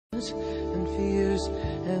dreams and fears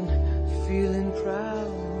and feeling proud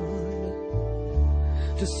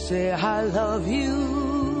to say I love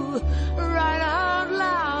you right out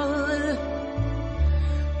loud.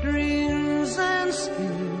 Dreams and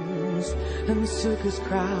schemes and circus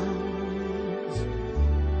crowds,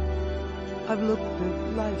 I've looked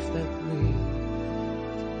at life that way.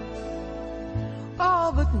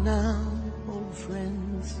 Oh, but now, old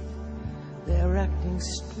friends, they're acting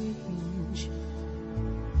strange,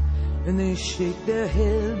 and they shake their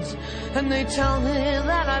heads and they tell me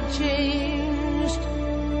that I've changed.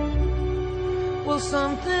 Well,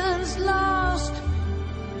 something's lost,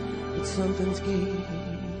 but something's gained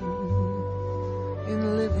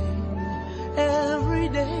in living every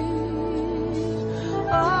day.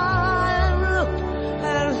 I've looked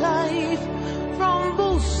at life from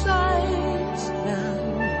both sides now,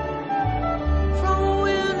 from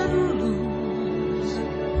win and lose,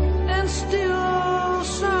 and still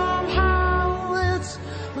somehow it's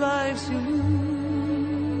life's illusions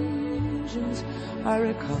I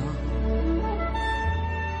recall.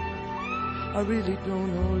 I really don't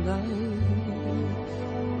know life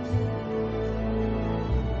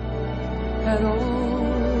at all.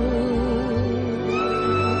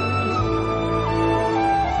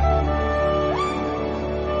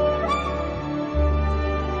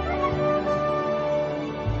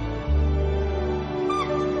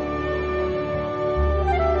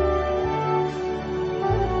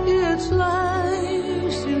 It's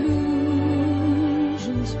life's illusions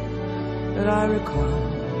that I recall.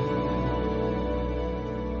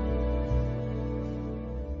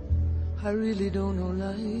 I really don't know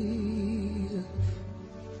life.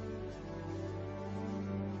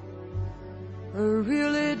 I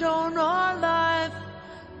really don't know life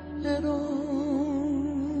at all.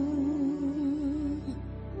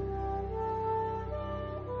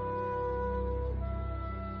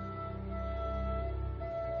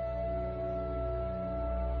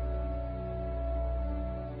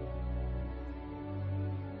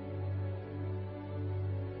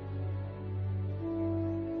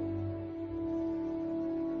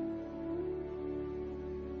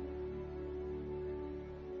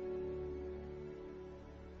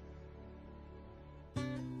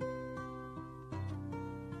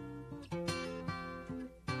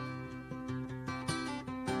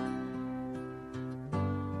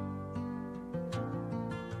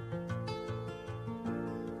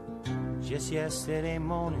 Just yesterday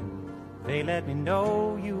morning, they let me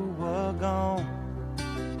know you were gone.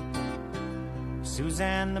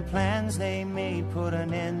 Suzanne, the plans they made put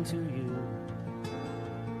an end to you.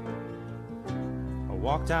 I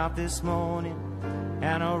walked out this morning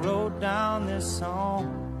and I wrote down this song.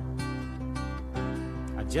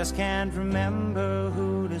 I just can't remember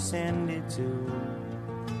who to send it to.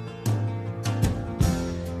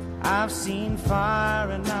 I've seen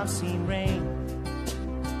fire and I've seen rain.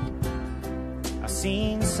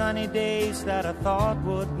 Seen sunny days that I thought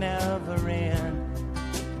would never end.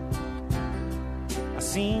 I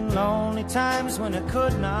seen lonely times when I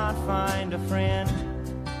could not find a friend.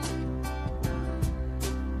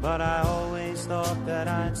 But I always thought that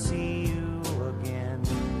I'd see you again.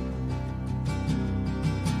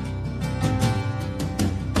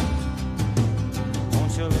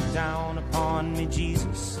 Won't you look down upon me,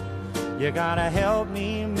 Jesus? You gotta help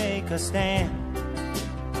me make a stand.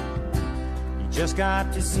 Just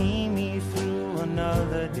got to see me through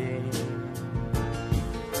another day.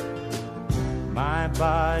 My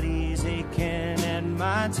body's aching and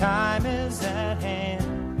my time is at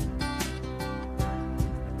hand.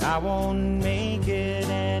 I won't make it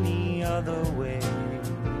any other way.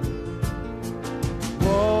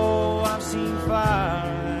 Whoa, I've seen fire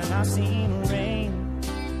and I've seen rain.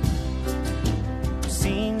 I've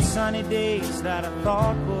seen sunny days that I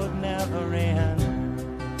thought would never end.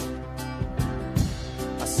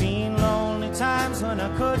 Seen lonely times when I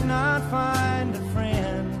could not find a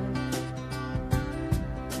friend.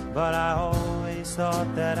 But I always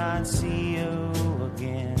thought that I'd see you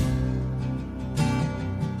again.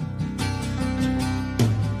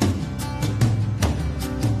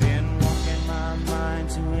 Been walking my mind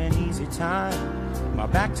to an easy time, my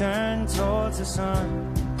back turned towards the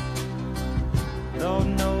sun. Lord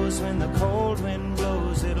knows when the cold wind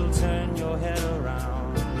blows, it'll turn your head around.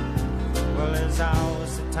 Well, there's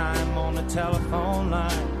hours of time on the telephone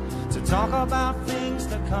line to talk about things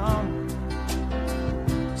to come.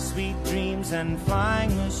 Sweet dreams and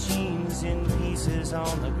flying machines in pieces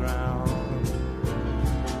on the ground.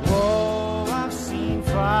 Whoa, I've seen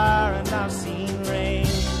fire and I've seen rain.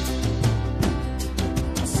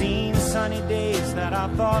 I've seen sunny days that I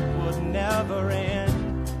thought would never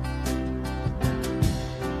end.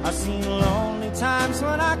 I I've seen lonely times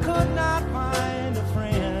when I could not find a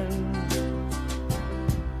friend,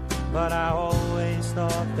 but I always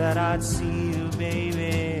thought that I'd see you,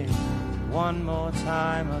 baby, one more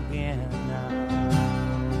time again now.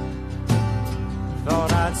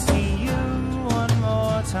 Thought I'd see you one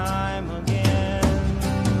more time again.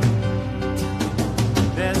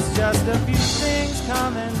 There's just a few things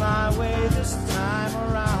coming my way this time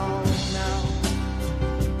around now.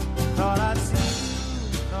 Thought I'd see you,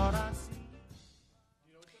 thought I'd see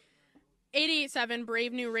you. 88.7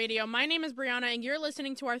 Brave New Radio. My name is Brianna, and you're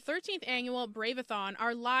listening to our 13th annual Brave-a-thon,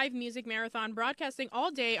 our live music marathon broadcasting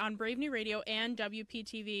all day on Brave New Radio and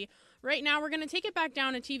WPTV. Right now, we're going to take it back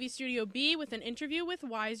down to TV Studio B with an interview with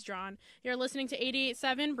Wise John. You're listening to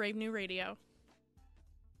 88.7 Brave New Radio.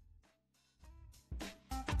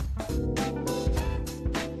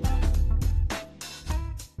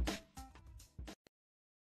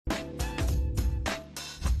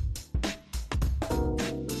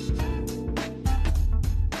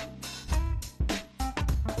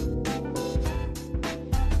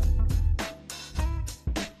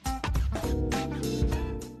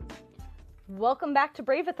 Welcome back to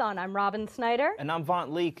Brave-a-thon. I'm Robin Snyder. And I'm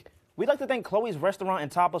Vaughn Leak. We'd like to thank Chloe's Restaurant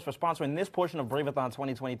and Tapas for sponsoring this portion of Brave-a-thon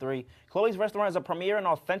 2023. Chloe's Restaurant is a premier and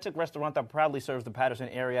authentic restaurant that proudly serves the Patterson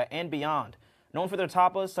area and beyond. Known for their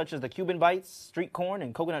tapas such as the Cuban bites, street corn,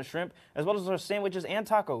 and coconut shrimp, as well as their sandwiches and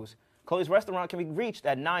tacos. Chloe's Restaurant can be reached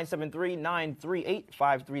at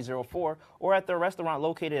 973-938-5304 or at their restaurant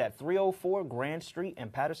located at 304 Grand Street in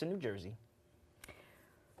Patterson, New Jersey.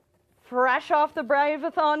 Fresh off the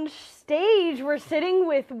Brave-a-thon stage, we're sitting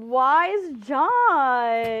with Wise John.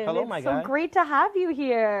 Hello, my guy. It's so great to have you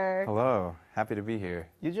here. Hello, happy to be here.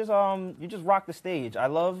 You just rocked the stage. I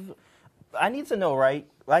need to know, right?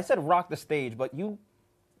 I said rock the stage, but your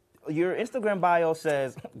Instagram bio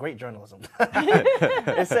says great journalism.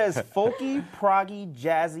 It says folky, proggy,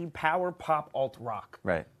 jazzy, power pop, alt rock.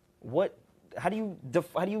 Right. How do you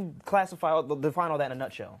define all that in a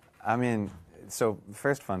nutshell? I mean, so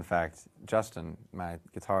first fun fact, Justin, my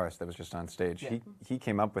guitarist that was just on stage, he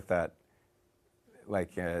came up with that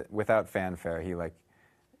like without fanfare. He like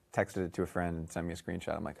texted it to a friend and sent me a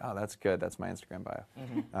screenshot. I'm like, oh, that's good. That's my Instagram bio.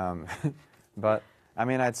 Mm-hmm. But I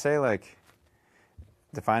mean, I'd say like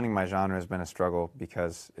defining my genre has been a struggle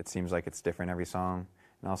because it seems like it's different every song.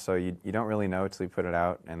 And also you don't really know till you put it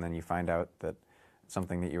out, and then you find out that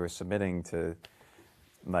something that you were submitting to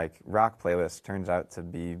like rock playlists turns out to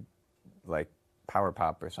be like power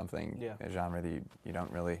pop or something, a genre that you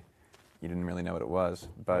didn't really know what it was.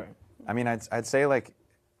 But right. I mean, I'd say like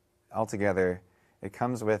altogether, it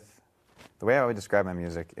comes with, the way I would describe my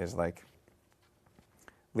music is like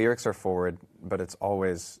lyrics are forward, but it's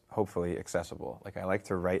always hopefully accessible. Like I like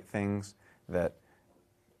to write things that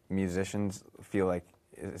musicians feel like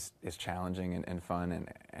is challenging and fun,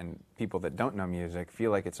 and people that don't know music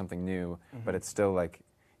feel like it's something new, mm-hmm. but it's still like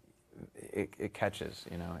it catches,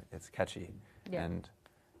 you know, it's catchy. Yeah.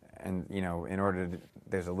 And you know, in order to,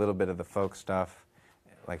 there's a little bit of the folk stuff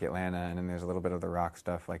like Atlanta, and then there's a little bit of the rock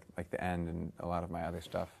stuff like The End and a lot of my other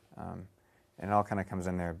stuff, and it all kind of comes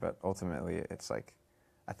in there, but ultimately it's like,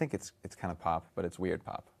 I think it's kind of pop, but it's weird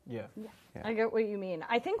pop. Yeah. I get what you mean.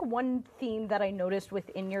 I think one theme that I noticed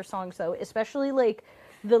within your songs, though, especially like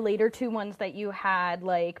the later two ones that you had,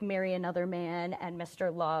 like Marry Another Man and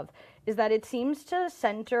Mr. Love, is that it seems to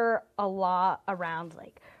center a lot around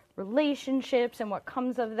like relationships and what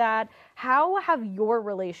comes of that. How have your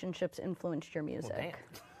relationships influenced your music?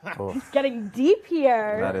 Well, getting deep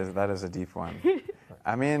here. That is a deep one.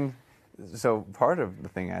 I mean, so part of the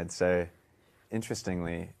thing I'd say,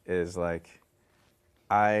 interestingly, is like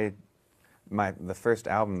the first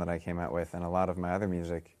album that I came out with and a lot of my other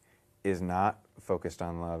music is not focused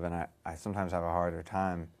on love, and I sometimes have a harder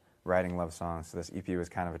time writing love songs, so this EP was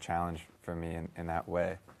kind of a challenge for me in that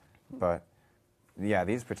way. But yeah,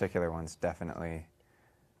 these particular ones definitely.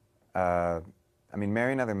 I mean,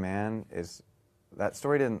 Marry Another Man that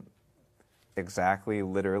story didn't exactly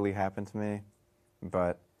literally happen to me,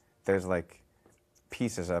 but there's like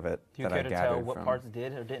pieces of it that I gathered from. Do you care to tell what parts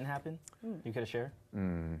did or didn't happen? You care to share?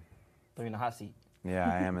 They're in the hot seat.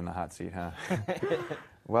 Yeah, I am in the hot seat, huh?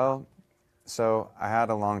 Well, so I had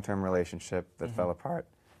a long-term relationship that fell apart,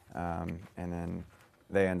 and then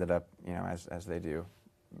they ended up, you know, as they do,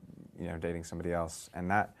 you know, dating somebody else,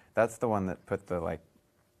 and that's the one that put the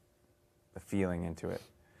feeling into it.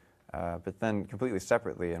 But then completely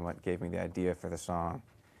separately, and what gave me the idea for the song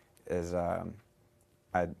is,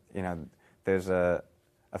 there's a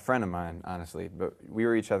friend of mine, honestly, but we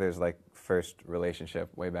were each other's like first relationship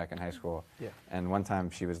way back in high school. Yeah. And one time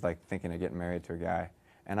she was like thinking of getting married to a guy,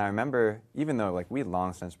 And I remember, even though like we'd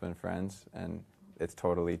long since been friends and it's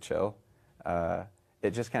totally chill,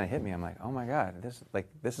 it just kind of hit me. I'm like, oh my God, this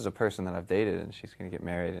is a person that I've dated and she's gonna get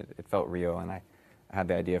married. It felt real, and I had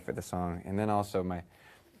the idea for the song. And then also my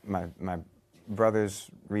brothers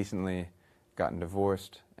recently gotten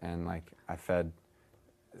divorced, and like I fed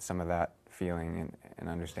some of that feeling and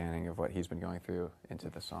understanding of what he's been going through into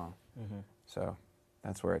the song. So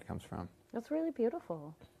that's where it comes from. That's really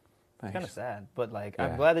beautiful. It's kind of sad, but like Yeah.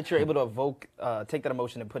 I'm glad that you're able to evoke, take that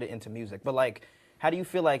emotion and put it into music. But like, how do you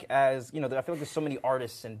feel like as, you know, I feel like there's so many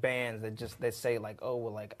artists and bands that say like, oh,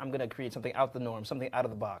 well, like I'm gonna create something out the norm, something out of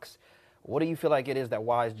the box. What do you feel like it is that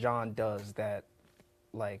Wise John does that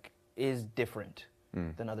like is different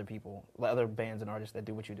than other people, like other bands and artists that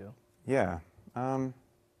do what you do? Yeah. I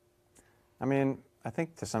mean, I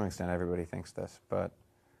think to some extent everybody thinks this, but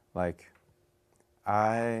like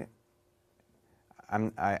I've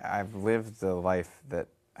lived a life that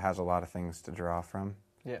has a lot of things to draw from.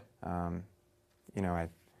 Yeah. You know,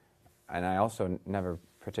 I also never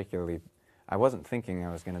particularly, I wasn't thinking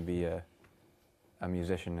I was going to be a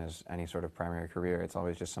musician as any sort of primary career. It's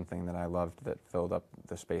always just something that I loved that filled up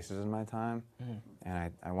the spaces in my time.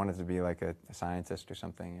 And I wanted to be like a scientist or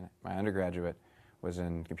something. And my undergraduate was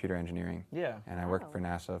in computer engineering. Yeah. And I worked for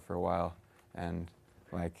NASA for a while and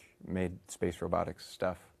like made space robotics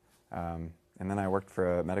stuff. And then I worked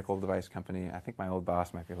for a medical device company. I think my old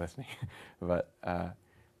boss might be listening, but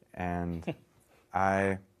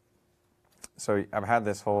so I've had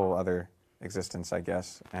this whole other existence, I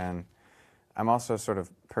guess, and I'm also sort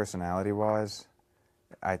of personality-wise,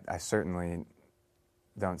 I certainly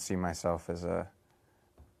don't see myself as a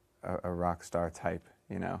rock star type,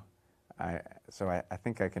 you know. So I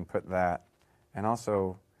think I can put that, and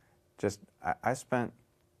also just I spent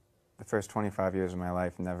the first 25 years of my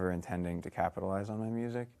life never intending to capitalize on my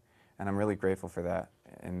music, and I'm really grateful for that,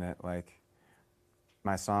 in that like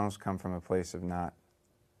my songs come from a place of not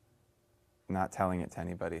telling it to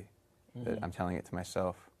anybody, that I'm telling it to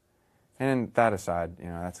myself. And that aside, you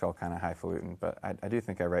know, that's all kind of highfalutin, but I do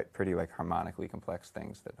think I write pretty like harmonically complex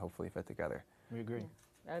things that hopefully fit together. We agree.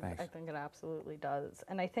 I Thanks. think it absolutely does.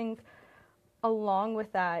 And I think along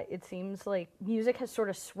with that, it seems like music has sort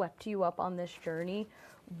of swept you up on this journey.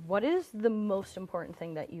 What is the most important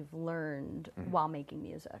thing that you've learned while making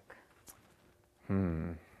music?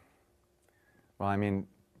 Well, I mean,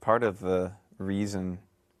 part of the reason,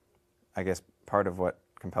 I guess part of what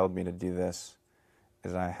compelled me to do this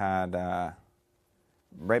is I had,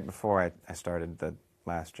 right before I started the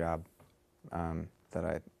last job that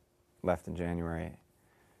I left in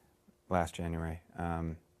last January,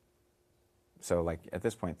 so like at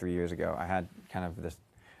this point 3 years ago, I had kind of this,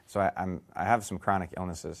 so I have some chronic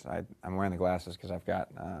illnesses. I'm wearing the glasses because I've got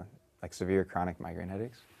like severe chronic migraine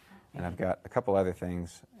headaches, and I've got a couple other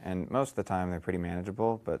things, and most of the time they're pretty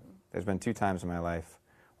manageable, but there's been 2 times in my life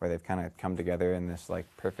where they've kind of come together in this like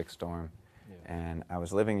perfect storm. And I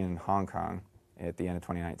was living in Hong Kong at the end of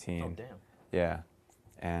 2019. Oh, damn. Yeah,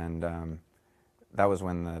 and that was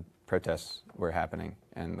when the protests were happening,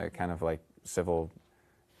 and the kind of like civil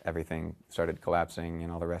everything started collapsing,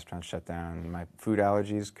 and all the restaurants shut down. And my food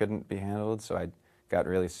allergies couldn't be handled, so I got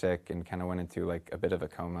really sick and kind of went into like a bit of a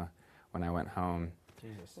coma when I went home.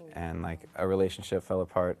 Jesus. And like a relationship fell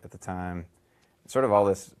apart at the time. Sort of all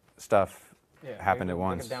this stuff happened at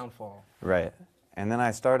once. Like a downfall. Right. And then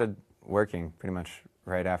I started working pretty much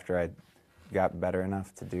right after I got better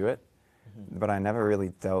enough to do it, but I never really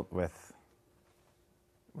dealt with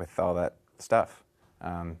all that stuff.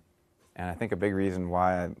 And I think a big reason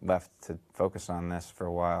why I left to focus on this for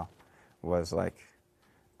a while was like,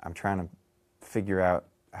 I'm trying to figure out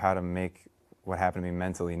how to make what happened to me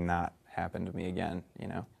mentally not happen to me again, you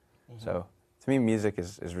know? So to me, music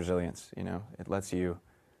is resilience, you know? It lets you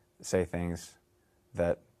say things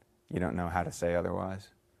that you don't know how to say otherwise.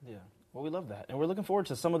 Yeah. Well, we love that, and we're looking forward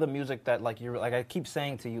to some of the music that, like you're, like I keep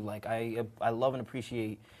saying to you, like I love and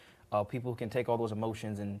appreciate people who can take all those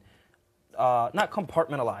emotions and not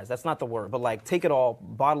compartmentalize. That's not the word, but like take it all,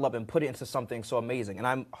 bottle up, and put it into something so amazing. And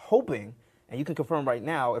I'm hoping, and you can confirm right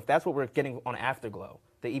now, if that's what we're getting on Afterglow,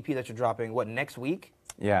 the EP that you're dropping, what, next week?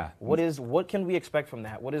 Yeah. What can we expect from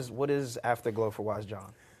that? What is Afterglow for Wise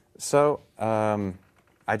John? So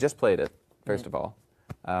I just played it, first of all.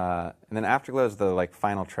 And then Afterglow is the like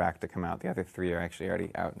final track to come out. The other 3 are actually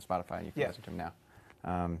already out in Spotify. You can listen to them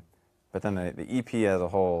now. But then the EP as a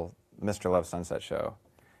whole, Mr. Love Sunset Show,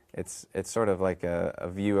 it's sort of like a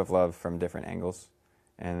view of love from different angles.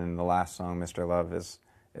 And the last song, Mr. Love, is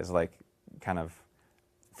like kind of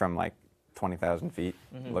from like 20,000 feet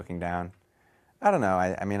looking down. I don't know.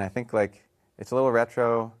 I mean, I think like it's a little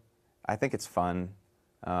retro. I think it's fun.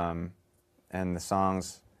 and the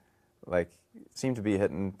songs like seem to be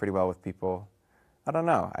hitting pretty well with people. I don't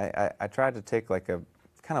know. I tried to take like a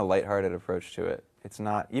kind of lighthearted approach to it. It's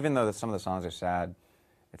not, even though some of the songs are sad,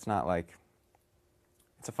 it's not like,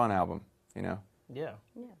 it's a fun album, you know? Yeah.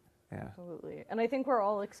 Yeah. Absolutely. And I think we're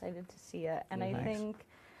all excited to see it. And I Thanks. think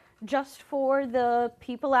just for the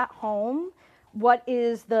people at home, what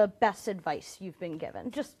is the best advice you've been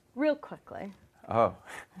given? Just real quickly. Oh.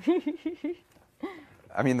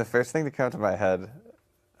 I mean, the first thing that comes to my head,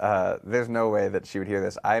 there's no way that she would hear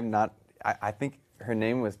this. I think her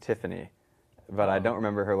name was Tiffany, but I don't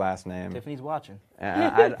remember her last name. Tiffany's watching.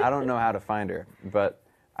 And I don't know how to find her, but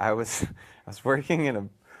I was working in a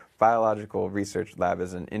biological research lab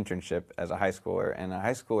as an internship as a high schooler, and a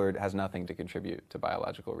high schooler has nothing to contribute to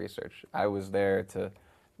biological research. I was there to,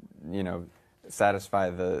 you know,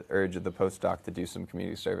 satisfy the urge of the postdoc to do some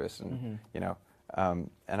community service, and you know,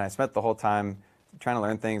 and I spent the whole time trying to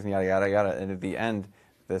learn things and yada yada yada. And at the end,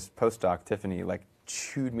 this postdoc Tiffany like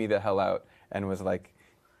chewed me the hell out and was like,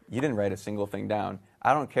 "You didn't write a single thing down.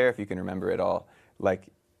 I don't care if you can remember it all. Like,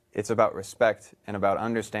 it's about respect and about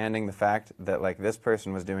understanding the fact that like this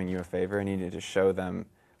person was doing you a favor and you need to show them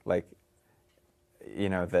like, you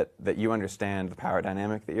know, that you understand the power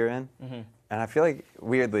dynamic that you're in." And I feel like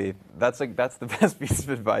weirdly that's the best piece of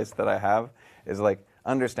advice that I have is like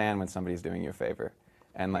understand when somebody's doing you a favor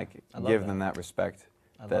and like give them that respect.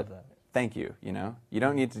 I love that. Thank you, you know? You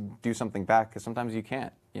don't need to do something back because sometimes you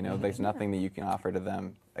can't. You know, there's nothing that you can offer to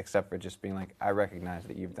them except for just being like, I recognize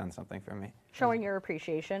that you've done something for me. Showing your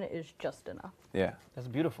appreciation is just enough. Yeah. That's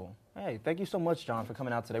beautiful. Hey, thank you so much, John, for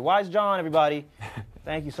coming out today. Wise John, everybody.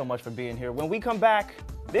 Thank you so much for being here. When we come back,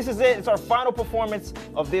 this is it. It's our final performance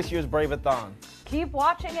of this year's Brave-a-thon. Keep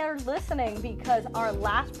watching and listening because our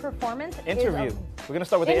last performance Interview. is We're going to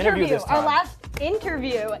start with the interview this time. Our last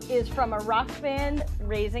interview is from a rock band,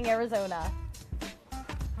 Raising Arizona.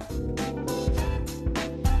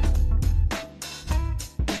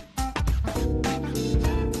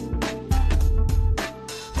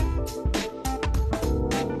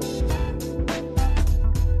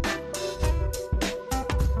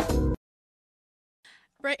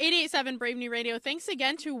 Bra- 88.7 Brave New Radio. Thanks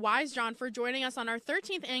again to Wise John for joining us on our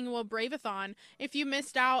 13th annual Brave-a-thon. If you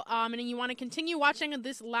missed out and you want to continue watching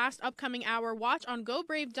this last upcoming hour, watch on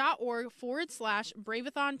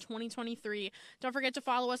gobrave.org/Brave-a-thon 2023. Don't forget to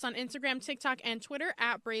follow us on Instagram, TikTok, and Twitter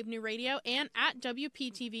at Brave New Radio and at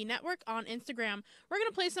WPTV Network on Instagram. We're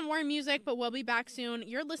going to play some more music, but we'll be back soon.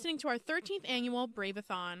 You're listening to our 13th annual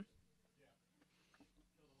Brave-a-thon.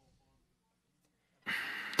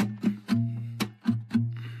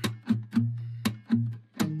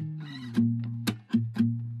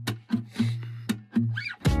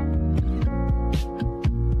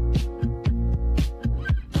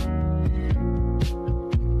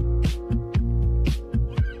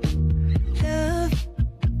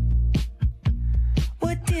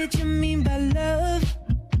 Did you mean by love?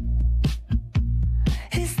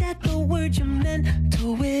 Is that the word you meant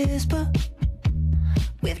to whisper?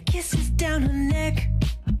 With kisses down her neck.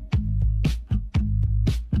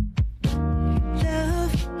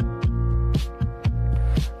 Love,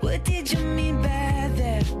 what did you mean by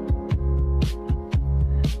that?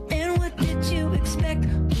 And what did you expect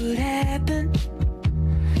would happen?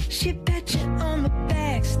 She pat you on the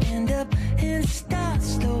back, stand up and start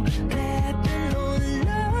slow clapping.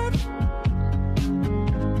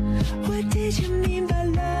 What did you mean by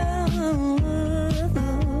love?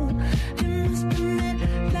 It must be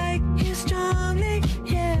meant like you strongly,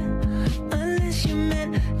 yeah. Unless you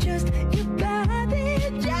meant just your body,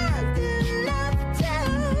 just enough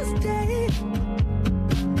to stay,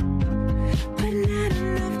 but not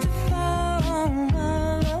enough to fall.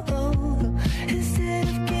 Instead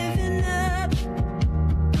of giving up,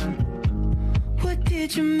 what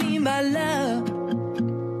did you mean by love?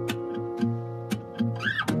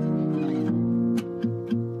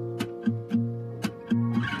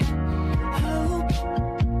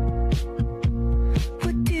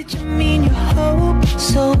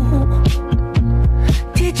 So,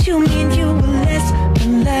 did you mean you were less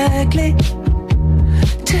than likely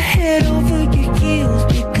to head over your heels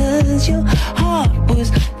because your heart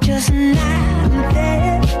was just not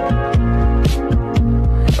there?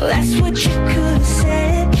 Well, that's what you could have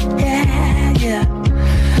said, yeah, yeah.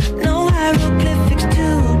 No hieroglyphics to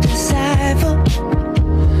decipher,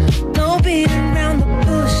 no beating around the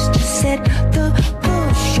bush to set the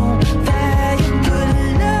bush on fire.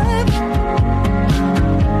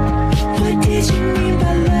 What did you mean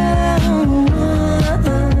by love?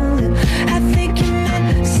 I think you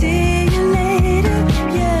meant see you later,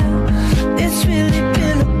 yeah. It's really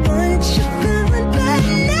been a bunch of fun, but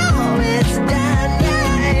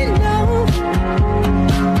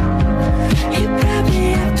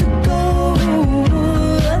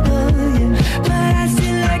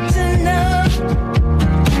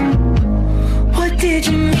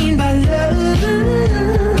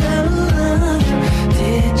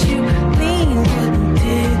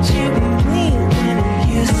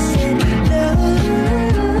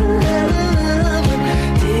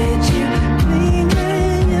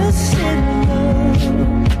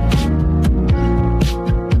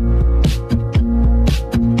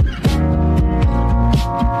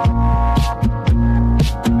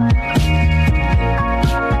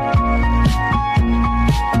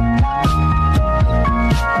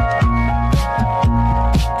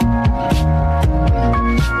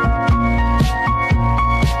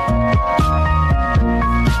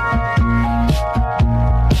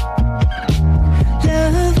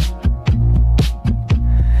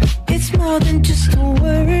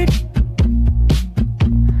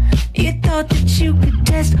thought that you could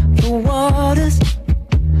test the waters.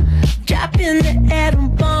 Dropping the atom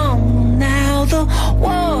bomb, now the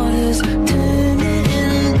water's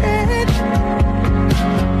turning red.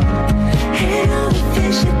 And all the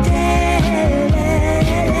fish are dead,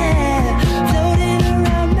 floating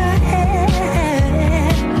around my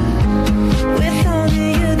head. With all the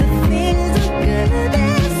other things I'm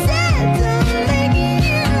gonna said, don't make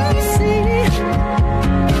you see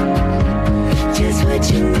just what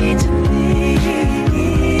you mean to me.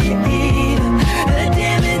 The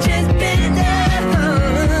damage has been done.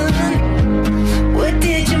 What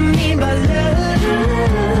did you mean by love?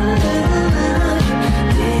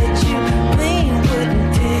 Did you mean, what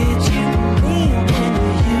did you mean when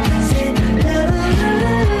you said love?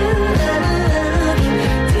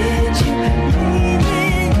 Did you mean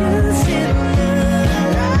when you said love?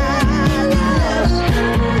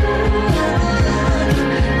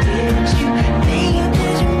 Did you mean,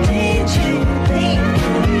 did you mean, did you mean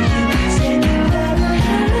when you said love?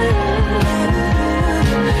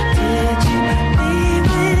 Did you mean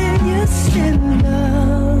when you said love?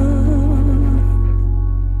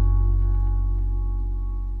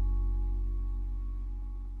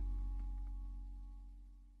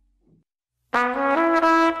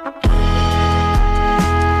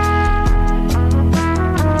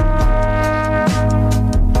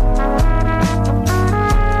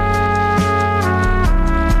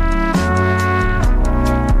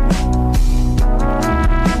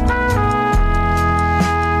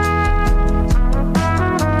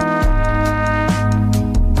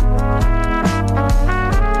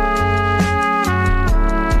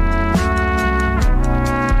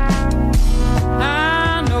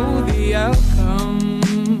 I know the outcome,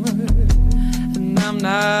 and I'm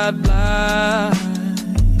not blind.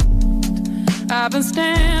 I've been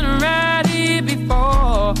standing right here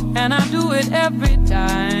before, and I do it every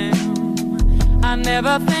time. I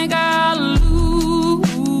never think I'll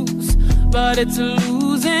lose, but it's a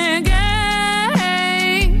losing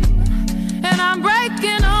game. And I'm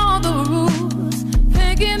breaking all the rules,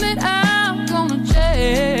 thinking that I'm gonna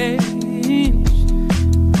change.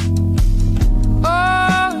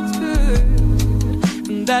 Oh, it's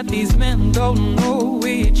good that these men don't know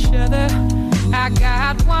each other. I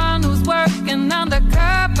got one who's working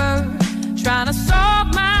undercover, trying to solve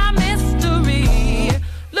my mystery.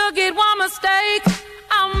 Look at one mistake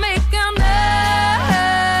I'm making now.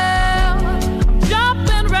 I'm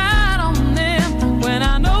jumping right on them when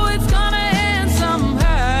I know it's gonna end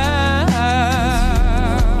somehow.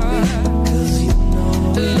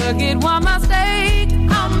 Look at one mistake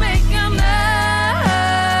I'm making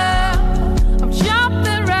now. I'm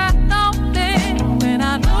jumping right on them when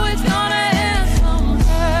I know it's gonna end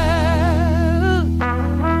somehow.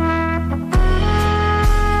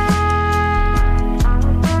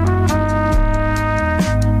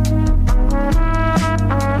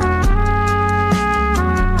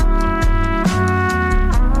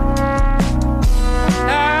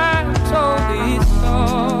 I've told these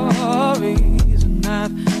stories and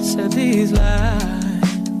I've said these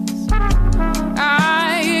lies.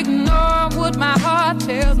 I ignore what my heart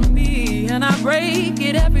tells me, and I break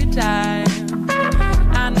it every time.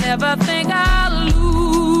 I never think I'll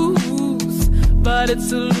lose, but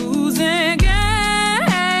it's a losing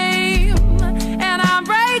game. And I'm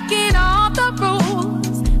breaking all the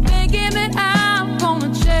rules, thinking that I'm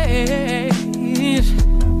gonna change.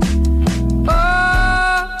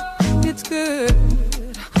 Oh, it's good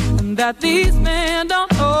that these men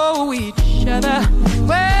don't know each other.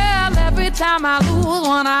 Well, every time I lose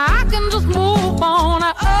one, I can just move on.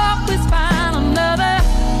 I always find another.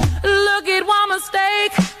 Look at one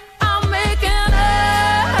mistake I'm making now.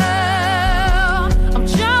 I'm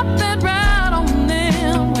jumping right on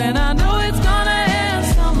them when I know it's gonna end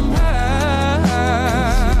somehow.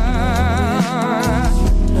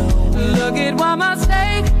 Look at one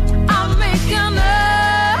mistake I'm making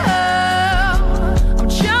now. I'm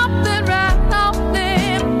jumping right on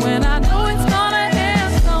them when I know it's gonna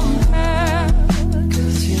end somehow.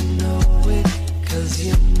 'Cause you know it, 'cause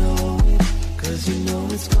you know it.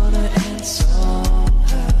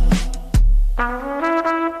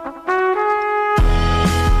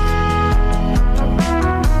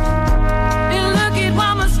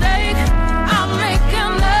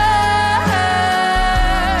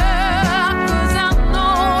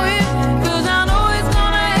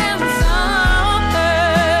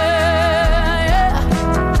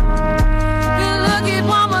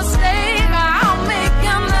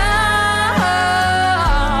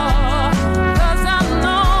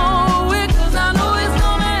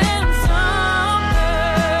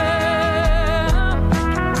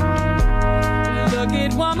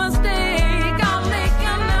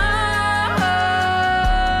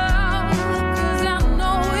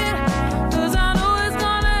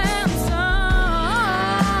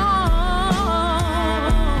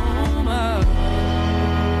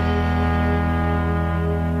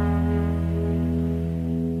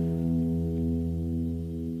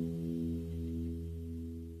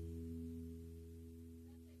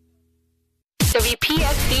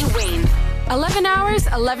 11 hours,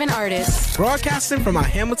 11 artists. Broadcasting from our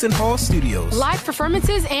Hamilton Hall studios. Live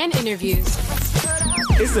performances and interviews.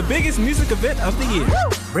 It's the biggest music event of the year.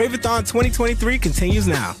 Braveathon 2023 continues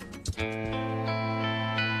now.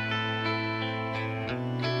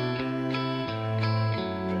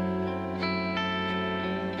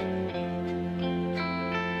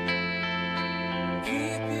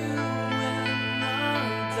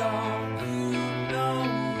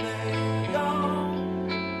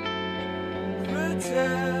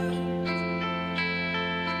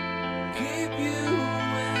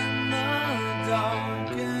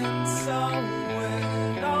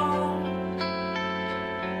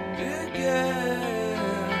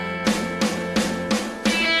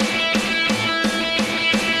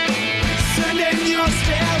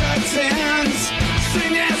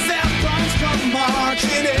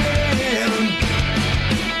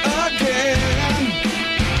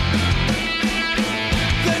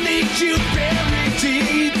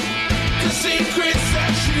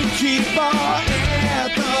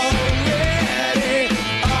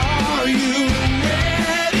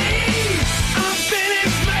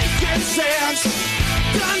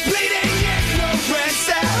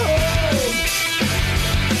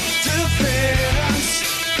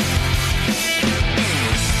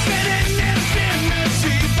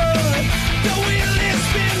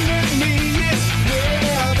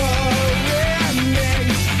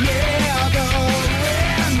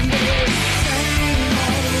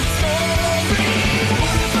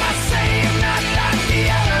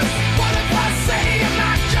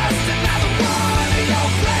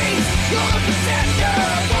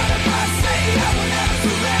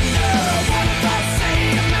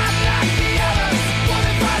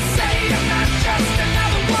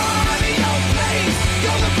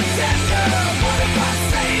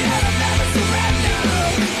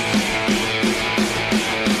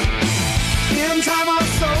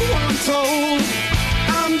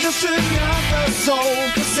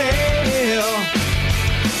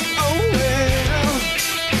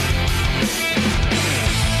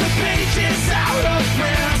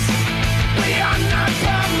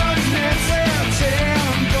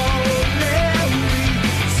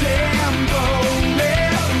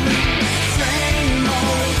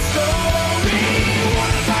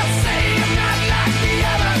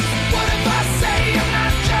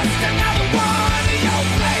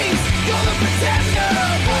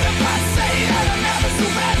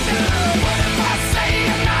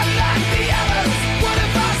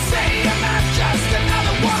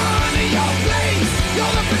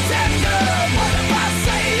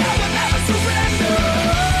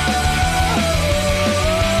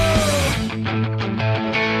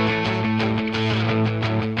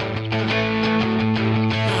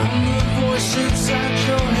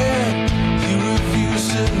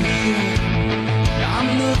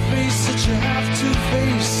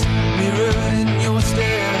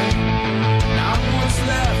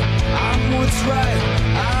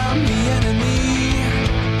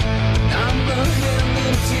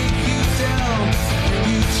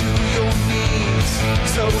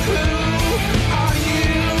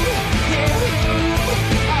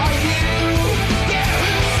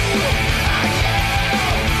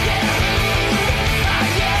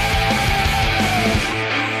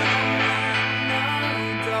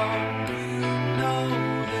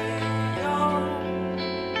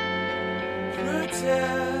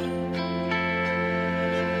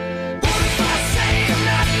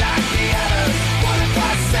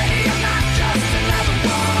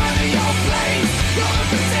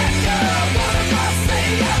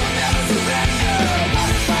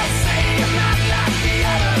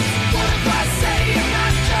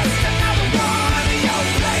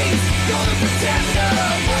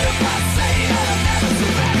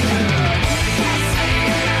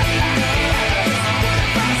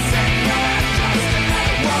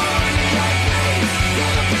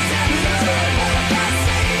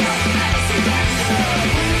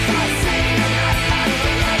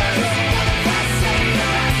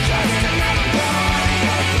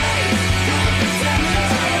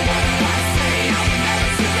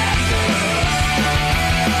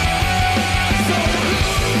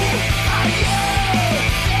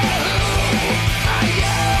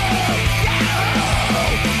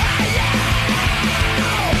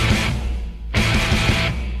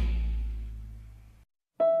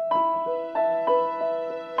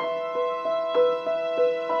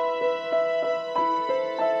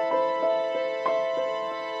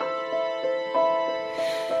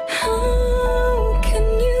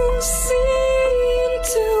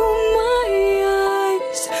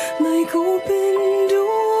 Like open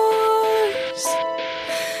doors.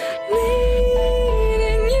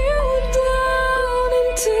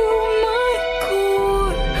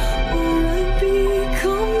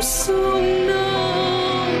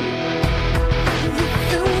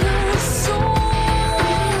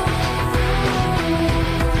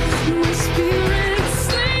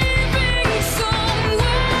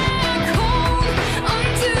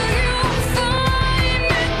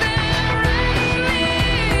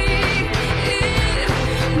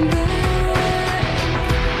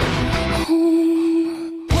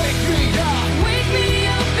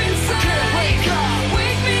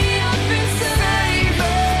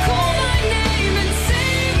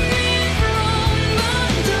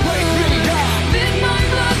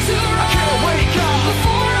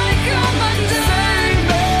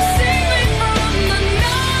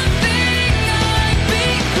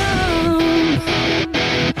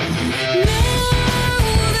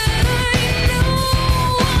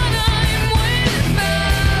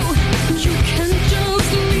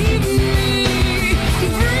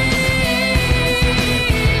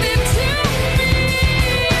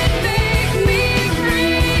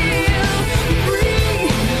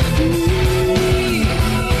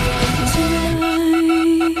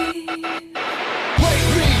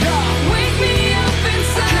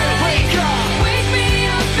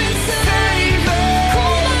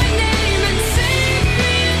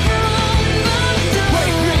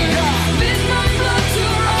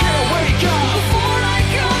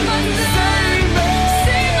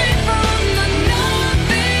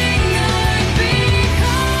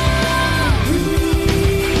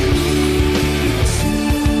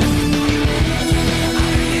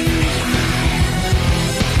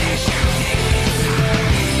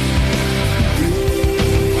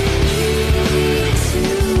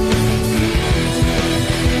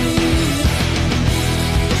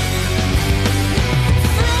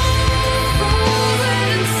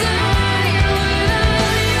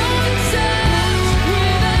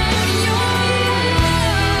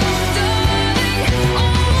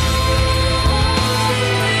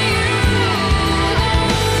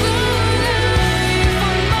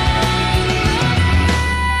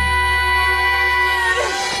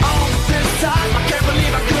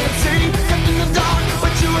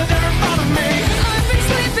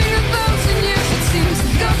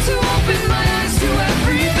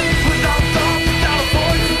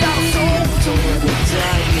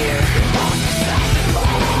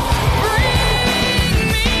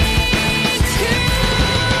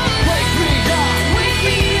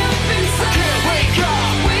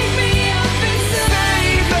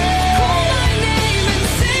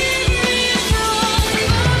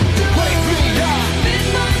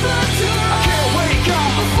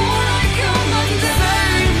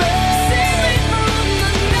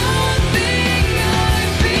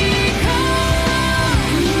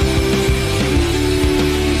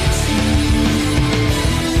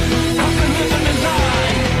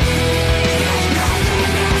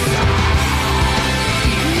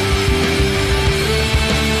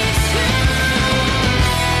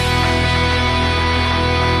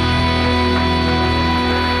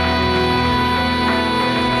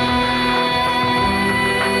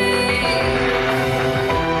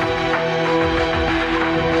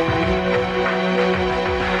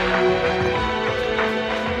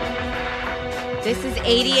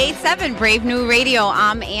 107 Brave New Radio.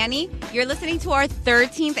 I'm Annie. You're listening to our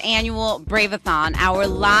 13th annual Brave-a-thon, our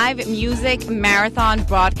live music marathon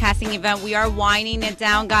broadcasting event. We are winding it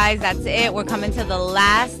down, guys. That's it. We're coming to the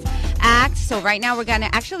last act. So right now we're going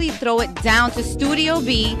to actually throw it down to Studio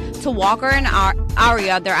B, to Walker and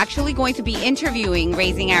Aria. They're actually going to be interviewing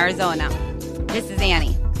Raising Arizona. This is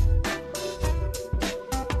Annie.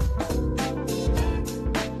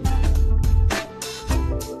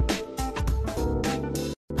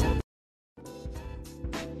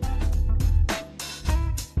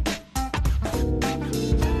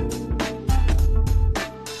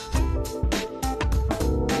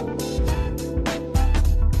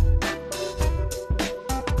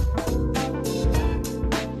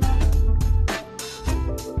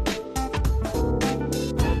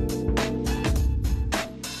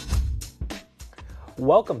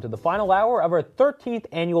 Welcome to the final hour of our 13th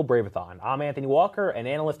annual Brave-a-thon. I'm Anthony Walker, an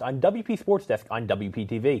analyst on WP Sports Desk on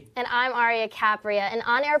WPTV. And I'm Aria Capria, an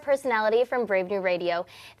on-air personality from Brave New Radio.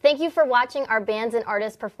 Thank you for watching our bands and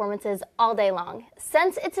artists' performances all day long.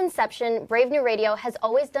 Since its inception, Brave New Radio has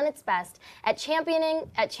always done its best at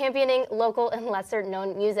championing local and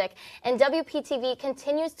lesser-known music, and WPTV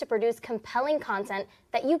continues to produce compelling content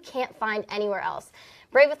that you can't find anywhere else.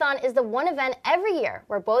 Brave-a-thon is the one event every year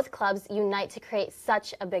where both clubs unite to create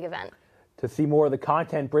such a big event. To see more of the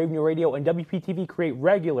content Brave New Radio and WPTV create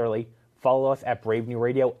regularly, follow us at Brave New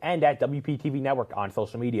Radio and at WPTV Network on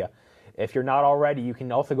social media. If you're not already, you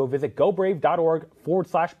can also go visit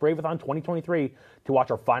gobrave.org/Brave-a-thon 2023 to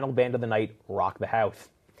watch our final band of the night, Rock the House.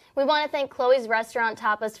 We want to thank Chloe's Restaurant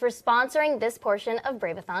Tapas for sponsoring this portion of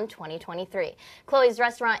Brave-a-thon 2023. Chloe's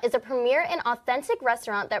Restaurant is a premier and authentic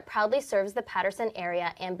restaurant that proudly serves the Patterson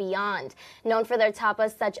area and beyond. Known for their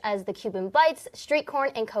tapas such as the Cuban Bites, street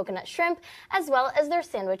corn, and coconut shrimp, as well as their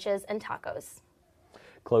sandwiches and tacos.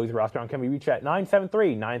 Chloe's Restaurant can be reached at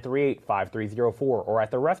 973-938-5304 or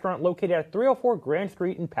at the restaurant located at 304 Grand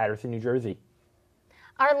Street in Patterson, New Jersey.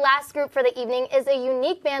 Our last group for the evening is a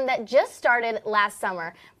unique band that just started last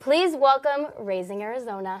summer. Please welcome Raising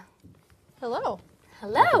Arizona. Hello.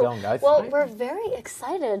 Hello. How's it going, guys? Well, we're very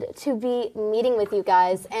excited to be meeting with you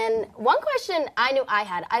guys. And one question I knew I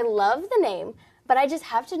had, I love the name, but I just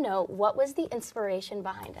have to know, what was the inspiration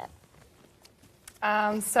behind it?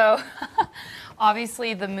 So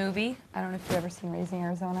obviously the movie, I don't know if you've ever seen Raising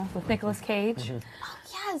Arizona with Nicolas Cage. Oh,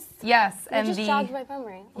 yes. Yes. You just jogged my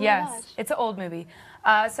memory. Oh yes, my gosh. it's an old movie.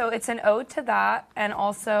 So it's an ode to that, and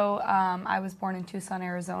also I was born in Tucson,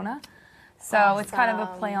 Arizona. So it's kind of a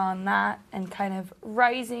play on that and kind of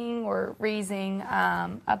rising or raising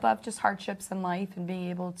above just hardships in life and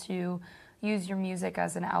being able to use your music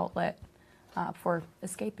as an outlet for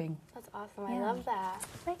escaping. That's awesome. I love that.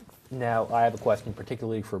 Thanks. Now, I have a question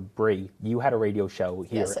particularly for Bree. You had a radio show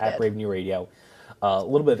here at Brave New Radio. A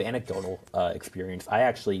little bit of anecdotal experience. I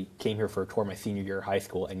actually came here for a tour my senior year of high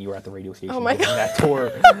school, and you were at the radio station doing that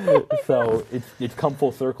tour. So it's come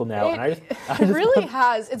full circle now. It really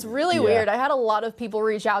has. It's really weird. I had a lot of people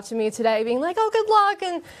reach out to me today being like, oh, good luck,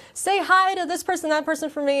 and say hi to this person, that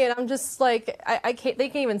person for me. And I'm just like, they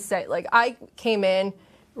can't even say, like, I came in,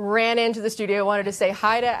 ran into the studio, wanted to say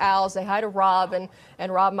hi to Al, say hi to Rob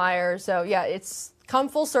and Rob Meyer. So yeah, it's come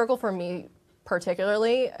full circle for me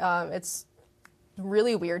particularly. It's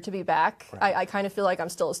really weird to be back. Right. I kind of feel like I'm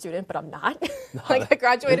still a student, but I'm not. Like I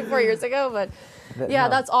graduated 4 years ago, but yeah,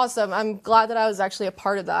 that's awesome. I'm glad that I was actually a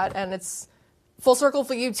part of that, and it's full circle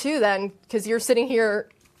for you too then, because you're sitting here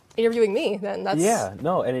interviewing me. Then that's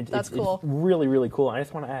it's cool. It's really, really cool. And I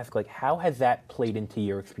just want to ask, like, how has that played into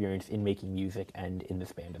your experience in making music and in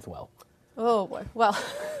this band as well? Oh boy,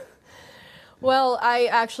 well, I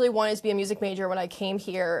actually wanted to be a music major when I came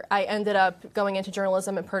here. I ended up going into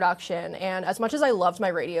journalism and production, and as much as I loved my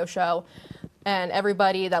radio show, and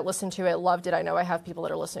everybody that listened to it loved it, I know I have people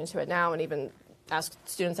that are listening to it now, and even asked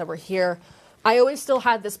students that were here, I always still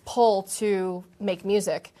had this pull to make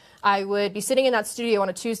music. I would be sitting in that studio on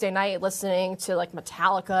a Tuesday night listening to like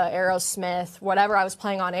Metallica, Aerosmith, whatever I was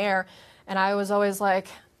playing on air, and I was always like,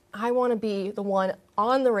 I want to be the one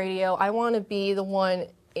on the radio. I want to be the one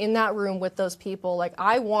in that room with those people. Like,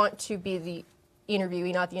 I want to be the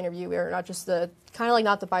interviewee, not the interviewer, not just the, kind of like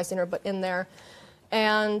not the bystander, but in there.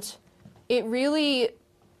 And it really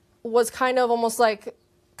was kind of almost like,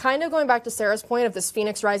 kind of going back to Sarah's point of this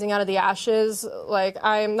phoenix rising out of the ashes. Like,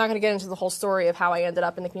 I'm not going to get into the whole story of how I ended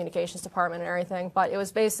up in the communications department and everything, but it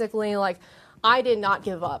was basically like, I did not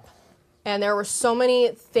give up. And there were so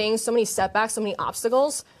many things, so many setbacks, so many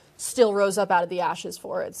obstacles, still rose up out of the ashes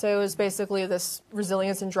for it. So it was basically this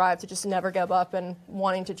resilience and drive to just never give up and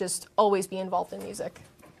wanting to just always be involved in music.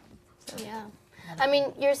 So. Yeah. I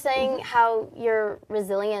mean, you're saying how your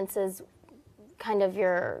resilience is kind of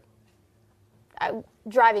your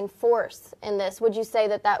driving force in this. Would you say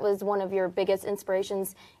that that was one of your biggest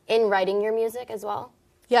inspirations in writing your music as well?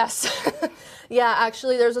 Yes. Yeah,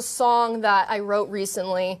 actually, there's a song that I wrote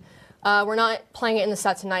recently. We're not playing it in the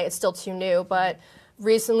set tonight. It's still too new, but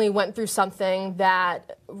recently went through something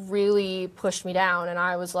that really pushed me down, and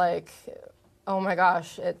I was like, oh my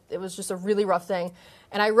gosh, it was just a really rough thing.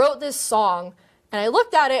 And I wrote this song, and I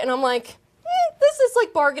looked at it, and I'm like, this is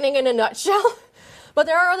like bargaining in a nutshell. But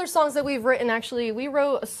there are other songs that we've written. Actually, we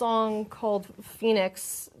wrote a song called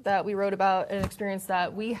Phoenix that we wrote about an experience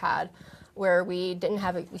that we had where we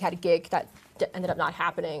had a gig that ended up not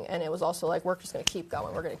happening, and it was also like, we're just going to keep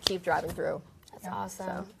going. We're going to keep driving through. That's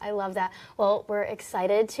awesome. So. I love that. Well, we're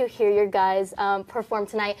excited to hear your guys perform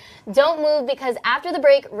tonight. Don't move, because after the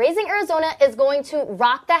break, Raising Arizona is going to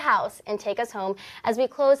rock the house and take us home as we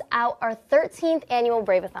close out our 13th annual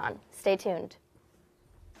Brave-a-thon. Stay tuned.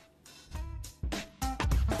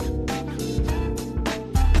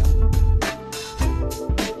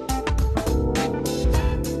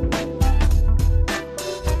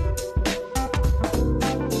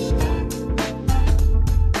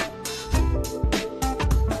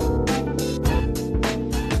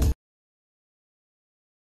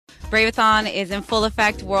 Brave-a-thon is in full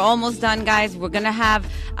effect. We're almost done, guys. We're gonna have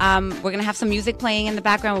some music playing in the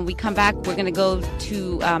background. When we come back, we're gonna go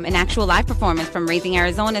to an actual live performance from Raising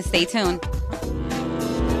Arizona. Stay tuned.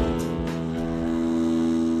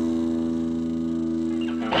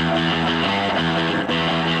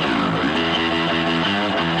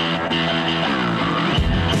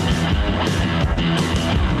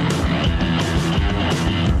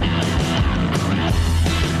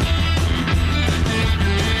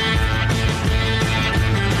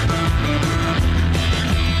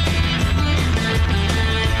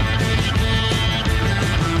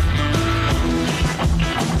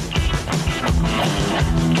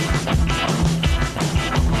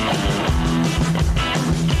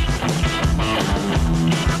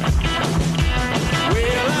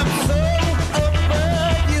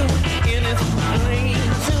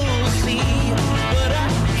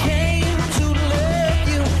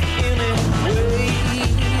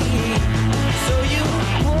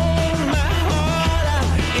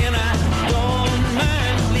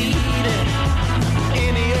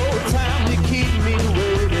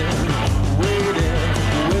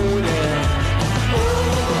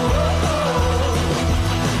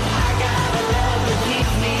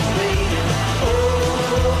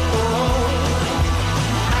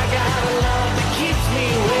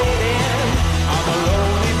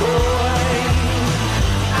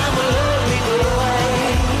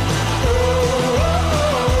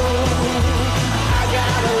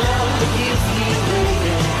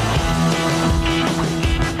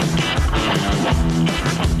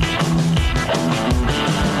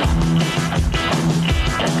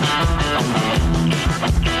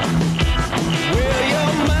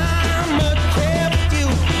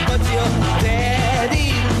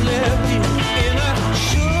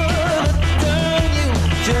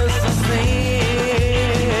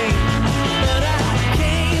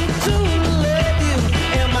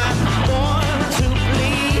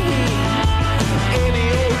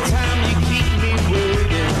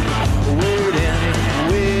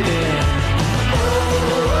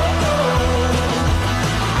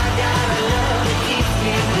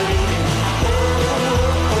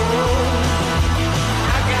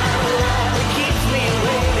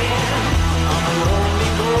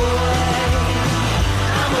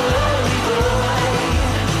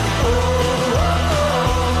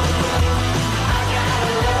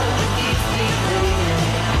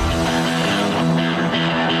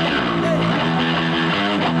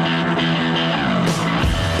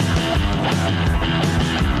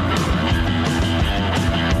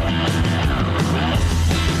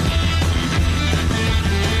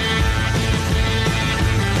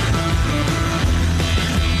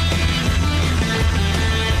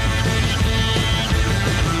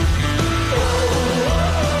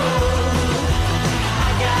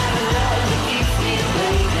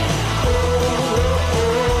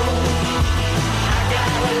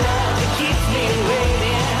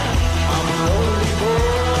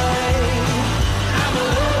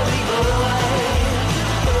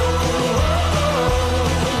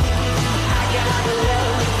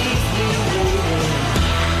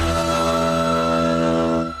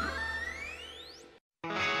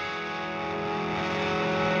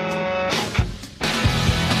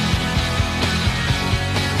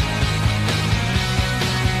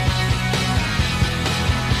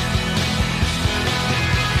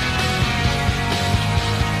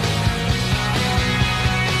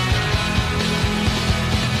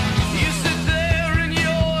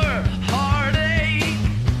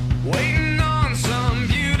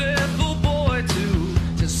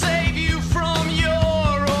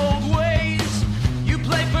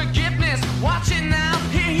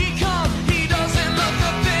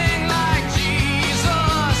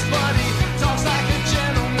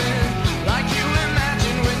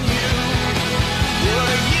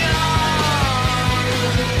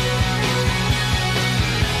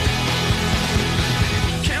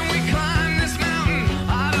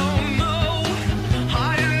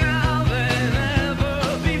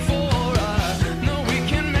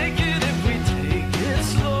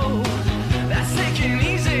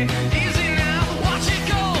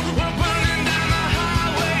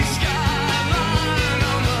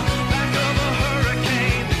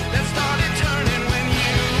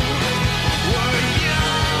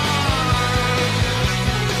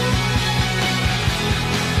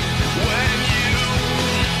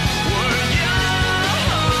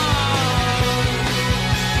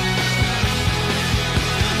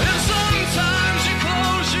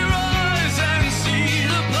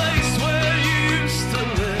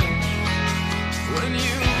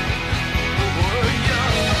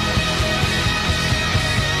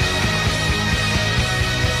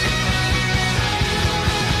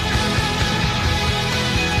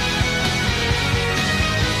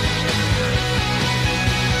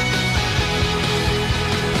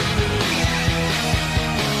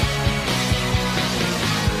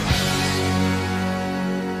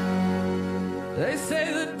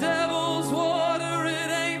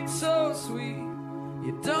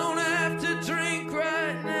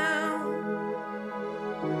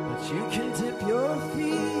 that you can dip your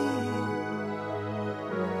feet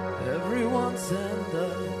every once and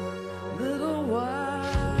a little while.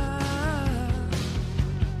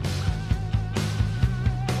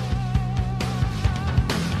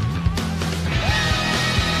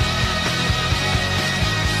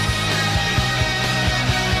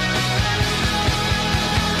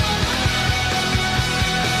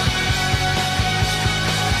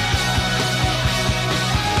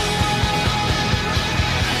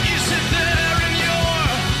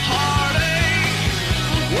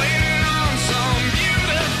 Waiting on some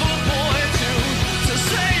beautiful boy to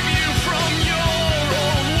say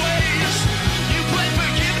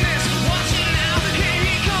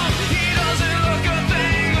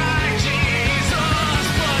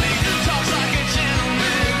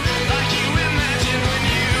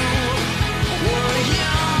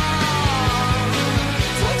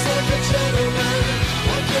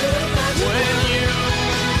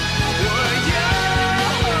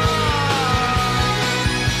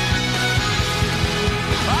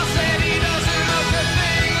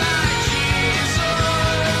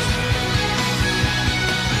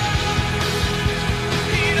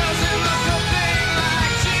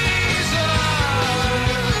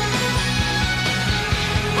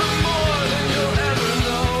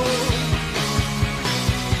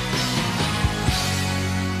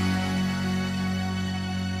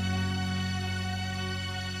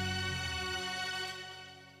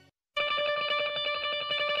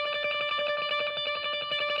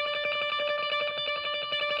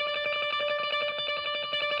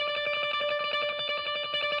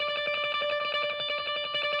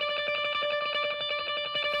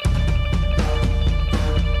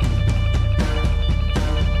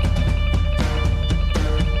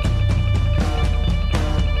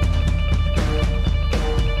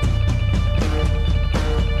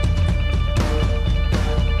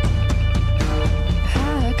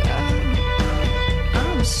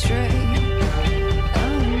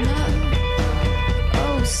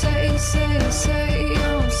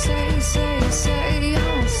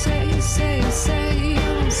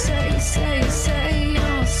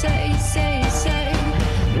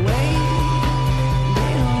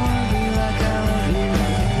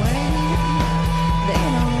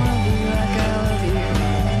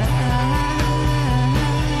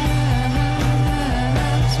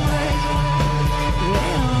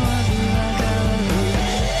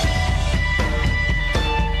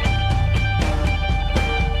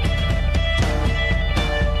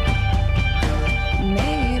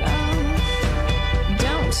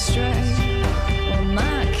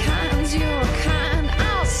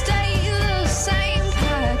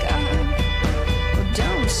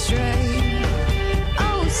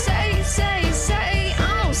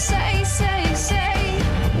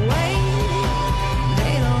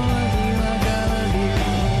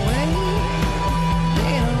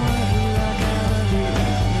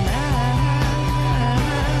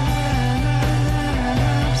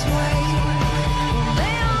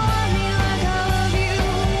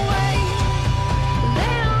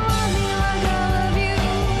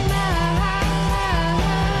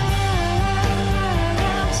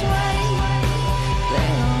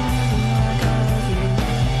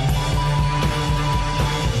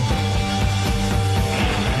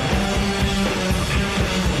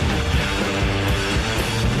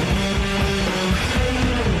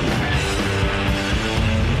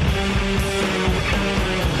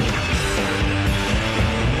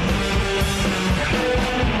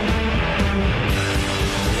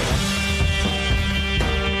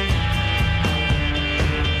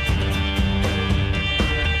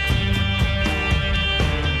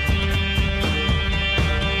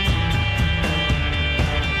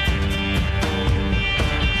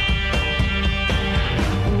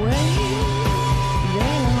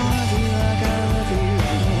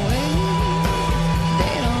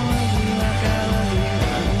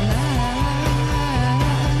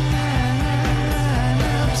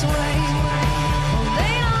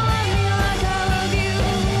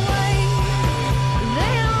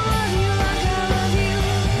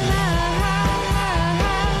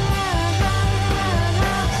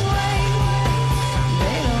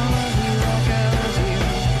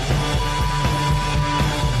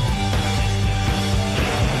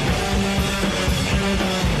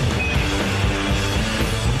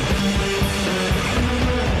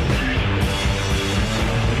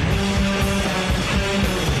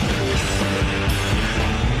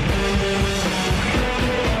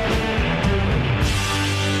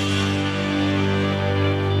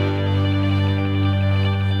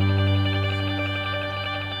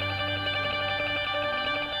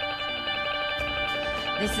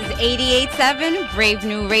This is 88.7 Brave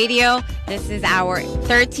New Radio. This is our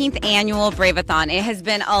 13th annual Braveathon. It has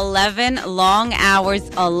been 11 long hours,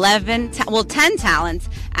 10 talents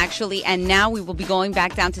actually, and now we will be going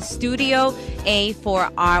back down to Studio A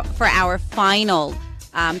for our final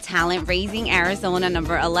talent, Raising Arizona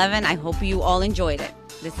number 11. I hope you all enjoyed it.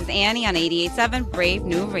 This is Annie on 88.7 Brave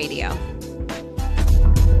New Radio.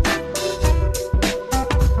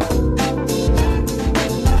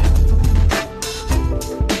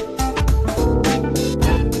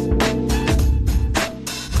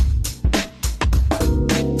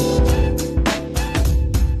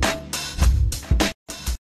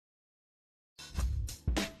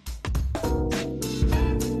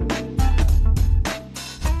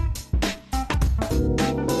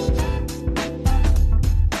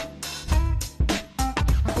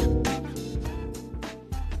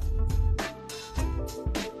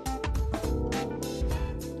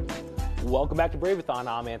 Welcome back to Braveathon.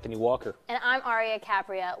 I'm Anthony Walker. And I'm Aria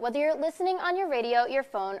Capria. Whether you're listening on your radio, your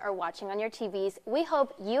phone, or watching on your TVs, we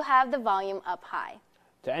hope you have the volume up high.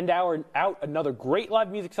 To end out another great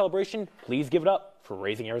live music celebration, please give it up for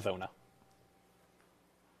Raising Arizona.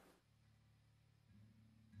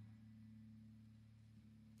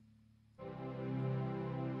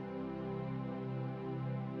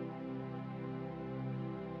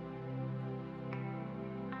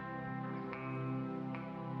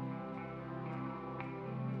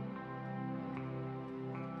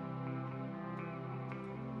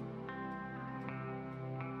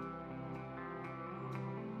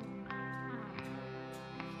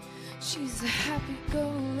 She's a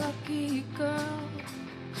happy-go-lucky girl,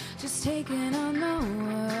 just taking on the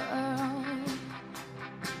world.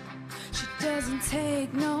 She doesn't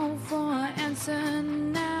take no for an answer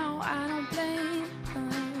now, I don't blame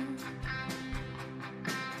her.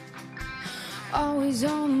 Always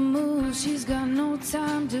on the move, she's got no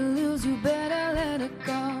time to lose, you better let her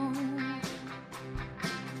go.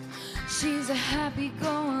 She's a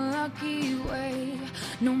happy-go-lucky way,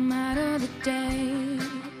 no matter the day.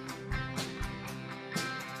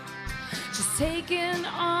 Taking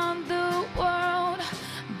on the world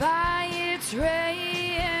by its reins.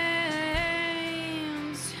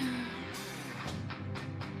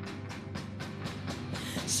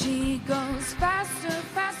 She goes faster,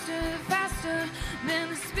 faster, faster than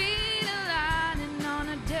the speed of lightning on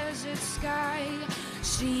a desert sky.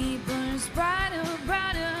 She burns brighter,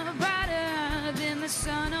 brighter, brighter than the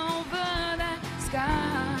sun over that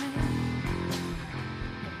sky.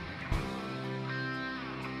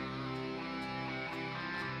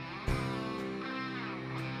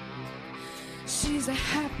 She's a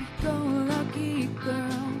happy-go-lucky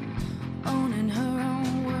girl, owning her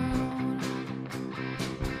own world.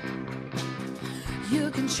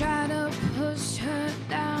 You can try to push her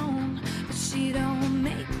down, but she don't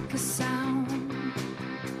make a sound.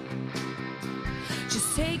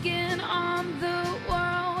 Just taking on the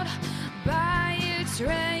world by its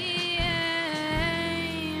reins.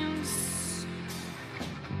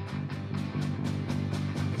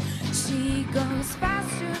 She goes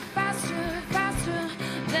faster, faster, faster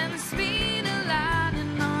than the speed of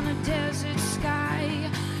lightning on a desert sky.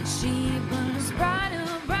 She burns brighter,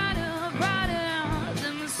 brighter, brighter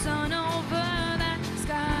than the sun over that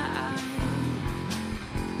sky.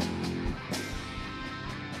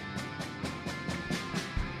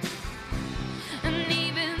 And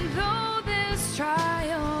even though there's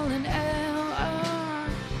trial and error,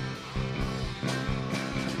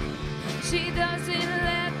 she doesn't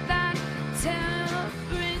let that terror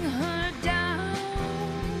bring her down.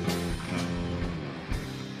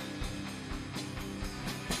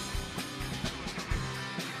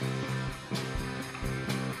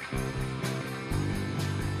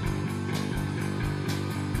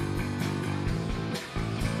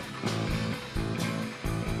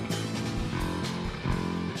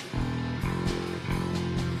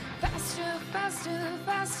 Faster, faster,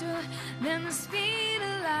 faster than the speed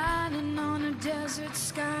of lightning on a desert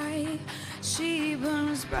sky. She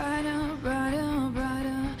burns brighter, brighter,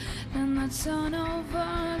 brighter than the sun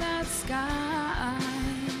over that sky.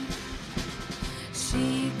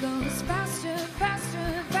 She goes faster,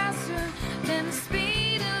 faster, faster than the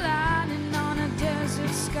speed of lightning on a desert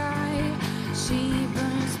sky. She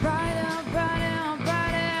burns brighter, brighter,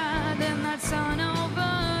 brighter than that sun over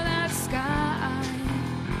that sky.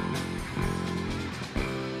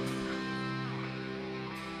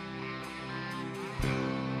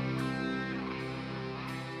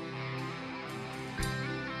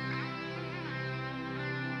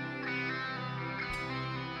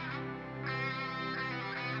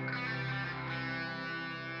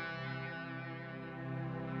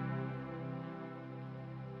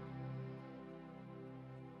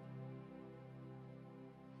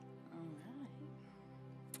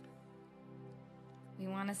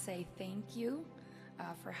 want to say thank you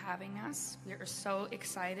for having us. We are so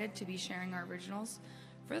excited to be sharing our originals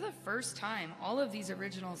for the first time, all of these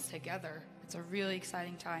originals together. It's a really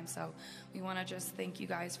exciting time, so we want to just thank you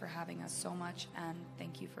guys for having us so much, and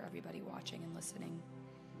thank you for everybody watching and listening.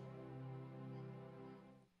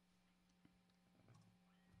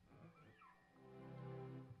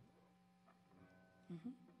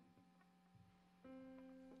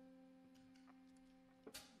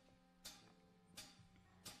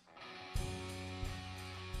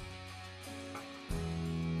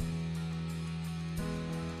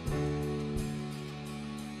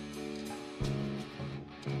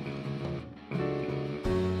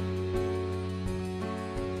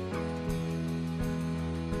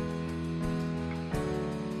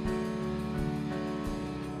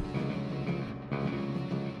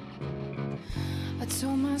 I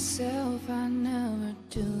told myself I'd never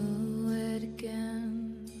do it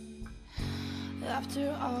again.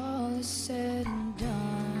 After all is said and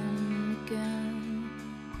done again,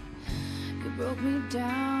 you broke me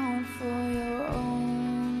down for your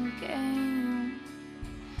own game.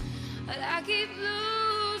 But I keep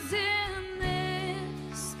losing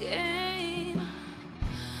this game.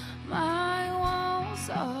 My walls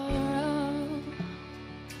are up,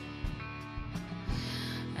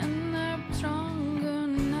 and they're stronger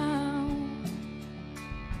now.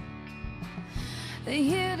 They're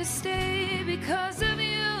here to stay because of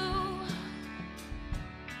you.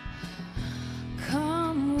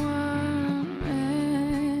 Come what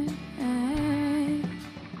may,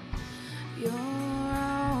 you're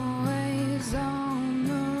always on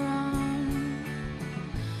the run,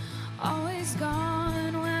 always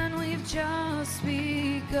gone when we've just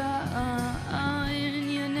begun.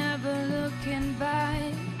 You're never looking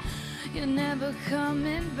back, you're never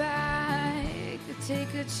coming back. You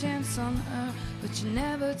take a chance on her, but you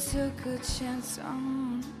never took a chance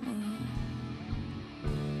on me.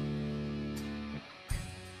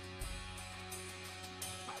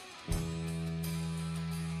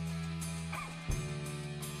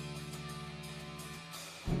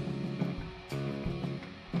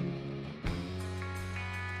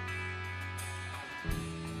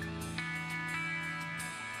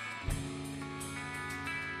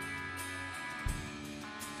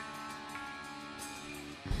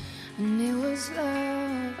 And it was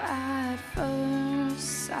love at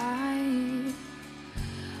first sight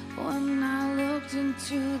when I looked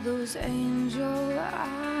into those angel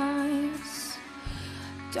eyes,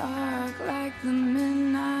 dark like the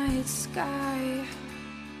midnight sky.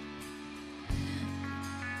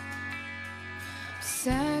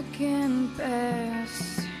 Second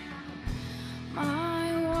best,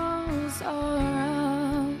 my walls are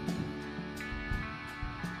up,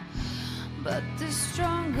 but they're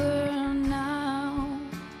stronger now.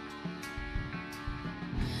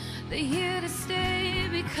 They're here to stay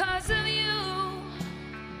because of you.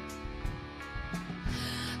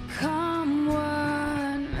 Come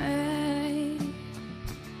what may,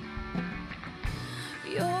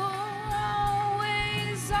 you're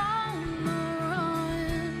always on the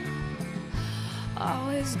run,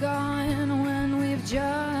 always gone when we've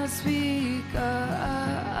just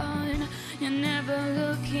begun. You're never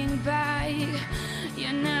looking back,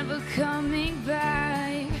 you're never coming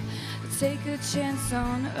back. Take a chance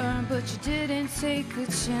on her, but you didn't take a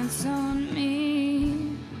chance on me.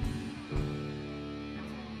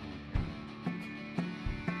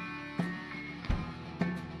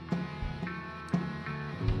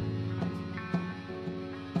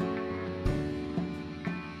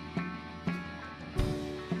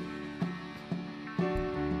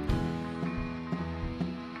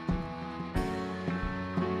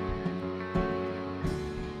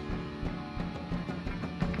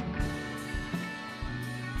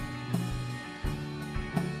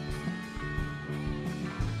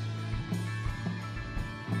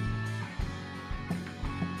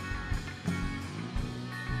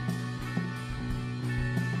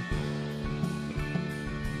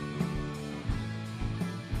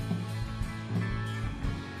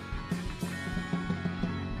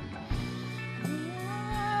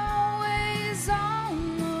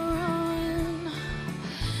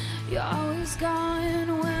 You're always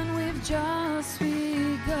gone when we've just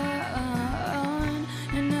begun.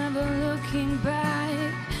 You're never looking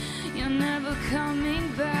back, you're never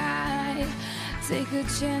coming back. Take a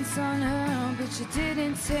chance on her, but you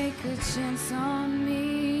didn't take a chance on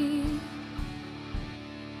me.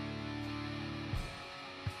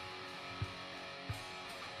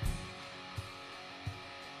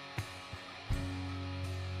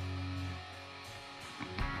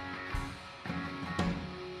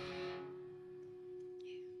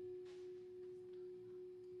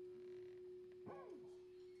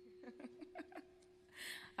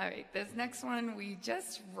 All right, this next one we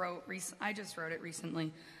just wrote. I just wrote it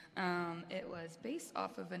recently. It was based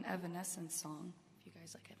off of an Evanescence song. If you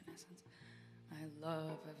guys like Evanescence, I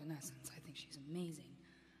love Evanescence. I think she's amazing.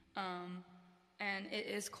 And it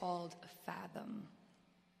is called Fathom.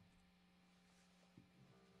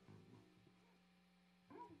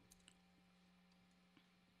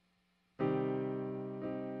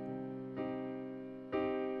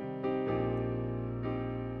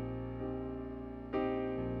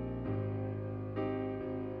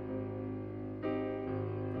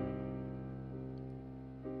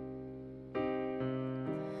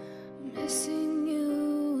 Missing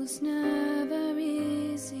you is never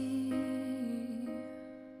easy.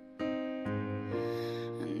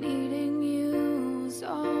 Needing you is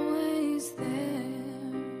always there.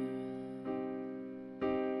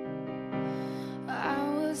 I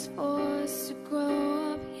was forced to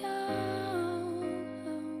grow up young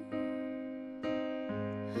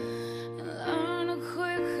and learn to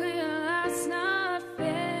quickly that's not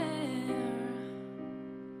fair.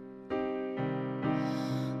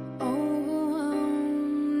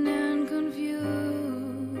 Overwhelmed and confused.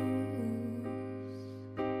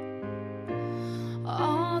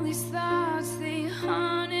 All these thoughts, they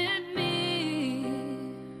haunted me.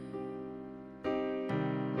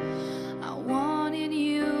 I wanted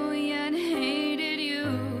you, yet hated you.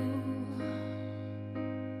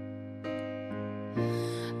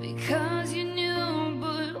 Because you knew,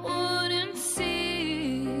 but wouldn't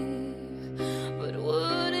see. But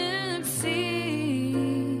wouldn't see.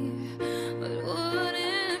 But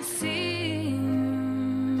wouldn't see.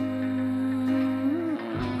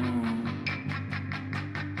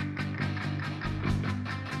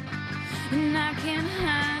 And I can't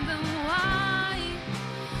handle why.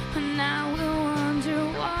 And I will wonder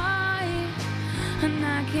why. And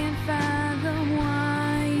I can't fathom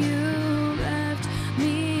why you left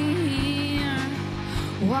me here.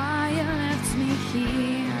 Why you left me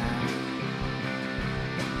here.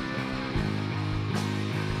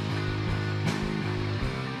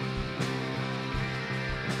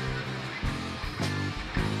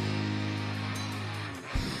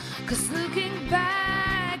 Cause looking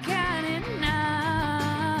back at it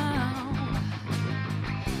now,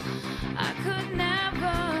 I could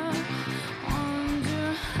never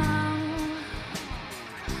wonder how.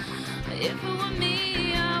 If it were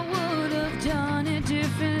me, I would have done it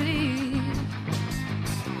differently.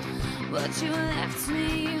 But you left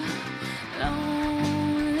me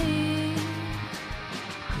lonely.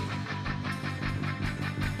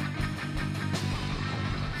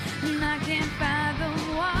 And I can't fathom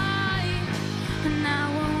why. And I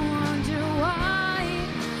will wonder why.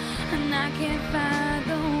 And I can't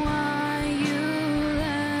fathom why you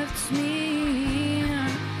left me here.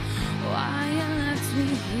 Why you left me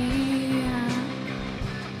here.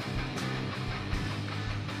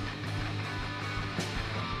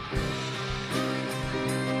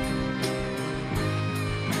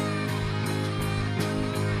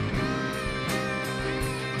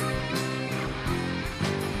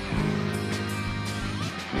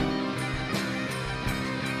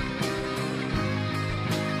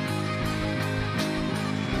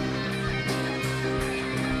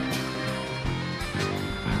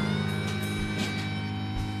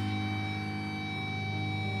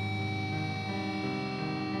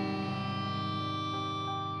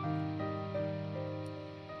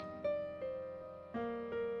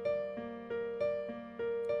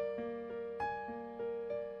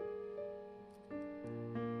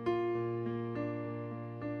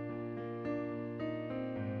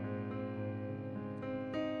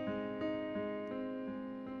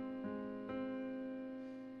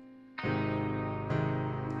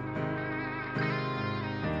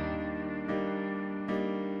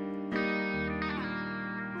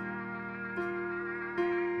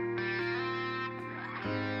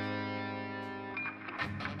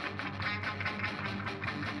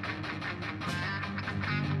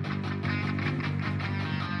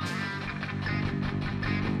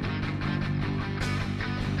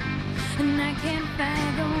 And I can't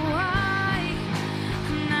fathom why.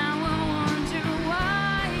 And I will wonder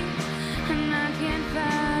why. And I can't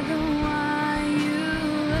fathom why you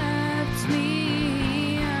left me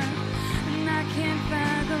here. And I can't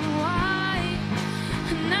fathom why.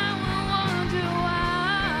 And I will wonder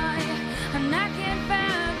why. And I can't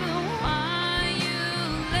fathom why you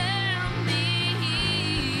left me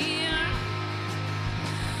here.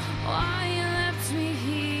 Why you left me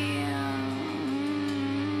here.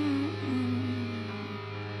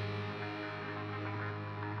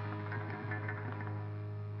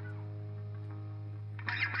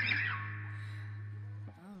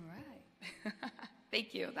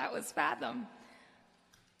 Thank you. That was Fathom.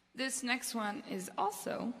 This next one is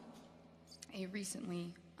also a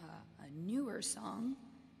recently a newer song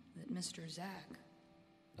that Mr. Zach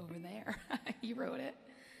over there, he wrote it.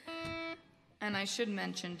 And I should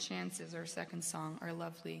mention Chances, our second song, our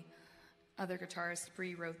lovely other guitarist,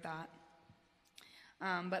 Bree, wrote that.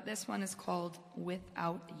 But this one is called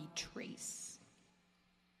Without a Trace.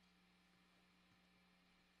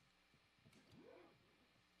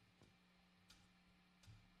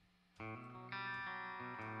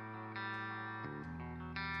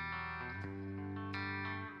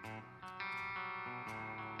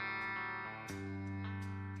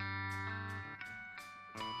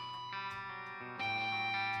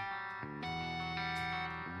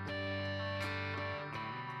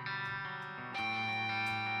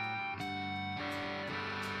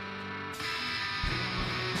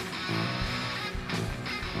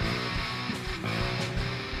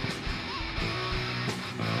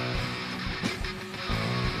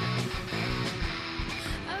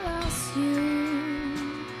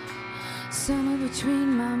 Somewhere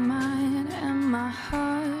between my mind and my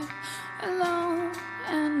heart, alone,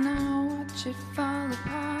 and now watch it fall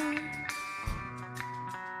apart.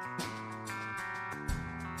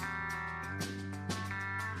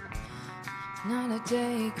 Not a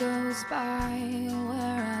day goes by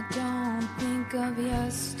where I don't think of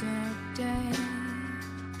yesterday.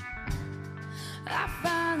 I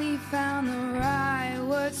finally found the right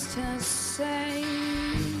words to say.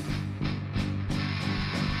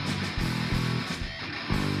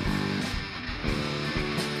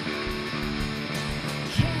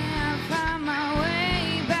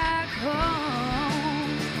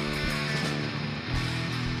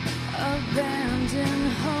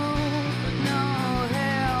 Abandoned hope, no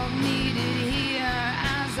help needed here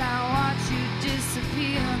as I watch you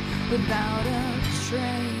disappear without a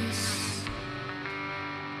trace.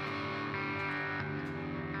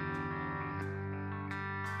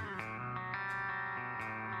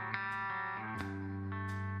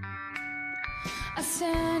 I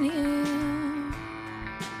stand here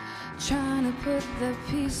trying to put the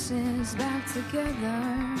pieces back together.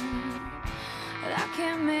 I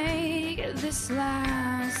can't make this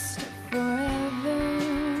last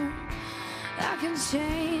forever. I can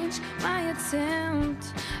change my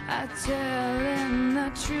attempt at telling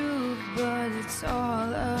the truth, but it's all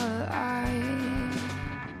a lie.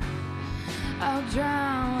 I'll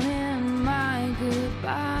drown in my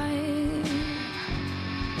goodbye.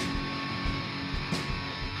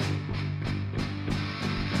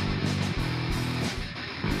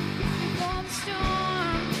 Before the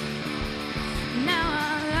storm, now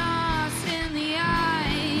I'm lost in the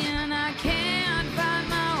eye, and I can't find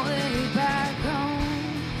my way back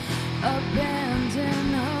home.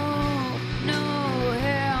 Abandoned hope, no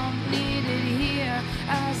help needed here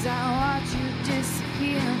as I watch you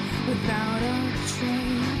disappear without a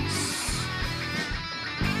trace.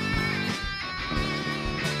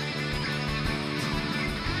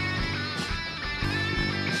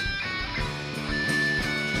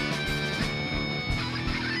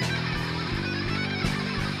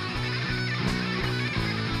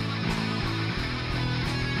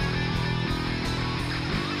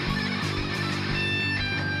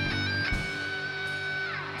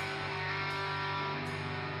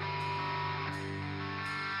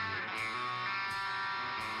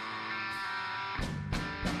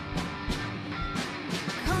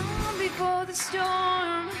 Before the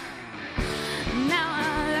storm, now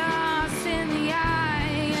I'm lost in the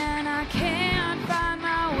eye, and I can't find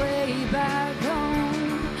my way back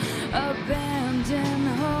home. Abandoned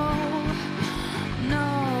hope,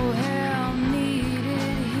 no help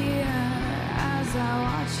needed here as I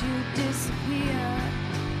watch you disappear.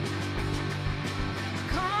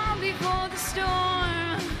 Calm before the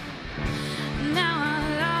storm, now I'm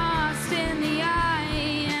lost in the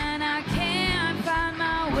eye, and I can't find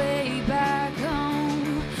my way back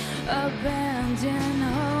home. Abandoned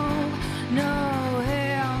hope, no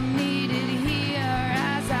help needed here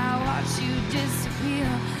as I watch you disappear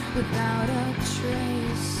without a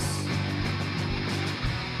trace.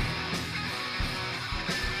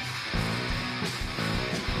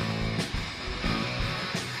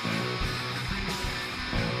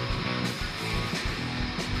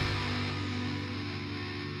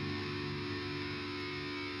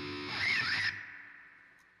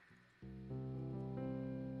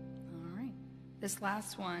 This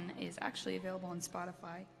last one is actually available on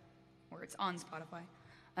Spotify, or it's on Spotify.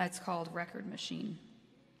 It's called Record Machine.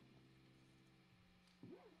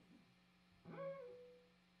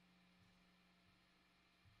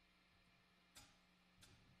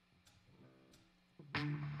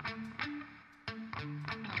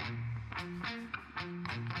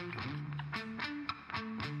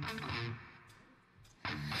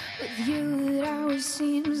 With you, it always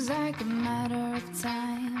seems like a matter of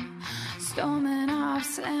time. Storming off,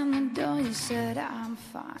 slam the door, you said I'm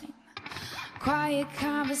fine. Quiet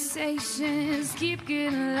conversations keep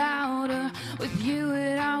getting louder. With you,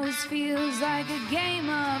 it always feels like a game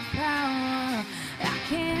of power. I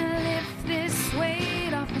can't lift this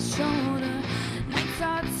weight off my shoulder. Nights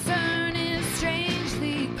are turning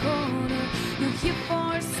strangely colder. You're here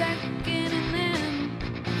for a second and then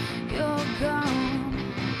you're gone.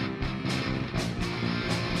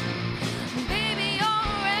 Baby, you're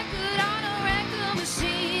a record on a record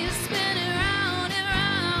machine, spinning round and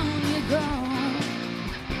round you go.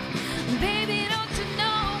 Baby, don't you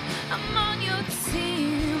know I'm on your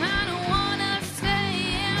team? I don't wanna stay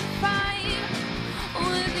and fight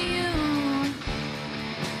with you.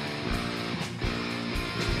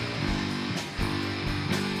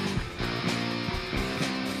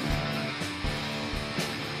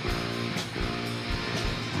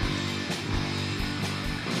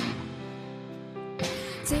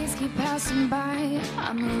 Days keep passing by,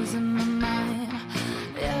 I'm losing my mind.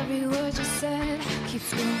 Every word you said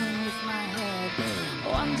keeps going with my head.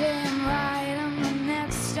 One day I'm right and the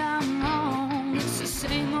next I'm wrong. It's the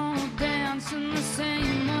same old dance and the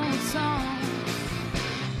same old song.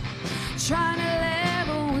 Trying to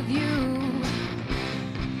level with you,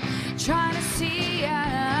 trying to see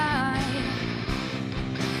eye.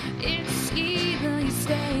 It's either you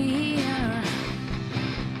stay here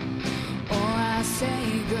or I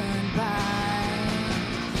say goodbye.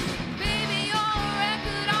 Baby, you're a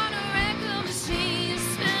record on a record machine,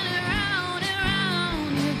 spinning round and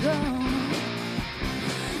round you go.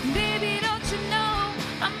 Baby, don't you know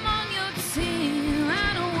I'm on your team? I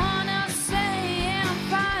don't wanna stay and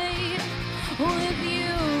fight with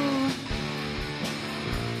you.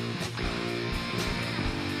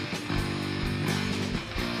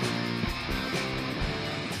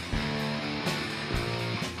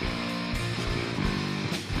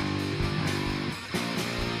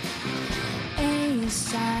 A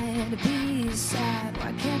side, B side,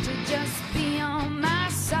 why can't you just be on my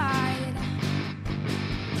side?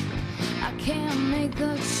 I can't make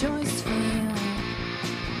the choice for you.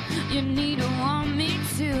 You need to want me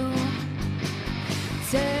to.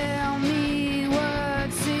 Tell me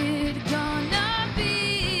what's it gonna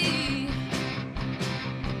be.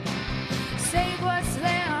 Save what's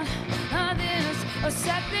left of this or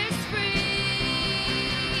set this free.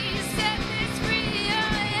 Set this free,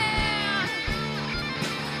 oh yeah.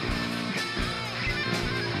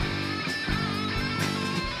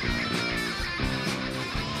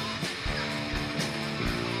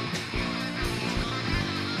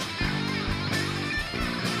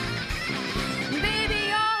 Baby,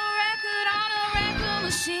 you're a record on a record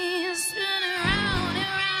machine, spinning round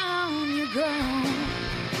and round you go.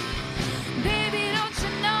 Baby, don't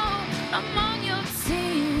you know I'm on your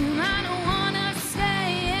team? I don't wanna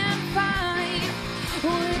stay and fight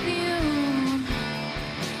with you.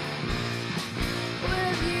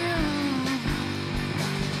 With you.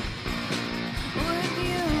 With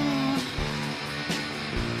you.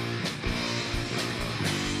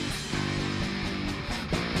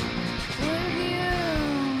 With you.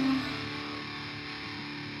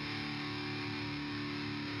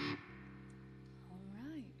 All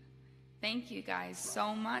right. Thank you guys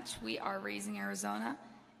so much. We are Raising Arizona.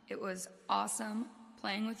 It was awesome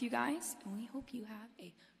playing with you guys, and we hope you have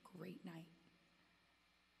a great night.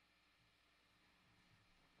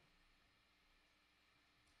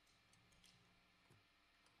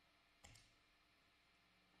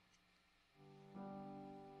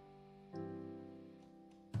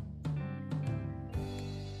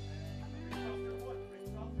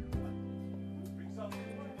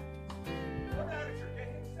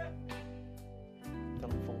 Tell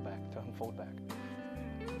him fold back. Tell him fold back.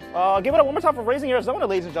 Give it up one more time for Raising Arizona,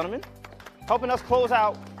 ladies and gentlemen. Helping us close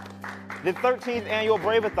out the 13th annual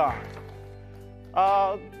Brave-a-thon.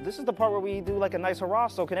 This is the part where we do like a nice hurrah.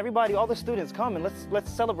 So can everybody, all the students, come and let's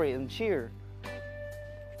celebrate and cheer.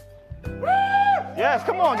 Yes,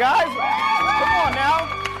 come on, guys. Come on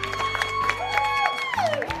now.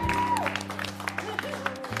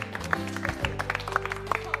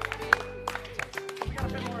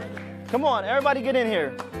 Come on, everybody get in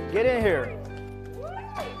here. Get in here.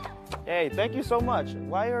 Hey, thank you so much.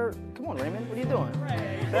 Come on, Raymond, what are you doing?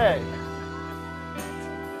 Hey.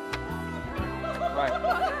 Right.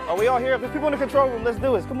 Are we all here? If there's people in the control room, let's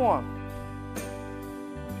do this. Come on.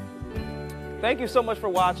 Thank you so much for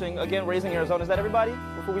watching. Again, Raising Arizona. Is that everybody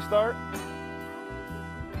before we start?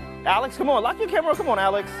 Alex, come on. Lock your camera. Come on,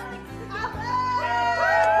 Alex.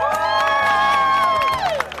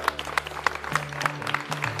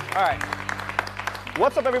 All right.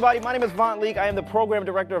 What's up, everybody? My name is Vaughn Leak. I am the program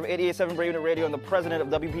director of 88.7 Brave New Radio and the president of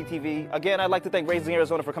WPTV. Again, I'd like to thank Raising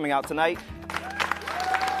Arizona for coming out tonight,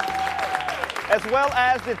 as well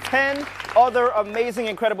as the 10 other amazing,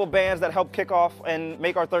 incredible bands that helped kick off and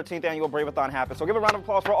make our 13th annual Brave-a-thon happen. So give a round of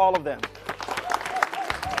applause for all of them.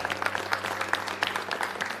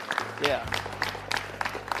 Yeah.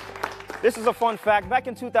 This is a fun fact. Back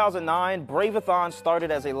in 2009, Brave-a-thon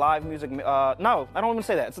started as a live music, no, I don't even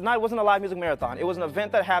say that. It wasn't a live music marathon. It was an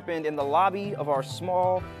event that happened in the lobby of our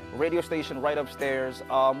small radio station right upstairs.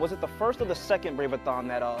 Was it the first or the second Brave-a-thon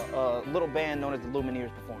that a little band known as the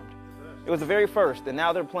Lumineers performed? It was the very first, and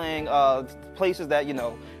now they're playing places that, you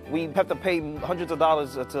know, we have to pay hundreds of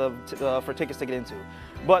dollars for tickets to get into.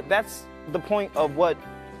 But that's the point of what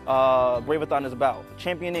Brave-a-thon is about,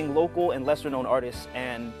 championing local and lesser-known artists.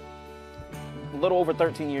 And a little over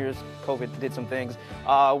 13 years, COVID did some things.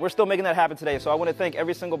 We're still making that happen today. So I want to thank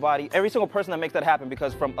every single person that makes that happen,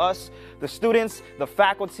 because from us, the students, the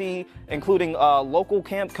faculty, including local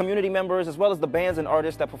community members, as well as the bands and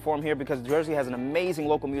artists that perform here, because Jersey has an amazing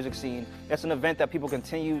local music scene. It's an event that people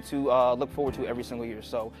continue to look forward to every single year.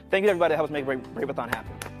 So thank you to everybody that helps make Brave-a-thon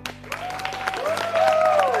happen.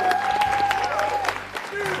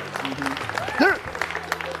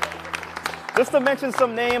 Just to mention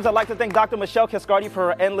some names, I'd like to thank Dr. Michelle Cascardi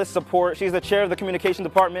for her endless support. She's the chair of the communication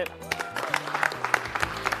department.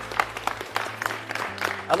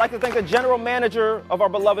 I'd like to thank the general manager of our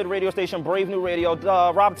beloved radio station, Brave New Radio,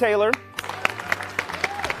 Rob Taylor.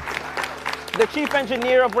 The chief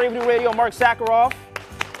engineer of Brave New Radio, Mark Sakharov.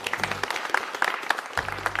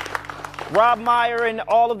 Rob Meyer and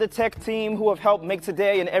all of the tech team who have helped make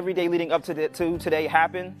today and every day leading up to today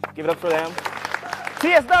happen. Give it up for them.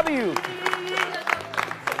 TSW.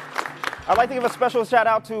 I'd like to give a special shout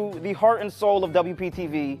out to the heart and soul of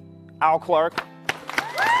WPTV, Al Clark.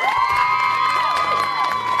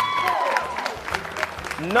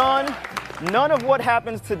 None of what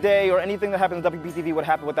happens today or anything that happens at WPTV would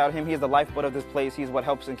happen without him. He is the lifeblood of this place. He's what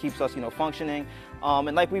helps and keeps us, functioning.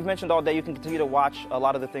 And like we've mentioned all day, you can continue to watch a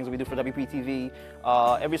lot of the things that we do for WPTV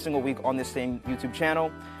every single week on this same YouTube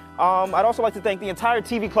channel. I'd also like to thank the entire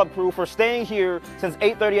TV Club crew for staying here since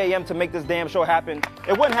 8:30 a.m. to make this damn show happen.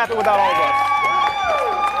 It wouldn't happen without all of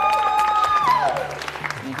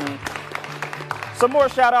us. Some more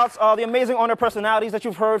shout outs, the amazing owner personalities that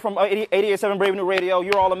you've heard from 88.7 Brave New Radio.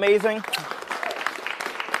 You're all amazing.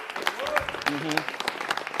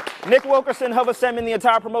 Nick Wilkerson, Hova Semin, the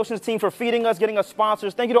entire promotions team for feeding us, getting us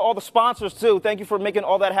sponsors. Thank you to all the sponsors too. Thank you for making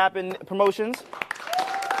all that happen, promotions.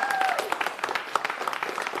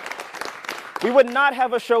 We would not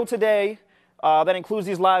have a show today that includes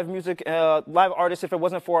these live artists if it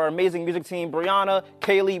wasn't for our amazing music team, Brianna,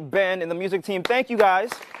 Kaylee, Ben, and the music team. Thank you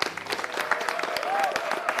guys.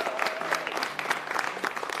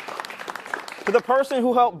 To the person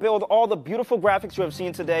who helped build all the beautiful graphics you have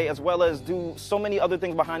seen today, as well as do so many other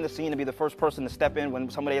things behind the scene to be the first person to step in when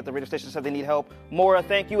somebody at the radio station said they need help. Maura,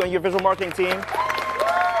 thank you, and your visual marketing team.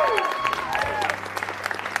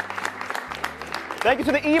 Thank you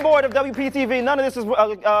to the E-Board of WPTV. None of this is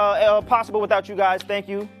possible without you guys. Thank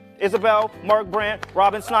you. Isabel, Mark Brandt,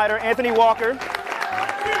 Robin Snyder, Anthony Walker.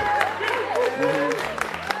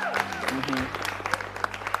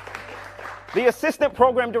 The assistant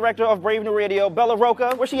program director of Brave New Radio, Bella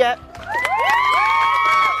Roca. Where's she at?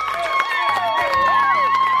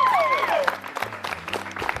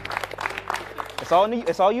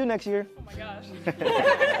 It's all you next year. Oh my gosh.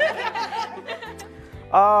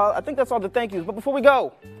 I think that's all the thank yous. But before we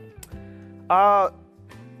go,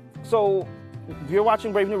 so if you're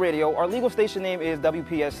watching Brave New Radio, our legal station name is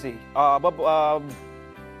WPSC.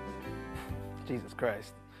 Jesus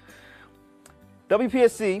Christ.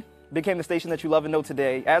 WPSC became the station that you love and know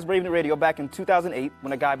today as Brave New Radio back in 2008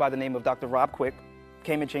 when a guy by the name of Dr. Rob Quick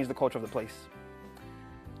came and changed the culture of the place.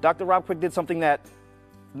 Dr. Rob Quick did something that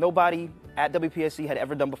nobody at WPSC had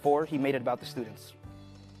ever done before. He made it about the students.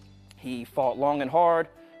 He fought long and hard,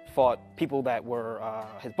 fought people that were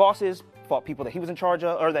his bosses, fought people that he was in charge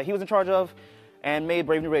of, and made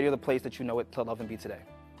Brave New Radio the place that you know it to love and be today.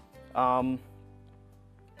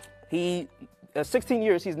 16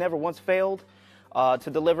 years, he's never once failed to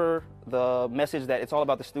deliver the message that it's all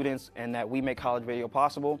about the students and that we make college radio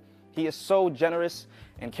possible. He is so generous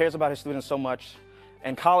and cares about his students so much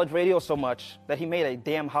and college radio so much that he made a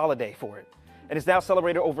damn holiday for it. And it's now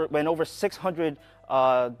celebrated in over 600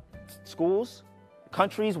 schools,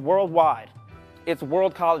 countries worldwide. It's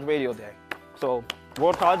World College Radio Day. So,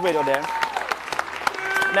 World College Radio Day.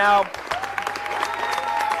 Now,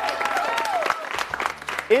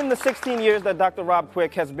 in the 16 years that Dr. Rob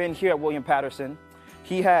Quick has been here at William Patterson,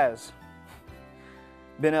 he has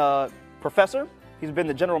been a professor. He's been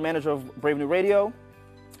the general manager of Brave New Radio.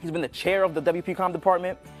 He's been the chair of the WPCOM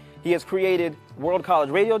department. He has created World College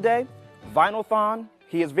Radio Day, Vinylthon.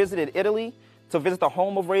 He has visited Italy to visit the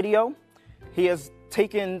home of radio. He has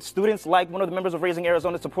taken students like one of the members of Raising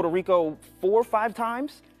Arizona to Puerto Rico 4 or 5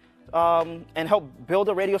 times and helped build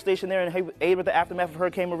a radio station there and aid with the aftermath of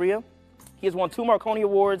Hurricane Maria. He has won 2 Marconi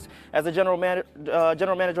Awards as the general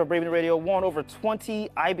manager of Brave New Radio, won over 20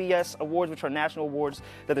 IBS awards, which are national awards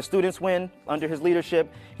that the students win under his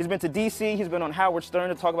leadership. He's been to DC, he's been on Howard Stern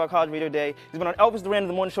to talk about College Radio Day. He's been on Elvis Duran in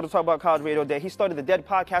the Morning Show to talk about College Radio Day. He started the Dead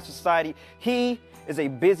Podcaster Society. He is a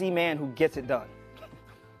busy man who gets it done.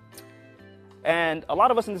 And a lot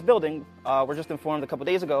of us in this building were just informed a couple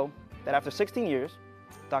days ago that after 16 years,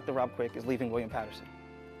 Dr. Rob Quick is leaving William Patterson.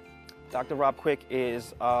 Dr. Rob Quick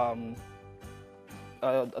is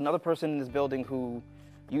another person in this building who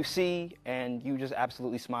you see and you just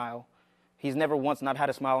absolutely smile. He's never once not had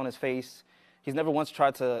a smile on his face. He's never once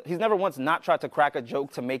not tried to crack a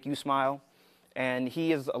joke to make you smile. And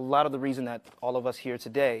he is a lot of the reason that all of us here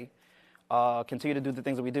today continue to do the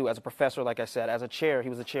things that we do. As a professor, like I said, as a chair, he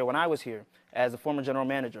was a chair when I was here, as a former general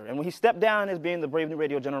manager. And when he stepped down as being the Brave New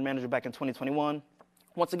Radio general manager back in 2021,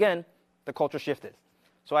 once again, the culture shifted.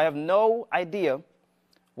 So I have no idea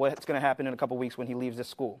what's going to happen in a couple weeks when he leaves this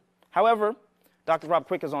school. However, Dr. Rob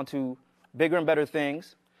Quick is on to bigger and better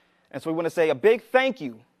things. And so we want to say a big thank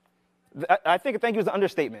you. I think a thank you is an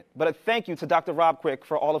understatement, but a thank you to Dr. Rob Quick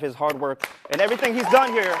for all of his hard work and everything he's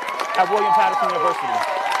done here at William Patterson University.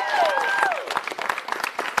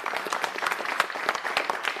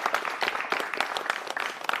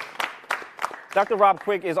 Dr. Rob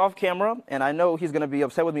Quick is off camera, and I know he's going to be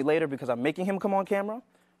upset with me later because I'm making him come on camera,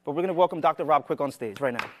 but we're going to welcome Dr. Rob Quick on stage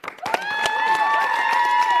right now.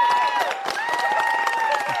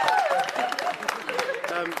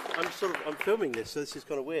 I'm filming this, so this is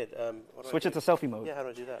kind of weird. Switch it to selfie mode. Yeah, how do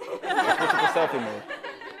I do that? Switch it to selfie mode.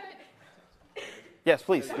 Yes,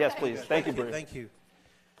 please. Yes, please. Thank you, Bruce. Thank you.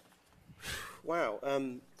 Wow.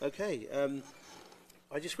 Okay.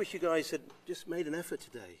 I just wish you guys had just made an effort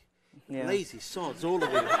today. Yeah. Lazy sods, all of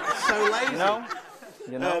you. So lazy.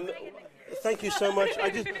 You know? Thank you so much. I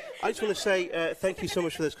just want to say thank you so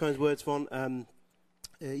much for those kind words, Von.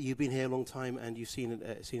 You've been here a long time and you've seen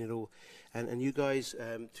it all. And you guys,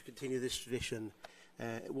 to continue this tradition,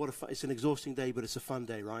 it's an exhausting day, but it's a fun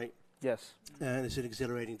day, right? Yes. And it's an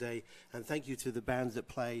exhilarating day. And thank you to the bands that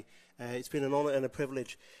play. It's been an honor and a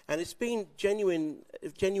privilege. And it's been genuine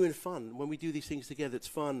fun. When we do these things together, it's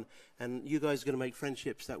fun. And you guys are going to make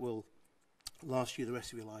friendships that will last you the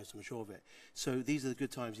rest of your lives, I'm sure of it. So these are the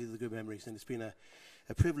good times, these are the good memories. And it's been a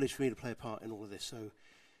privilege for me to play a part in all of this. So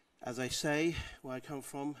as I say, where I come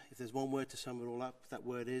from, if there's one word to sum it all up, that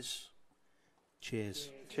word is cheers.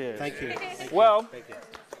 Cheers. Thank you. Well, Thank you.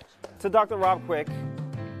 To Dr. Rob Quick,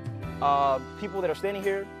 people that are standing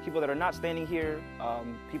here, people that are not standing here,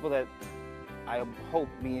 people that I hope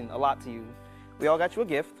mean a lot to you, we all got you a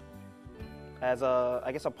gift as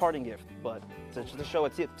I guess a parting gift, but to show a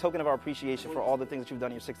token of our appreciation for all the things that you've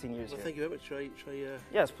done in your 16 years Well, here. thank you very much. Should I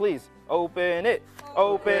Yes, please. Open it.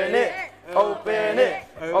 Open it. Open it.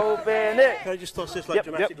 Open it. Can I just toss this like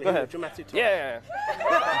dramatically? Go ahead. Dramatic toss. Yeah.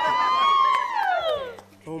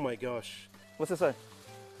 Oh my gosh. What's it say?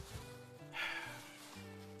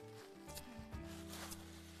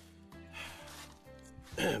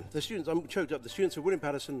 The students, I'm choked up. The students of William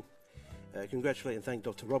Patterson congratulate and thank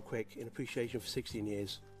Dr. Rob Quick in appreciation for 16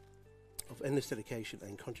 years of endless dedication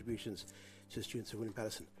and contributions to the students of William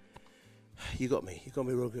Patterson. You got me. You got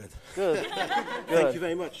me real good. Good. Thank you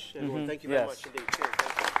very much, everyone. Thank you very much indeed. Cheers.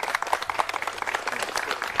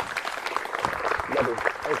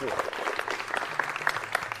 Thank you.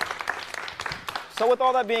 So with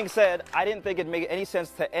all that being said, I didn't think it'd make any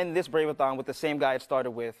sense to end this Brave-a-thon with the same guy it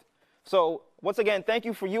started with. So once again, thank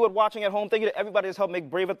you for you watching at home. Thank you to everybody that's helped make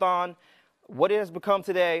Brave-a-thon what it has become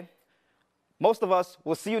today. Most of us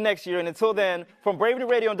will see you next year. And until then, from Brave New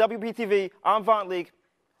Radio and WPTV, I'm Von Leek.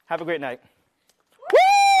 Have a great night.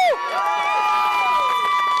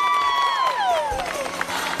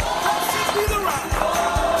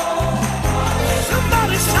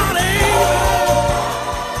 Somebody shouting.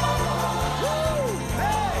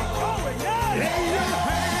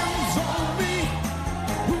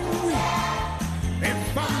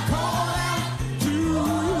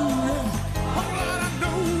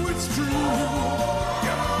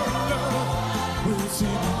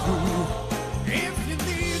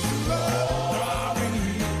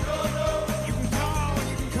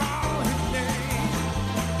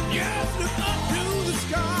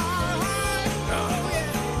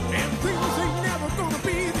 And things ain't never gonna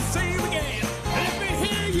be the same again. Let me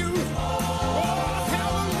hear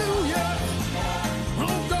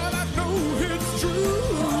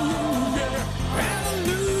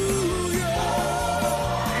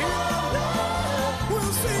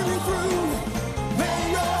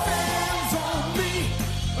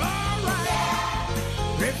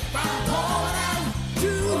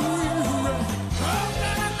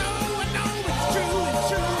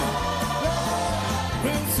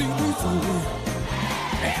will see me through.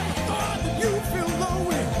 Every thought that you feel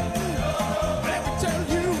lonely.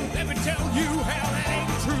 Let me tell you how that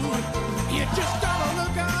ain't true. You just gotta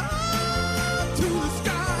look up to the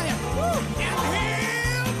sky and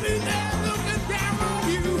he'll be there looking down on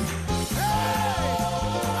you. Hey,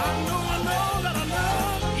 I know that I know.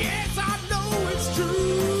 Yes, I know it's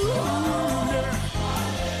true.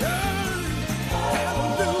 Yeah.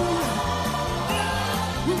 Hallelujah.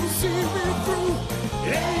 Will see me through.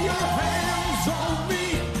 Lay your hands on me.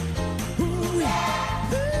 Ooh,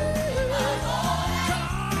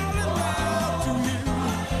 calling out to you.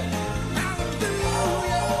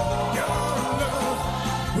 Hallelujah. Your love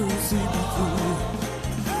will see me through.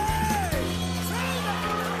 Hey, say that.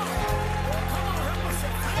 Come on, help us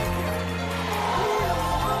say thank you.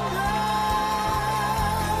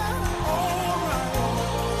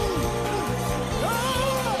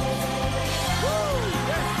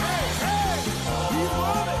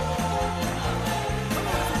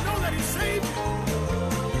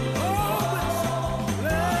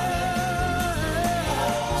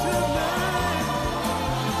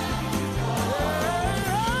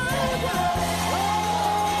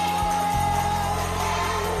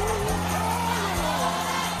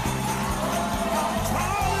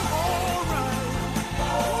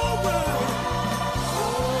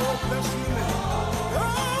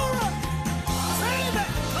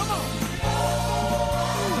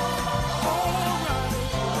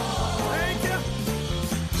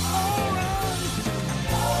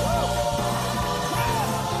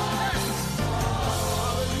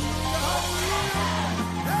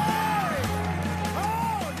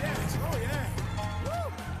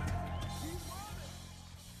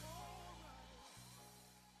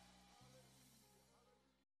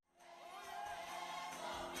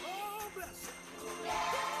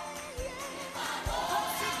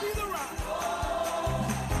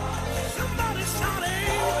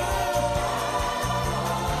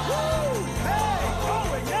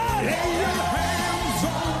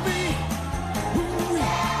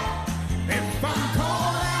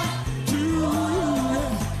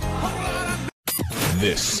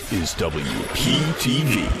 This is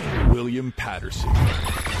WPTV, William Patterson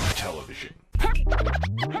Television. How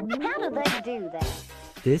do they do that?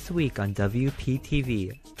 This week on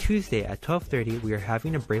WPTV, Tuesday at 12:30, we are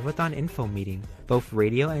having a Braveathon info meeting. Both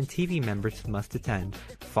radio and TV members must attend,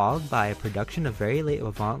 followed by a production of Very Late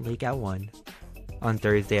Avant League at 1. On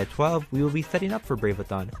Thursday at 12, we will be setting up for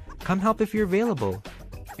Braveathon. Come help if you're available.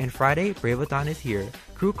 And Friday, Braveathon is here.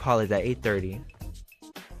 Crew call is at 8:30.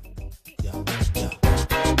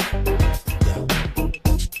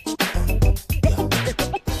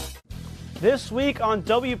 This week on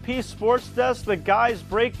WP Sports Desk, the guys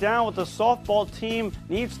break down what the softball team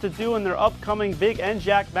needs to do in their upcoming Big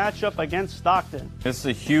NJAC matchup against Stockton. This is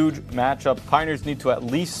a huge matchup. Pioneers need to at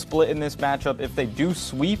least split in this matchup. If they do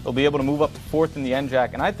sweep, they'll be able to move up to 4th in the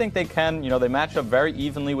NJAC, and I think they can. You know, they match up very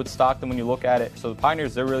evenly with Stockton when you look at it. So the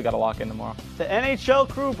Pioneers, they really got to lock in tomorrow. The NHL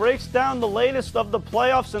crew breaks down the latest of the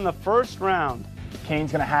playoffs in the first round.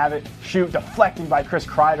 Kane's going to have it, shoot, deflecting by Chris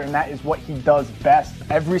Kreider, and that is what he does best.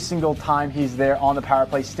 Every single time he's there on the power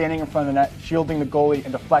play, standing in front of the net, shielding the goalie,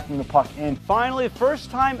 and deflecting the puck in. Finally, first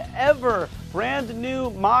time ever, brand new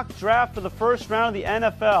mock draft for the first round of the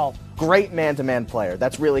NFL. Great man-to-man player.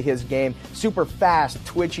 That's really his game. Super fast,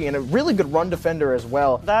 twitchy, and a really good run defender as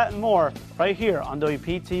well. That and more right here on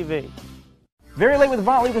WPTV. Very Late with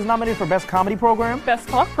Avant League was nominated for Best Comedy Program, Best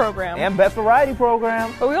Talk Program, and Best Variety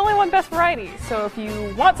Program. But we only want Best Variety, so if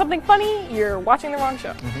you want something funny, you're watching the wrong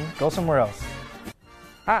show. Go somewhere else.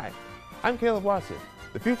 Hi, I'm Caleb Watson,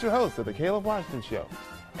 the future host of The Caleb Watson Show,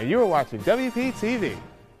 and you are watching WPTV.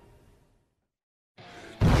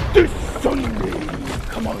 This Sunday,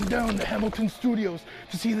 come on down to Hamilton Studios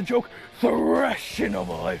to see the joke Thrashing of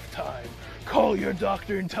a Lifetime. Call your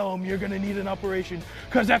doctor and tell him you're gonna need an operation,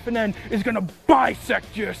 cause FNN is gonna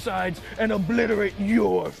bisect your sides and obliterate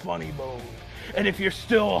your funny bone. And if you're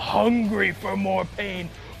still hungry for more pain,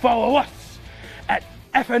 follow us at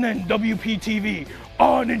FNNWPTV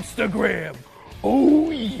on Instagram. Oh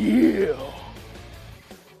yeah!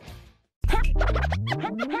 How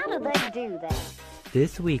do they do that?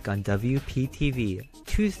 This week on WPTV,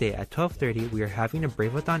 Tuesday at 12:30, we are having a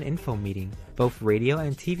Braveathon info meeting. Both radio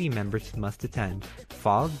and TV members must attend,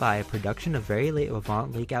 followed by a production of Very Late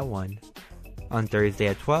Avant League at 1. On Thursday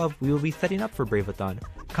at 12, we will be setting up for Braveathon.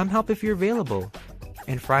 Come help if you're available.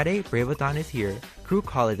 And Friday, Braveathon is here. Crew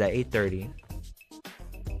call is at 8:30.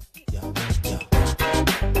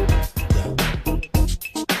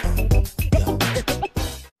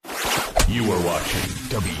 You are watching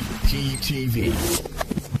WPTV.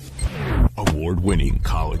 award-winning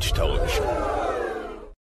college television.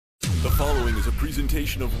 The following is a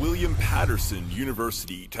presentation of William Patterson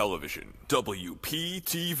University Television,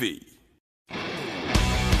 WPTV.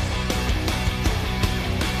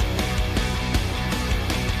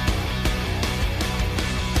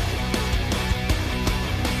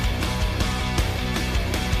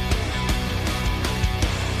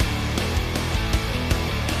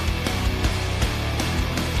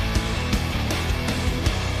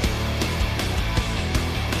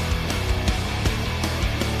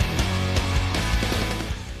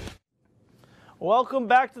 Welcome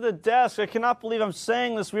back to the desk. I cannot believe I'm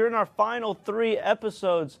saying this. We're in our final 3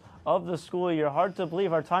 episodes of the school year. Hard to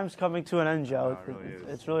believe our time's coming to an end, Joe.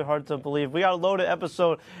 It's really hard to believe. We got a loaded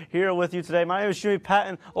episode here with you today. My name is Jimmy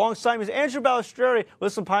Patton. Alongside me is Andrew Balistreri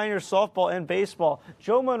with some Pioneer softball and baseball.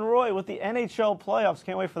 Joe Monroy with the NHL playoffs.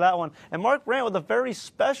 Can't wait for that one. And Mark Brandt with a very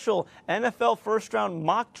special NFL first-round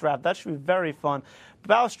mock draft. That should be very fun.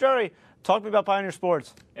 Balistreri, talk to me about Pioneer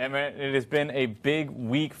sports. Yeah, man, it has been a big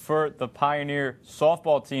week for the Pioneer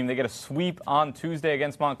softball team. They get a sweep on Tuesday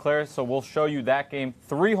against Montclair, so we'll show you that game.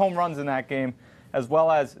 3 home runs in that game, as well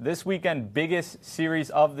as this weekend, biggest series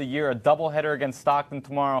of the year, a doubleheader against Stockton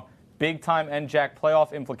tomorrow. Big-time NJAC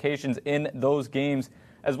playoff implications in those games,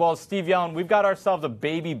 as well as Steve Yellen. We've got ourselves a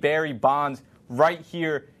baby Barry Bonds right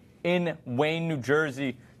here in Wayne, New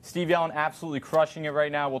Jersey. Steve Yellen absolutely crushing it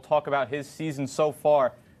right now. We'll talk about his season so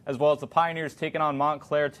far, as well as the Pioneers taking on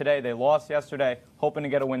Montclair today. They lost yesterday, hoping to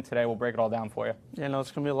get a win today. We'll break it all down for you. Yeah, no, it's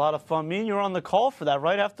going to be a lot of fun. Me and you were on the call for that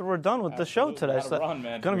right after we're done with the show today. Gotta run,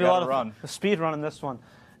 man. It's going to be a lot of fun. A speed run in this one.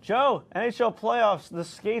 Joe, NHL playoffs, the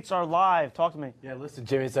skates are live. Talk to me. Yeah, listen,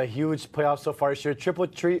 Jimmy, it's a huge playoff so far this year. Triple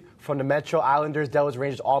treat from the Metro Islanders, Devils,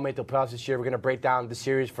 Rangers all made the playoffs this year. We're going to break down the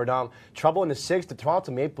series for them. Trouble in the 6th, the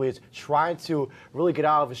Toronto Maple Leafs trying to really get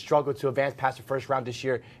out of a struggle to advance past the first round this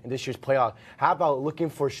year in this year's playoff. How about looking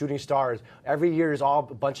for shooting stars? Every year there's all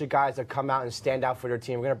a bunch of guys that come out and stand out for their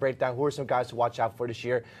team. We're going to break down who are some guys to watch out for this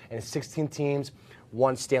year. And 16 teams,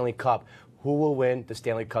 1 Stanley Cup. Who will win the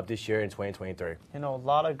Stanley Cup this year in 2023? You know, a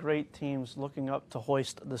lot of great teams looking up to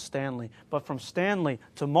hoist the Stanley. But from Stanley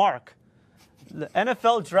to Mark, the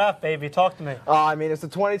NFL draft, baby. Talk to me. I mean, it's the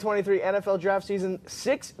 2023 NFL draft season.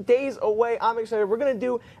 6 days away. I'm excited. We're going to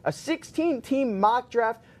do a 16-team mock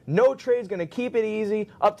draft. No trades, going to keep it easy.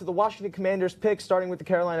 Up to the Washington Commanders pick, starting with the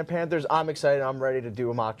Carolina Panthers. I'm excited. I'm ready to do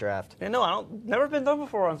a mock draft. Yeah, no, never been done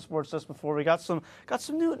before on Sports Desk before. We got some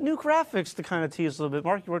new graphics to kind of tease a little bit.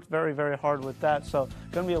 Mark, you worked very, very hard with that, so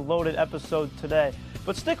going to be a loaded episode today.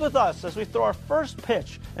 But stick with us as we throw our first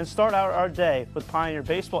pitch and start out our day with Pioneer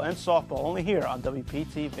baseball and softball, only here on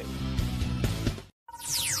WPTV.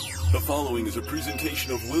 The following is a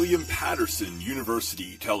presentation of William Patterson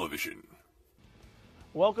University Television.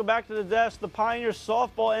 Welcome back to the desk. The Pioneer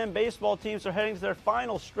softball and baseball teams are heading to their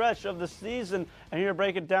final stretch of the season. And here to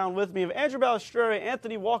break it down with me of Andrew Balistreri,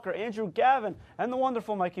 Anthony Walker, Andrew Gavin, and the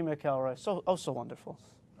wonderful Mikey McElroy. So wonderful.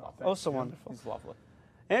 So wonderful. He's lovely.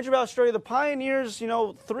 Andrew Balistreri, the Pioneers,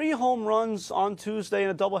 3 home runs on Tuesday in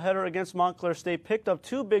a doubleheader against Montclair State, picked up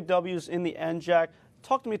 2 big W's in the NJAC.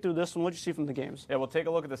 Talk to me through this one. What did you see from the games? Yeah, we'll take a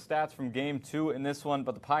look at the stats from Game 2 in this one.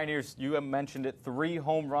 But the Pioneers, you have mentioned it, 3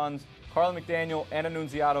 home runs. Carly McDaniel, Anna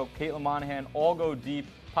Nunziato, Caitlin Monahan all go deep.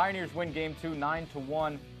 Pioneers win Game 2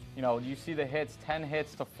 9-1. You see the hits, 10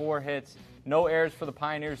 hits to 4 hits. No errors for the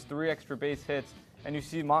Pioneers, 3 extra base hits. And you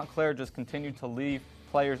see Montclair just continue to leave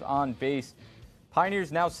players on base.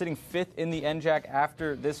 Pioneers now sitting 5th in the NJAC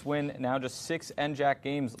after this win. Now just 6 NJAC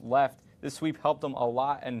games left. This sweep helped them a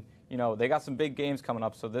lot, and they got some big games coming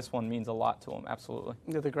up, so this one means a lot to them, absolutely.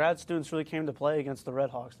 Yeah, the grad students really came to play against the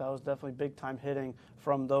Redhawks. That was definitely big-time hitting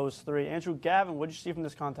from those 3. Andrew Gavin, what did you see from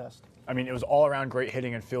this contest? I mean, it was all-around great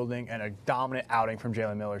hitting and fielding and a dominant outing from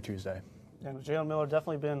Jalen Miller Tuesday. Yeah, Jalen Miller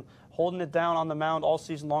definitely been holding it down on the mound all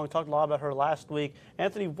season long. We talked a lot about her last week.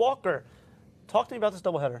 Anthony Walker, talk to me about this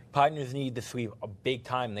doubleheader. Pioneers need the sweep a big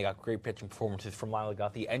time. They got great pitching performances from Lila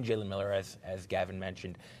Guthrie and Jalen Miller, as Gavin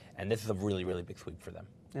mentioned. And this is a really, really big sweep for them.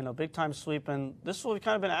 Big-time sweep, and this is what we've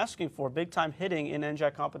kind of been asking for, big-time hitting in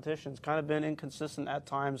NJAC competitions. Kind of been inconsistent at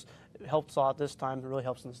times. It helped a lot this time. It really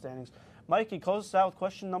helps in the standings. Mikey, close us out with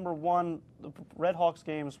question number 1. The Redhawks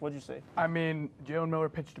games, what did you see? I mean, Jalen Miller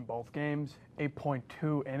pitched in both games,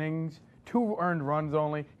 8.2 innings, 2 earned runs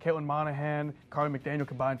only. Caitlin Monahan, Carly McDaniel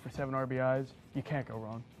combined for 7 RBIs. You can't go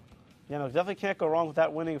wrong. Definitely can't go wrong with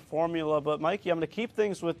that winning formula. But, Mikey, I'm going to keep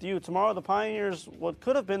things with you. Tomorrow, the Pioneers, what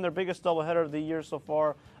could have been their biggest doubleheader of the year so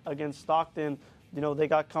far against Stockton, they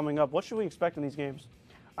got coming up. What should we expect in these games?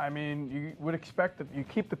 I mean, you would expect that you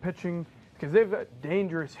keep the pitching because they've got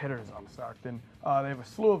dangerous hitters on Stockton. They have a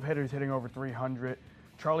slew of hitters hitting over 300.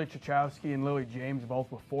 Charlie Chachowski and Lily James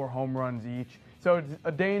both with 4 home runs each. So it's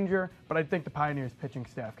a danger, but I think the Pioneers pitching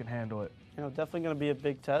staff can handle it. Definitely going to be a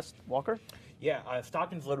big test. Walker? Yeah,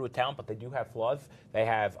 Stockton's loaded with talent, but they do have flaws. They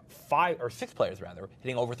have 6 players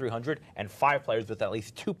hitting over 300, and 5 players with at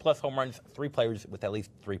least 2+ home runs, 3 players with at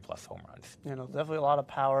least 3+ home runs. Definitely a lot of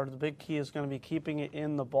power. The big key is going to be keeping it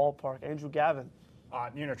in the ballpark. Andrew Gavin.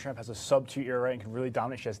 Nina Tramp has a sub-2 ERA and can really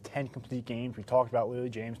dominate. She has 10 complete games. We talked about Lily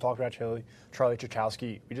James, talked about Charlie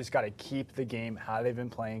Chachowski. We just got to keep the game how they've been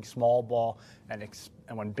playing, small ball, and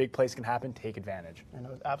when big plays can happen, take advantage.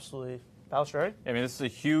 Absolutely. Balstrari? I mean, this is a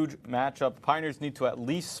huge matchup. Pioneers need to at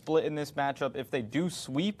least split in this matchup. If they do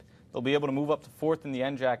sweep, they'll be able to move up to 4th in the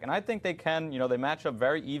NJAC, and I think they can. They match up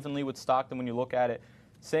very evenly with Stockton when you look at it.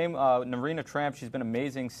 Same, Narina Tramp, she's been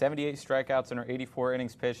amazing. 78 strikeouts in her 84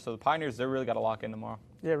 innings pitched. So the Pioneers, they really got to lock in tomorrow.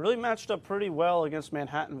 Yeah, really matched up pretty well against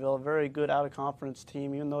Manhattanville, a very good out-of-conference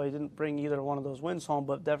team, even though they didn't bring either one of those wins home,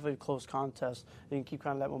 but definitely a close contest. They can keep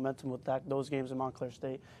kind of that momentum with those games in Montclair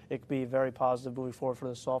State. It could be very positive moving forward for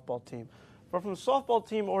the softball team. But from the softball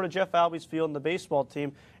team over to Jeff Albie's field and the baseball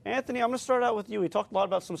team, Anthony, I'm going to start out with you. We talked a lot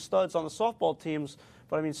about some studs on the softball teams,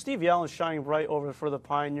 but I mean, Steve Yellen shining bright over for the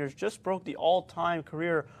Pioneers, just broke the all-time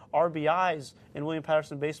career RBIs in William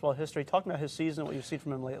Patterson baseball history. Talking about his season, what you've seen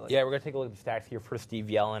from him lately. Yeah, we're going to take a look at the stats here for Steve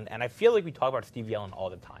Yellen, and I feel like we talk about Steve Yellen all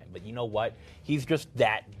the time, but you know what? He's just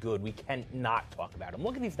that good. We cannot talk about him.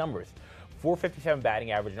 Look at these numbers. 457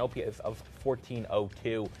 batting average, an OPS of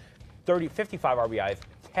 1402, 55 RBIs,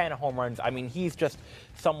 10 home runs. I mean, he's just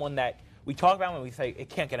someone that we talk about when we say it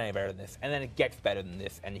can't get any better than this, and then it gets better than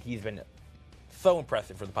this, and he's been so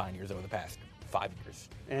impressive for the Pioneers over the past 5 years.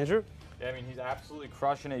 Andrew? Yeah, I mean, he's absolutely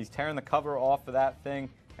crushing it. He's tearing the cover off of that thing,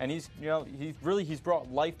 and he's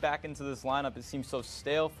brought life back into this lineup. It seems so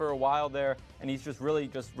stale for a while there, and he's just really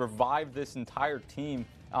revived this entire team.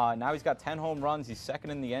 Now he's got 10 home runs. He's 2nd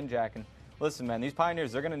in the NJAC, and listen, man, these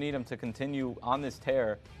Pioneers, they're going to need him to continue on this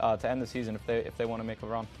tear to end the season if they want to make a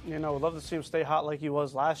run. We'd love to see him stay hot like he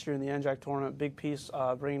was last year in the NJAC tournament. Big piece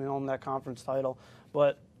bringing home that conference title.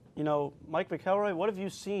 But, Mike McElroy, what have you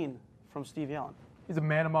seen from Steve Yellen? He's a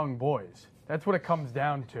man among boys. That's what it comes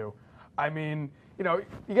down to. I mean, you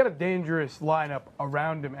got a dangerous lineup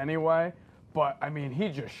around him anyway, but, I mean, he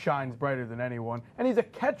just shines brighter than anyone. And he's a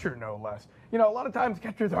catcher, no less. A lot of times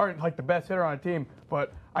catchers aren't like the best hitter on a team,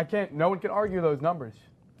 but no one can argue those numbers.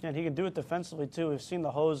 Yeah, and he can do it defensively, too. We've seen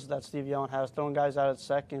the hose that Steve Yellen has, throwing guys out at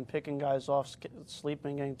second, picking guys off,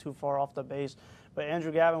 sleeping, getting too far off the base. But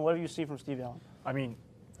Andrew Gavin, what have you seen from Steve Yellen? I mean,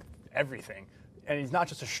 everything. And he's not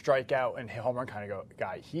just a strikeout and home run kind of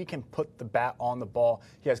guy. He can put the bat on the ball.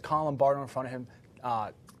 He has Colin Lombardo in front of him.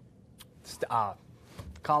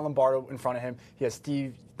 Colin Lombardo in front of him. He has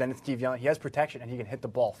Steve Yellen. He has protection, and he can hit the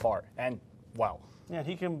ball far and well. Yeah,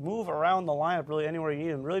 he can move around the lineup really anywhere you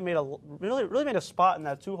need him. Really made a spot in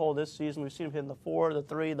that 2-hole this season. We've seen him hitting the 4, the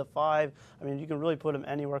 3, the 5. I mean, you can really put him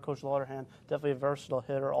anywhere. Coach Lauderhand, definitely a versatile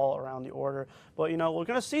hitter all around the order. But, we're going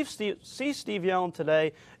to see Steve Yellen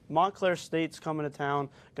today. Montclair State's coming to town.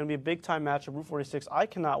 Going to be a big-time matchup, Route 46. I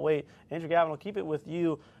cannot wait. Andrew Gavin, I'll keep it with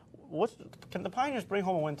you. Can the Pioneers bring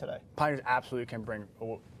home a win today? Pioneers absolutely can bring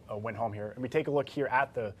a win home here. And we take a look here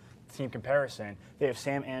at the team comparison. They have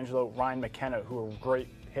Sam Angelo, Ryan McKenna, who are great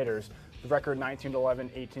hitters. The record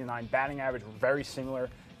 19-11, 18-9. Batting average very similar.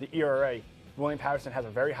 The ERA, William Patterson has a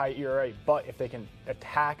very high ERA, but if they can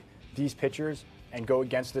attack these pitchers and go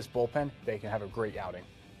against this bullpen, they can have a great outing.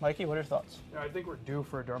 Mikey, what are your thoughts? I think we're due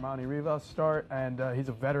for a Darmani Rivas start, and he's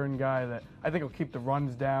a veteran guy that I think will keep the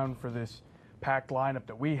runs down for this packed lineup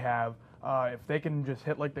that we have. If they can just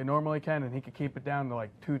hit like they normally can and he can keep it down to like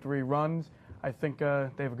 2-3 runs, I think they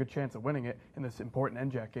have a good chance of winning it in this important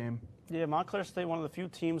NJAC game. Yeah, Montclair State, one of the few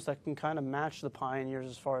teams that can kind of match the Pioneers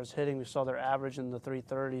as far as hitting. We saw their average in the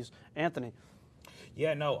 330s. Anthony?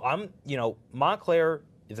 Yeah, no, Montclair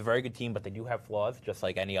is a very good team, but they do have flaws, just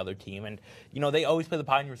like any other team. And, they always play the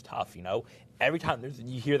Pioneers tough, Every time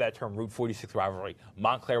you hear that term, Route 46 rivalry,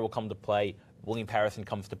 Montclair will come to play, William Patterson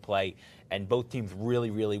comes to play, and both teams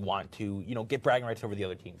really, really want to, get bragging rights over the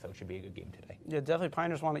other team, so it should be a good game today. Yeah, definitely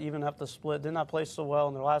Pioneers want to even up the split. Did not play so well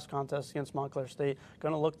in their last contest against Montclair State.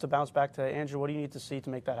 Going to look to bounce back today. Andrew, what do you need to see to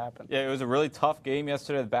make that happen? Yeah, it was a really tough game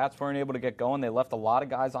yesterday. The bats weren't able to get going. They left a lot of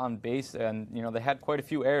guys on base, and, they had quite a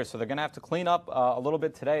few errors, so they're going to have to clean up a little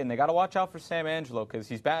bit today, and they got to watch out for Sam Angelo because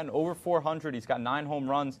he's batting over 400. He's got 9 home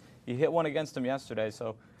runs. He hit one against him yesterday,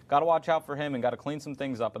 so got to watch out for him and got to clean some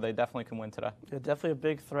things up, but they definitely can win today. Yeah, definitely a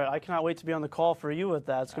big threat. I cannot wait to be on the call for you with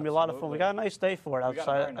that. It's going to be a lot of fun. We got a nice day for it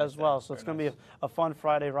outside as well, so it's going to be a fun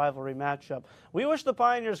Friday rivalry matchup. We wish the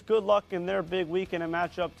Pioneers good luck in their big weekend and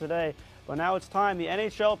matchup today. But now it's time. The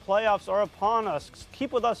NHL playoffs are upon us.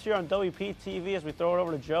 Keep with us here on WPTV as we throw it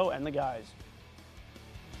over to Joe and the guys.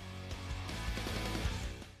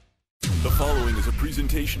 The following is a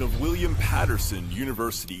presentation of William Patterson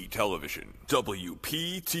University Television,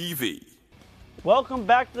 WPTV. Welcome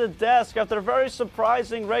back to the desk. After a very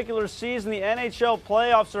surprising regular season, the NHL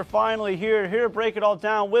playoffs are finally here. Here to break it all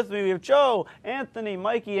down with me, we have Joe, Anthony,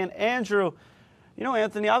 Mikey, and Andrew. You know,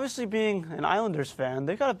 Anthony, obviously being an Islanders fan,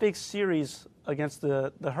 they've got a big series against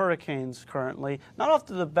the Hurricanes currently. Not off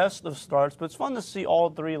to the best of starts, but it's fun to see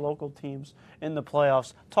all three local teams in the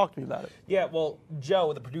playoffs. Talk to me about it. Yeah, well,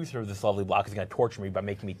 Joe, the producer of this lovely block, is going to torture me by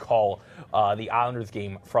making me call the Islanders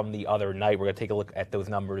game from the other night. We're going to take a look at those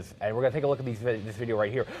numbers, and we're going to take a look at this video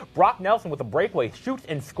right here. Brock Nelson with a breakaway shoots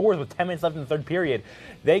and scores with 10 minutes left in the third period.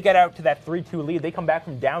 They get out to that 3-2 lead. They come back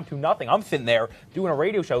from down to nothing. I'm sitting there doing a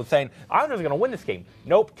radio show saying, Islanders are going to win this game.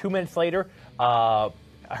 Nope, 2 minutes later,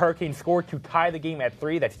 Hurricanes score to tie the game at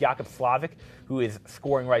 3. That's Jakub Slavik, who is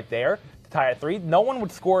scoring right there to tie at 3. No one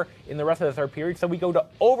would score in the rest of the third period, so we go to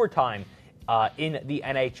overtime in the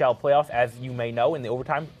NHL playoffs. As you may know, in the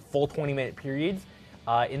overtime, full 20-minute periods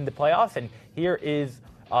in the playoffs. And here is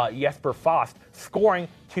Jesper Fast scoring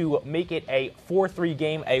to make it a 4-3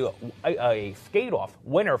 game, a skate-off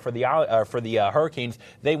winner for the Hurricanes.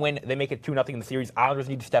 They win. They make it 2-0 in the series. Islanders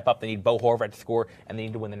need to step up. They need Bo Horvat to score, and they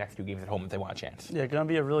need to win the next 2 games at home if they want a chance. Yeah, going to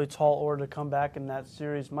be a really tall order to come back in that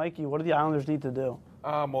series. Mikey, what do the Islanders need to do?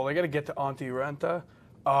 Well, they got to get to Antti Ranta.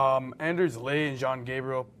 Anders Lee and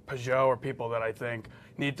Jean-Gabriel Pageau are people that I think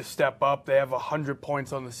need to step up. They have 100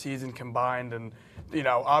 points on the season combined, and you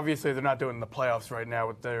know, obviously they're not doing the playoffs right now,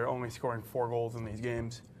 but they're only scoring 4 goals in these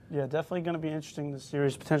games. Yeah, definitely going to be interesting this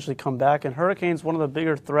series potentially come back. And Hurricanes, one of the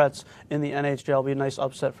bigger threats in the NHL. Be a nice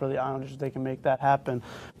upset for the Islanders if they can make that happen.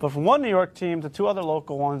 But from one New York team to 2 other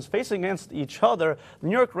local ones facing against each other, the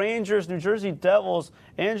New York Rangers, New Jersey Devils.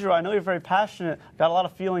 Andrew, I know you're very passionate. Got a lot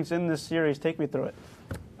of feelings in this series. Take me through it.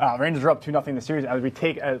 Rangers are up 2-0 in the series. As we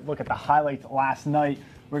take a look at the highlights last night,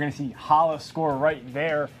 we're going to see Hala score right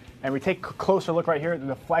there. And we take a closer look right here at the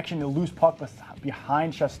deflection, the loose puck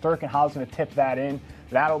behind Shesterkin. Hala's going to tip that in.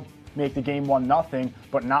 That'll make the game 1-0,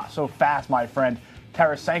 but not so fast, my friend.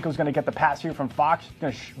 Tarasenko's going to get the pass here from Fox.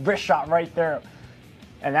 Going to wrist shot right there.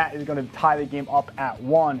 And that is going to tie the game up at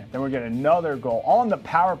 1. Then we're going to get another goal on the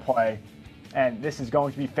power play. And this is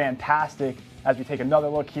going to be fantastic as we take another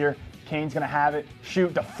look here. Kane's going to have it.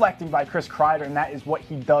 Shoot, deflecting by Chris Kreider, and that is what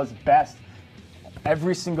he does best.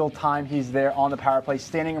 Every single time he's there on the power play,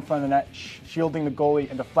 standing in front of the net, shielding the goalie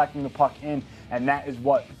and deflecting the puck in, and that is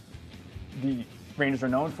what the Rangers are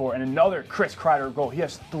known for. And another Chris Kreider goal. He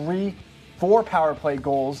has 4 power play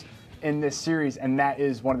goals in this series, and that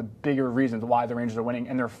is one of the bigger reasons why the Rangers are winning.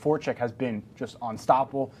 And their forecheck has been just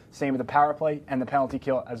unstoppable. Same with the power play and the penalty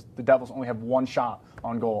kill, as the Devils only have 1 shot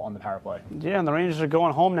on goal on the power play. Yeah, and the Rangers are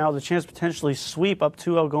going home now. The chance to potentially sweep up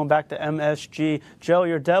 2-0 going back to MSG. Joe,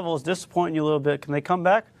 your Devils disappointing you a little bit. Can they come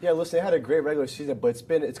back? Yeah, listen, they had a great regular season, but it's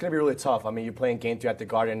going to be really tough. I mean, you're playing Game 3 at the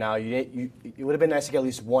Garden now. It would have been nice to get at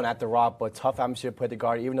least 1 at the Rock, but tough atmosphere to play at the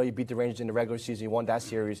Garden. Even though you beat the Rangers in the regular season, you won that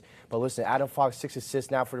series. But listen, Adam Fox, 6 assists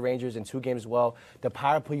now for the Rangers in 2 games as well. The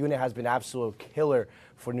power play unit has been absolute killer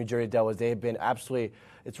for New Jersey Devils. They have been absolutely.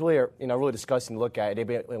 It's really, really disgusting to look at. They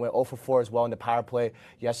went 0 for 4 as well in the power play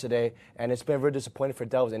yesterday, and it's been really disappointing for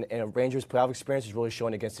Devils. And Rangers' playoff experience is really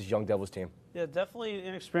showing against this young Devils team. Yeah, definitely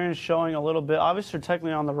inexperience showing a little bit. Obviously, they're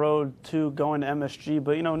technically on the road to going to MSG,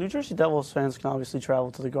 but New Jersey Devils fans can obviously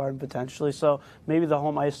travel to the Garden potentially. So maybe the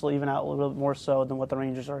home ice will even out a little bit more so than what the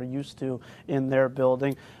Rangers are used to in their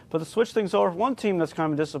building. But to switch things over, one team that's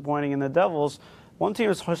kind of disappointing in the Devils. One team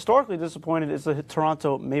that's historically disappointed is the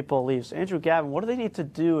Toronto Maple Leafs. Andrew Gavin, what do they need to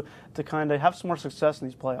do to kind of have some more success in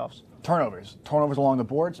these playoffs? Turnovers. Turnovers along the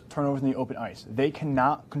boards, turnovers in the open ice. They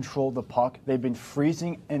cannot control the puck. They've been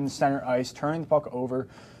freezing in center ice, turning the puck over.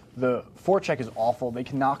 The forecheck is awful. They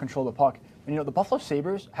cannot control the puck. And the Buffalo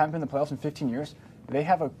Sabres haven't been in the playoffs in 15 years. They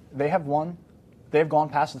have gone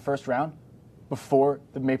past the first round before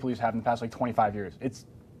the Maple Leafs have in the past 25 years. It's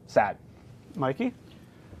sad. Mikey?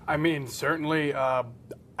 I mean, certainly, I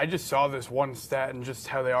just saw this one stat and just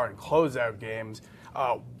how they are in closeout games.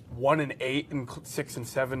 1-8 in 6 and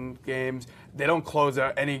 7 games. They don't close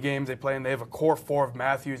out any games they play in. They have a core 4 of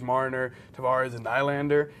Matthews, Marner, Tavares, and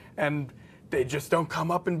Nylander, and they just don't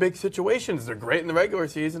come up in big situations. They're great in the regular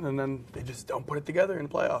season, and then they just don't put it together in the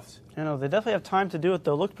playoffs. They definitely have time to do it,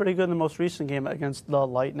 though. Looked pretty good in the most recent game against the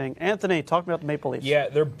Lightning. Anthony, talk about the Maple Leafs. Yeah,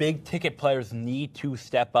 their big-ticket players need to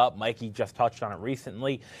step up. Mikey just touched on it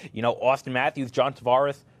recently. Austin Matthews, John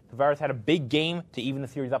Tavares, Tavares had a big game to even the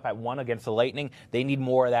series up at 1 against the Lightning. They need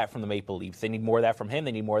more of that from the Maple Leafs. They need more of that from him.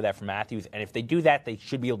 They need more of that from Matthews. And if they do that, they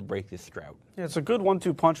should be able to break this drought. Yeah, it's a good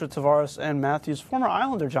 1-2 punch with Tavares and Matthews. Former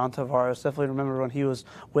Islander John Tavares, definitely remember when he was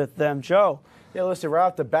with them. Joe. Yeah, listen, right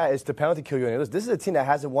off the bat, it's the penalty kill unit. Listen, this is a team that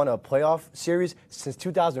hasn't won a playoff series since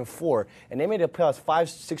 2004, and they made the playoffs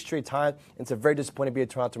 5-6 straight times. It's a very disappointing to be a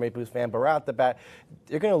Toronto Maple Leafs fan, but right off the bat,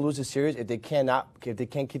 they're going to lose the series if they can't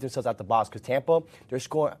keep themselves out the box. Because Tampa, they're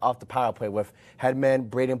scoring off the power play with Hedman,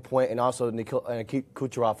 Braden Point, and also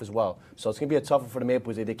Kucherov as well. So it's going to be a tough one for the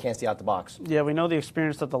Maple Leafs if they can't stay out the box. Yeah, we know the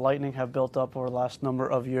experience that the Lightning have built up over the last number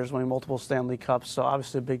of years, winning multiple Stanley Cups. So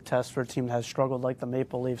obviously a big test for a team that has struggled like the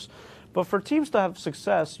Maple Leafs. But for teams to have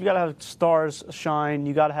success, you got to have stars shine.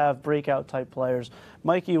 You got to have breakout type players.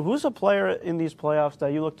 Mikey, who's a player in these playoffs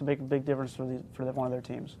that you look to make a big difference for one of their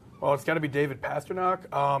teams? Well, it's got to be David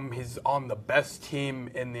Pastrnak. He's on the best team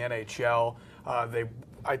in the NHL.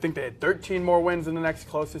 I think they had 13 more wins than the next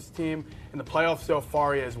closest team. In the playoffs so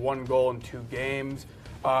far, he has 1 goal in 2 games.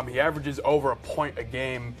 He averages over a point a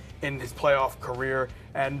game in his playoff career.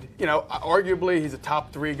 And, you know, arguably he's a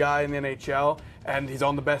top 3 guy in the NHL, and he's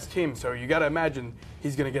on the best team. So you got to imagine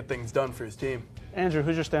he's going to get things done for his team. Andrew,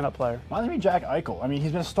 who's your stand-up player? Mine's going to be Jack Eichel. I mean,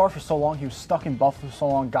 he's been a star for so long. He was stuck in Buffalo for so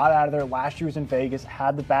long, got out of there. Last year he was in Vegas,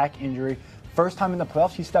 had the back injury. First time in the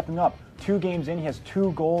playoffs, he's stepping up. 2 games in, he has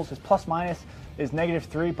 2 goals. His plus-minus is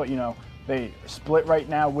 -3, but, you know, they split right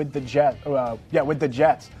now with the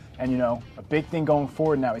Jets. And, you know, a big thing going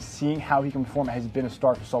forward now is seeing how he can perform as he's been a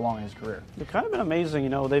star for so long in his career. They've kind of been amazing. You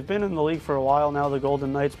know, they've been in the league for a while now, the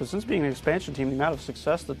Golden Knights, but since being an expansion team, the amount of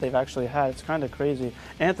success that they've actually had, it's kind of crazy.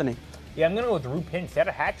 Anthony. Yeah, I'm going to go with Rube Hintz. He had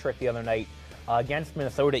a hat trick the other night against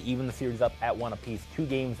Minnesota, even the series up at 1 apiece. 2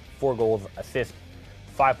 games, 4 goals, assist,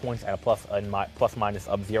 5 points at a plus-minus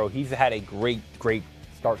of 0. He's had a great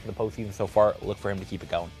start to the postseason so far. Look for him to keep it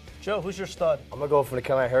going. Joe, who's your stud? I'm going to go for the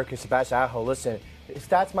Carolina Hurricanes, Sebastian Aho. Listen, his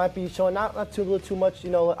stats might be showing not too much,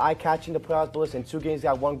 you know, eye-catching the playoffs, but listen, 2 games,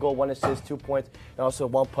 got 1 goal, 1 assist, 2 points, and also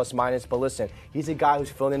 1 plus-minus. But listen, he's a guy who's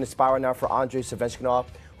filling in the spot right now for Andrei Svechnikov,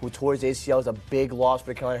 who tore his ACL. Is a big loss for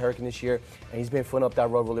the Carolina Hurricanes this year, and he's been filling up that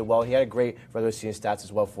road really well. He had a great regular season stats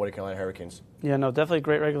as well for the Carolina Hurricanes. Yeah, no, definitely a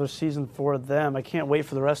great regular season for them. I can't wait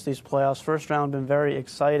for the rest of these playoffs. First round been very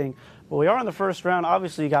exciting. But we are in the first round.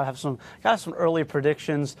 Obviously, you got to have some early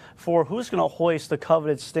predictions for who's going to hoist the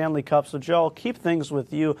coveted Stanley Cup. So, Joe, I'll keep things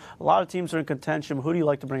with you. A lot of teams are in contention. Who do you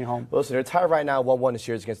like to bring home? Listen, they're tied right now 1-1 this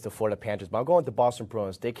series against the Florida Panthers. But I'm going with the Boston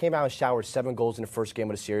Bruins. They came out and showered 7 goals in the first game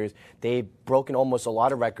of the series. They've broken almost a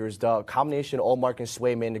lot of records. The combination of Ullmark and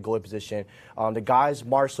Swayman in the goalie position. The guys,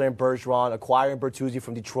 Marchand and Bergeron, acquiring Bertuzzi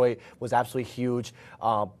from Detroit was absolutely huge.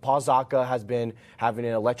 Paul Zacha has been having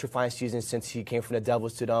an electrifying season since he came from the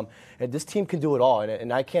Devils to them. And this team can do it all.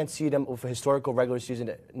 And I can't see them with a historical regular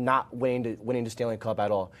season not winning the Stanley Cup at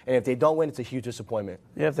all. And if they don't win, it's a huge disappointment.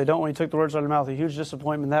 Yeah, if they don't win, you took the words out of your mouth. A huge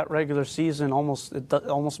disappointment. That regular season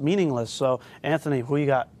almost meaningless. So, Anthony, who you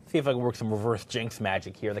got? See if I can work some reverse jinx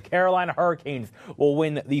magic here. The Carolina Hurricanes will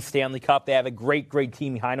win the Stanley Cup. They have a great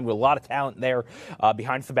team behind them with a lot of talent there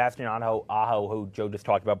behind Sebastian Aho, who Joe just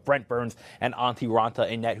talked about, Brent Burns, and Antti Ranta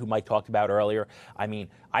in net, who Mike talked about earlier. I mean,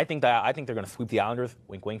 I think they're going to sweep the Islanders,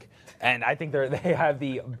 wink, wink, and I think they have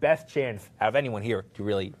the best chance out of anyone here to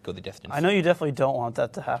really go the distance. I know you definitely don't want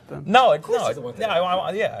that to happen. No,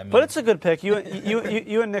 but it's a good pick. You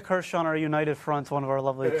and Nick Hirschon are a united front. One of our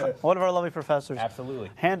lovely professors.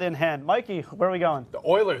 Absolutely. Hand in hand. Mikey, where are we going? The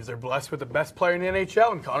Oilers, they're blessed with the best player in the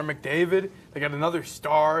NHL, and Connor McDavid. They got another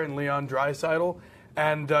star in Leon Draisaitl.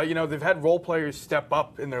 And, you know, they've had role players step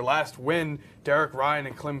up in their last win, Derek Ryan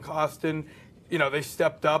and Klim Kostin. You know, they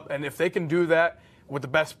stepped up, and if they can do that with the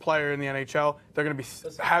best player in the NHL, they're going to be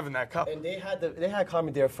having that cup. And they had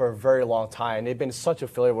Connor there for a very long time. They've been such a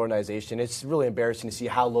failure organization. It's really embarrassing to see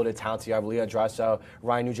how loaded talent they are. Leon Draisaitl,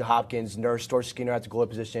 Ryan Nugent-Hopkins, Nurse, Stuart Skinner at the goalie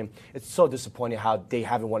position. It's so disappointing how they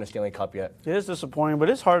haven't won a Stanley Cup yet. It is disappointing, but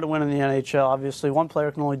it's hard to win in the NHL. Obviously, one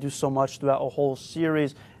player can only do so much throughout a whole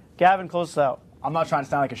series. Gavin, close us out. I'm not trying to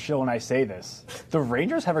sound like a shill when I say this. The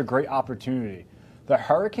Rangers have a great opportunity. The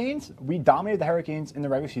Hurricanes, we dominated the Hurricanes in the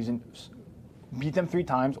regular season, beat them 3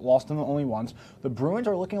 times, lost them only once. The Bruins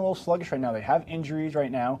are looking a little sluggish right now. They have injuries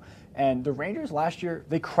right now. And the Rangers last year,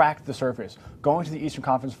 they cracked the surface. Going to the Eastern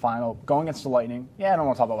Conference Final, going against the Lightning. Yeah, I don't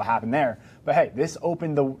want to talk about what happened there. But hey, this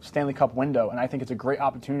opened the Stanley Cup window, and I think it's a great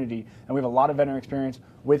opportunity. And we have a lot of veteran experience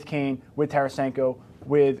with Kane, with Tarasenko,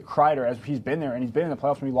 with Kreider, as he's been there, and he's been in the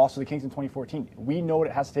playoffs when we lost to the Kings in 2014. We know what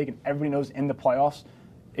it has to take, and everybody knows in the playoffs,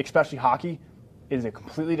 especially hockey, it is a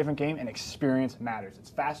completely different game, and experience matters. It's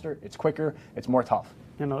faster, it's quicker, it's more tough.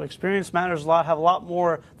 You know, experience matters a lot, have a lot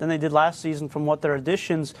more than they did last season from what their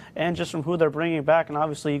additions and just from who they're bringing back. And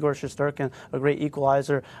obviously Igor Shesterkin, a great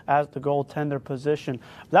equalizer at the goaltender position.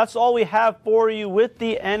 That's all we have for you with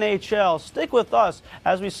the NHL. Stick with us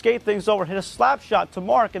as we skate things over. Hit a slap shot to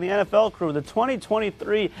Mark and the NFL crew, the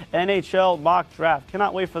 2023 NHL mock draft.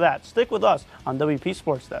 Cannot wait for that. Stick with us on WP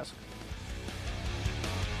Sports Desk.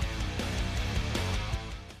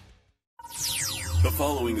 The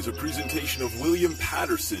following is a presentation of William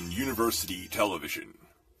Patterson University Television.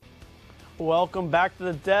 Welcome back to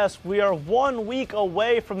the desk. We are 1 week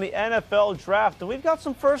away from the NFL draft, and we've got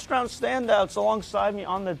some first-round standouts alongside me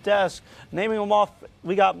on the desk. Naming them off,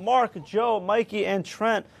 we got Mark, Joe, Mikey, and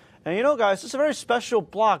Trent. And you know, guys, this is a very special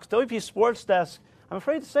block. WP Sports Desk, I'm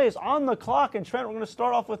afraid to say, is on the clock. And Trent, we're going to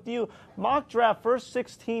start off with you. Mock draft, first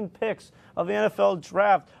 16 picks of the NFL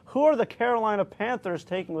draft. Who are the Carolina Panthers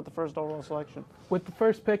taking with the first overall selection? With the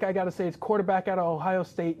first pick, I got to say it's quarterback out of Ohio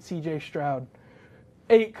State, C.J. Stroud.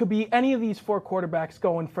 It could be any of these four quarterbacks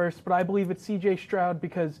going first, but I believe it's C.J. Stroud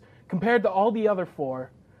because compared to all the other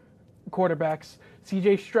four quarterbacks,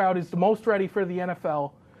 C.J. Stroud is the most ready for the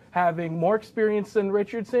NFL, having more experience than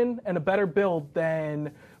Richardson and a better build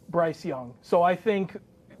than Bryce Young. So I think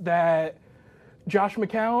that Josh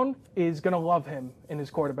McCown is going to love him in his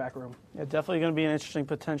quarterback room. Yeah, definitely going to be an interesting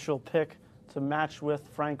potential pick to match with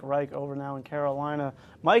Frank Reich over now in Carolina.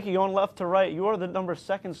 Mikey, going left to right, you are the number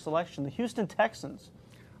 2 selection, the Houston Texans.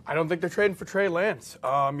 I don't think they're trading for Trey Lance.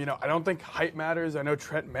 I don't think height matters. I know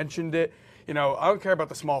Trent mentioned it. I don't care about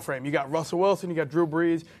the small frame. You got Russell Wilson, you got Drew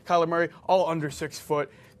Brees, Kyler Murray, all under 6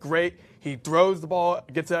 foot. Great. He throws the ball,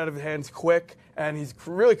 gets it out of his hands quick, and he's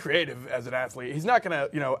really creative as an athlete. He's not going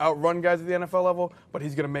to, outrun guys at the NFL level, but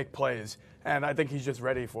he's going to make plays. And I think he's just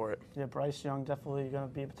ready for it. Yeah, Bryce Young definitely going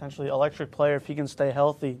to be a potentially electric player if he can stay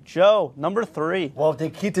healthy. Joe, number 3. Well, if they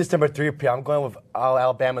keep this number 3 pick, I'm going with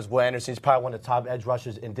Alabama's Will Anderson. He's probably one of the top edge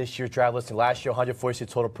rushers in this year's draft listing. Last year,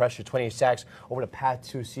 146 total pressure, 28 sacks over the past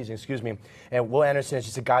 2 seasons, And Will Anderson is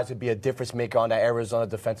just a guy who's going to be a difference maker on that Arizona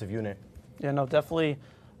defensive unit. Yeah, no, definitely.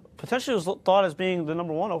 Potentially was thought as being the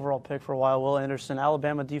number 1 overall pick for a while, Will Anderson.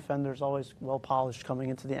 Alabama defenders always well-polished coming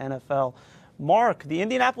into the NFL. Mark, the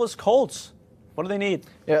Indianapolis Colts. What do they need?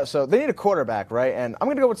 Yeah, so they need a quarterback, right? And I'm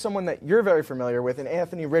going to go with someone that you're very familiar with, and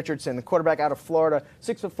Anthony Richardson, the quarterback out of Florida,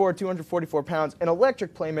 6'4", 244 pounds, an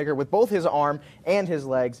electric playmaker with both his arm and his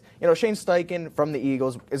legs. Shane Steichen from the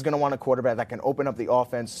Eagles is going to want a quarterback that can open up the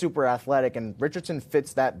offense, super athletic, and Richardson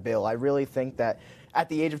fits that bill. I really think that at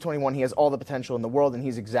the age of 21, he has all the potential in the world, and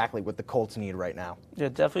he's exactly what the Colts need right now. Yeah,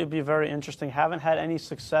 definitely be very interesting. Haven't had any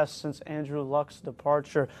success since Andrew Luck's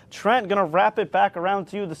departure. Trent, going to wrap it back around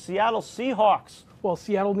to you, the Seattle Seahawks. Well,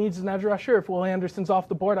 Seattle needs an edge rusher. If Will Anderson's off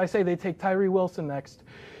the board, I say they take Tyree Wilson next.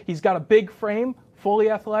 He's got a big frame, fully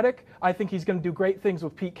athletic. I think he's going to do great things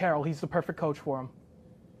with Pete Carroll. He's the perfect coach for him.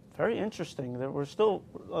 Very interesting. We're still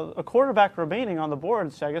a quarterback remaining on the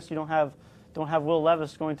board, so I guess you don't have Will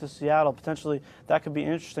Levis going to Seattle. Potentially, that could be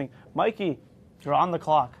interesting. Mikey, you're on the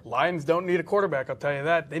clock. Lions don't need a quarterback, I'll tell you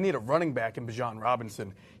that. They need a running back in Bijan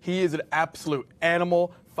Robinson. He is an absolute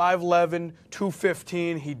animal, 5'11",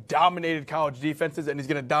 215. He dominated college defenses, and he's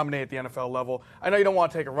going to dominate at the NFL level. I know you don't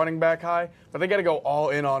want to take a running back high, but they got to go all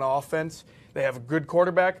in on offense. They have a good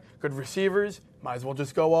quarterback, good receivers. Might as well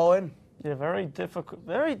just go all in. Yeah, very difficult,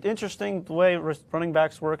 very interesting the way running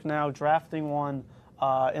backs work now, drafting one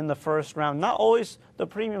in the first round. Not always the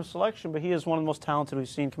premium selection, but he is one of the most talented we've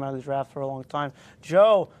seen come out of the draft for a long time.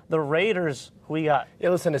 Joe, the Raiders, who we got? Yeah,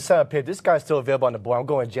 listen, the 7th pick, this guy's still available on the board. I'm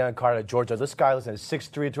going Jalen Carter of Georgia. This guy, listen, is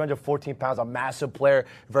 6'3", 214 pounds, a massive player,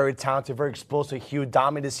 very talented, very explosive, huge,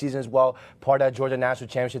 dominated this season as well, part of that Georgia national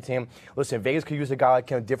championship team. Listen, Vegas could use a guy like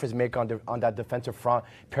him, a difference maker on that defensive front.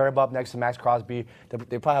 Pair him up next to Max Crosby.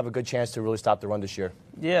 They probably have a good chance to really stop the run this year.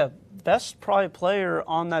 Yeah, best probably player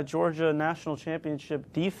on that Georgia national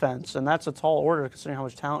championship defense, and that's a tall order considering how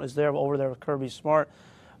much talent is there over there with Kirby Smart.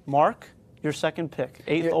 Mark, your second pick,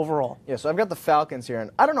 8th overall. Yeah, so I've got the Falcons here,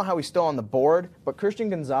 and I don't know how he's still on the board, but Christian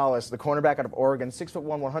Gonzalez, the cornerback out of Oregon, 6'1",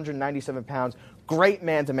 197 pounds, great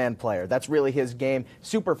man-to-man player. That's really his game.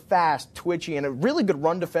 Super fast, twitchy, and a really good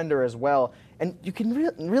run defender as well. And you can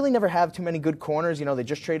really never have too many good corners. They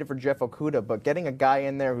just traded for Jeff Okuda, but getting a guy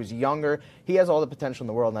in there who's younger, he has all the potential in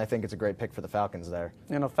the world, and I think it's a great pick for the Falcons there.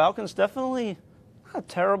 Falcons definitely not a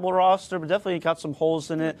terrible roster, but definitely got some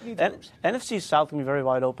holes in it. NFC South can be very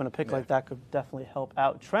wide open. A pick like that could definitely help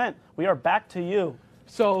out. Trent, we are back to you.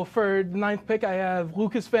 So for the 9th pick, I have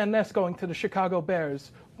Lucas Van Ness going to the Chicago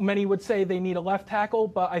Bears. Many would say they need a left tackle,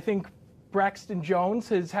 but I think Braxton Jones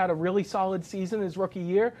has had a really solid season his rookie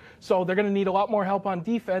year, so they're going to need a lot more help on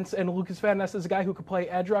defense, and Lucas Van Ness is a guy who could play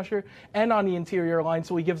edge rusher and on the interior line,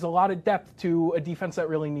 so he gives a lot of depth to a defense that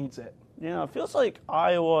really needs it. Yeah, it feels like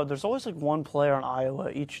Iowa, there's always like one player on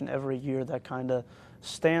Iowa each and every year that kind of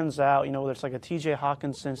stands out. You know, whether it's like a TJ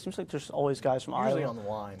Hawkinson, seems like there's always guys from Usually Iowa. on the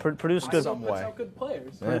line. Produce good, good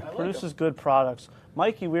players. Yeah. Produces good products.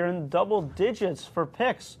 Mikey, we're in double digits for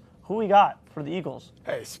picks. Who we got for the Eagles?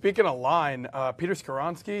 Hey, speaking of line, Peter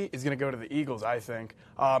Skoronski is going to go to the Eagles, I think.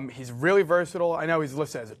 He's really versatile. I know he's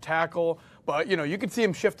listed as a tackle, but, you know, you could see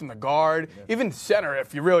him shifting the guard, even center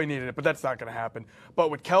if you really needed it, but that's not going to happen.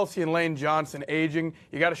 But with Kelsey and Lane Johnson aging,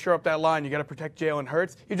 you got to shore up that line. You got to protect Jalen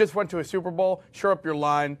Hurts. He just went to a Super Bowl. Shore up your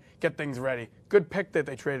line, get things ready. Good pick that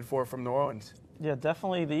they traded for from New Orleans. Yeah,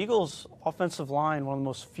 definitely. The Eagles' offensive line, one of the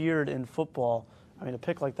most feared in football. I mean, a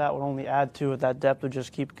pick like that would only add to it. That depth would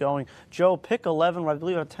just keep going. Joe, pick 11, where I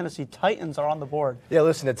believe our Tennessee Titans are on the board. Yeah,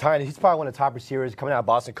 listen, the Titans, he's probably one of the top receivers coming out of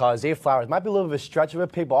Boston College. Zay Flowers might be a little bit of a stretch of a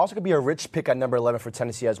pick, but also could be a rich pick at number 11 for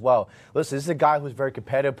Tennessee as well. Listen, this is a guy who's very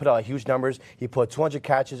competitive, put out huge numbers. He put 200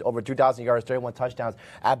 catches, over 3,000 yards, 31 touchdowns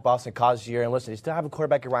at Boston College this year. And listen, they still have a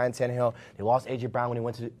quarterback in Ryan Tannehill. They lost A.J. Brown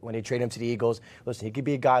when they traded him to the Eagles. Listen, he could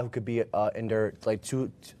be a guy who could be in their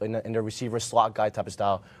in their receiver slot guy type of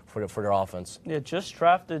style for their offense. Yeah, just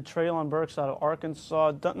drafted Treylon Burks out of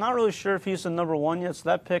Arkansas. Not really sure if he's the number one yet, so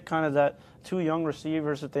that pick kind of that two young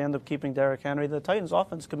receivers if they end up keeping Derrick Henry. The Titans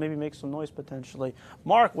offense could maybe make some noise potentially.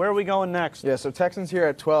 Mark, where are we going next? Yeah, so Texans here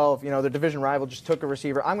at 12. You know, their division rival just took a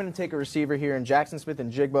receiver. I'm going to take a receiver here in Jackson Smith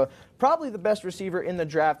and Jigba. Probably the best receiver in the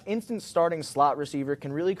draft. Instant starting slot receiver.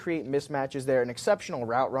 Can really create mismatches there. An exceptional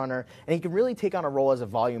route runner. And he can really take on a role as a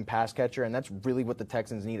volume pass catcher. And that's really what the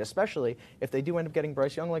Texans need, especially if they do end up getting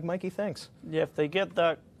Bryce Young like Mikey thinks. Yeah, if they get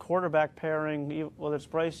that quarterback pairing, whether it's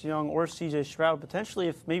Bryce Young or C.J. Stroud, potentially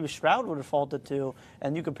if maybe Stroud would have faltered to,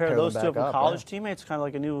 and you compare those two from college teammates, kind of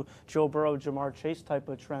like a new Joe Burrow, Jamar Chase type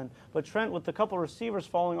of trend. But Trent, with a couple receivers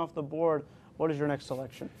falling off the board, what is your next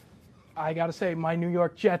selection? I got to say, my New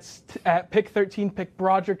York Jets at pick 13 pick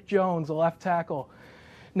Broderick Jones, a left tackle.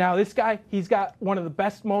 Now, this guy, he's got one of the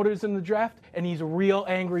best motors in the draft, and he's a real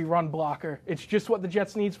angry run blocker. It's just what the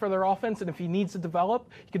Jets needs for their offense, and if he needs to develop,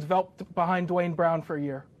 he can develop behind Dwayne Brown for a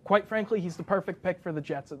year. Quite frankly, he's the perfect pick for the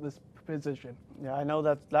Jets at this position. Yeah, I know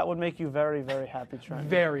that would make you very, very happy, Trent.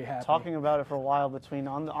 Very happy. Talking about it for a while between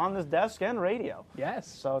on this desk and radio. Yes.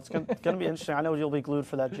 So it's going to be interesting. I know you'll be glued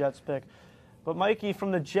for that Jets pick. But, Mikey,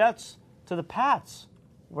 from the Jets to the Pats,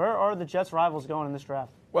 where are the Jets' rivals going in this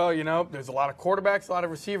draft? Well, you know, there's a lot of quarterbacks, a lot of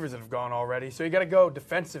receivers that have gone already. So you got to go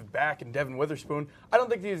defensive back in Devin Witherspoon. I don't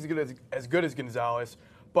think he's as good as Gonzalez,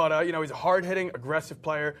 but you know, he's a hard-hitting, aggressive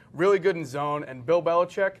player, really good in zone. And Bill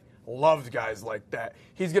Belichick loves guys like that.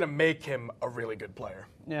 He's going to make him a really good player.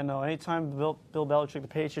 Yeah, no. Anytime Bill Belichick, the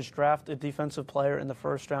Patriots draft a defensive player in the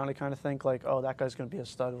first round, I kind of think like, oh, that guy's going to be a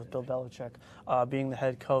stud with Bill Belichick being the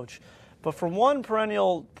head coach. But from one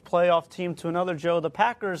perennial playoff team to another, Joe, the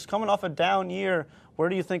Packers coming off a down year. Where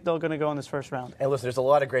do you think they're going to go in this first round? And listen, there's a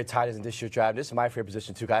lot of great tight ends in this year's draft. This is my favorite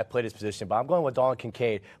position, too. I played this position, but I'm going with Dalton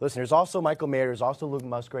Kincaid. Listen, there's also Michael Mayer. There's also Luke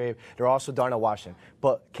Musgrave. There's also Darnell Washington.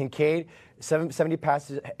 But Kincaid, 70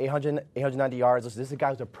 passes, 890 yards. Listen, this is a guy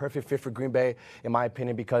who's a perfect fit for Green Bay, in my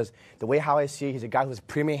opinion, because the way how I see it, he's a guy who has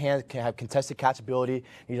premium hands, can have contested catchability.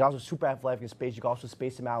 He's also super athletic in space. You can also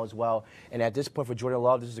space him out as well. And at this point for Jordan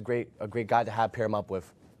Love, this is a great guy to pair him up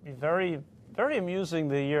with. Very amusing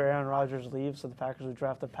the year Aaron Rodgers leaves, so the Packers would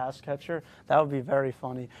draft a pass catcher. That would be very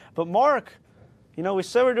funny. But Mark, you know, we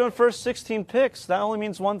said we're doing first 16 picks. That only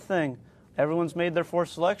means one thing. Everyone's made their 4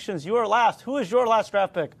 selections. You are last. Who is your last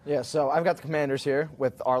draft pick? Yeah, so I've got the Commanders here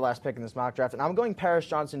with our last pick in this mock draft, and I'm going Paris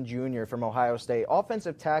Johnson Jr. from Ohio State.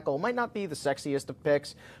 Offensive tackle might not be the sexiest of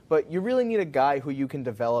picks, but you really need a guy who you can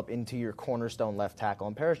develop into your cornerstone left tackle,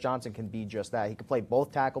 and Paris Johnson can be just that. He can play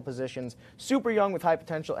both tackle positions, super young with high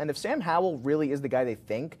potential, and if Sam Howell really is the guy they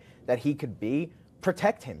think that he could be,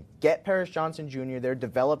 protect him. Get Paris Johnson Jr. there,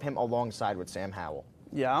 develop him alongside with Sam Howell.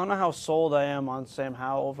 Yeah, I don't know how sold I am on Sam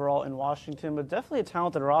Howell overall in Washington, but definitely a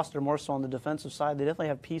talented roster, more so on the defensive side. They definitely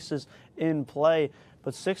have pieces in play.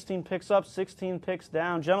 But 16 picks up, 16 picks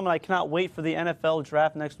down. Gentlemen, I cannot wait for the NFL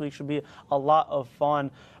draft next week. Should be a lot of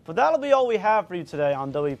fun. But that'll be all we have for you today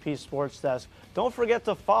on WP Sports Desk. Don't forget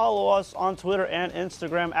to follow us on Twitter and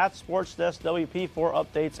Instagram at SportsDeskWP for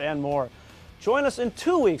updates and more. Join us in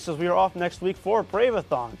 2 weeks as we are off next week for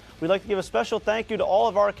Brave-a-thon. We'd like to give a special thank you to all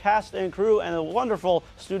of our cast and crew and the wonderful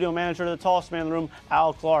studio manager, the tallest man in the room,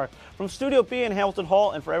 Al Clark. From Studio B in Hamilton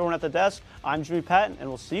Hall and for everyone at the desk, I'm Jimmy Patton, and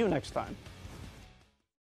we'll see you next time.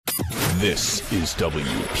 This is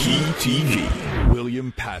WPTV,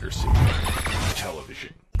 William Patterson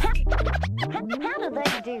Television. How do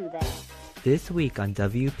they do that? This week on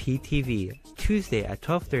WPTV, Tuesday at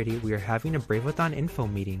 12:30, we are having a Braveathon info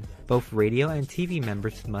meeting. Both radio and TV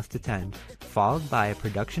members must attend, followed by a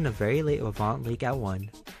production of Very Late Avant League at 1.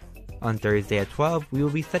 On Thursday at 12, we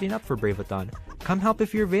will be setting up for Braveathon. Come help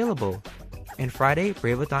if you're available. And Friday,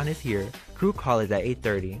 Braveathon is here. Crew call is at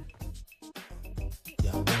 8:30.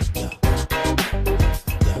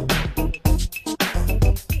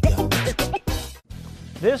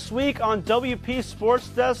 This week on WP Sports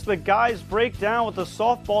Desk, the guys break down what the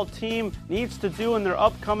softball team needs to do in their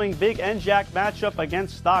upcoming Big NJAC matchup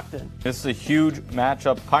against Stockton. This is a huge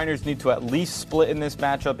matchup. Pioneers need to at least split in this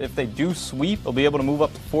matchup. If they do sweep, they'll be able to move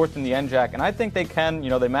up to 4th in the NJAC, and I think they can.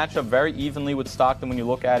 They match up very evenly with Stockton when you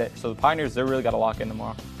look at it. So the Pioneers, they really got to lock in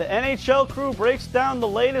tomorrow. The NHL crew breaks down the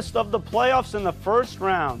latest of the playoffs in the first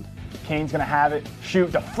round. Kane's going to have it,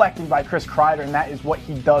 shoot, deflecting by Chris Kreider, and that is what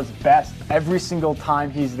he does best. Every single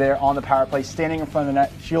time he's there on the power play, standing in front of the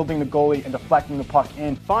net, shielding the goalie, and deflecting the puck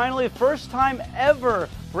in. Finally, first time ever,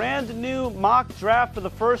 brand new mock draft for the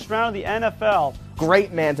first round of the NFL.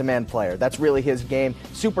 Great man-to-man player. That's really his game.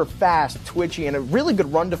 Super fast, twitchy, and a really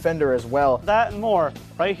good run defender as well. That and more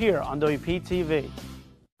right here on WPTV.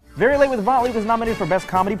 Very Late with Avant League was nominated for Best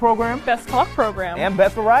Comedy Program, Best Talk Program, and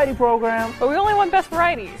Best Variety Program. But we only want Best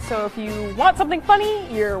Variety, so if you want something funny,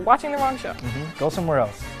 you're watching the wrong show. Go somewhere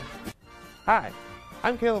else. Hi,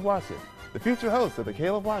 I'm Caleb Watson, the future host of The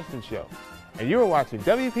Caleb Watson Show, and you are watching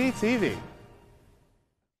WPTV.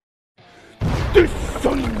 This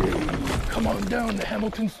Sunday, come on down to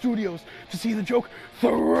Hamilton Studios to see the joke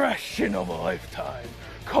Thrashing of a Lifetime.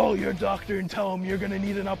 Call your doctor and tell him you're gonna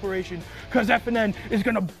need an operation, cause FNN is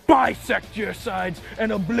gonna bisect your sides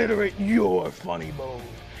and obliterate your funny bone.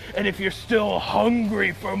 And if you're still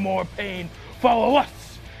hungry for more pain, follow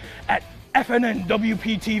us at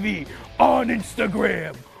FNNWPTV on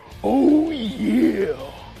Instagram. Oh yeah!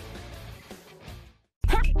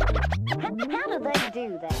 How do they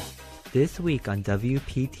do that? This week on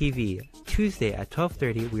WPTV, Tuesday at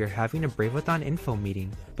 12:30, we are having a Braveathon info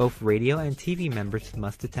meeting. Both radio and TV members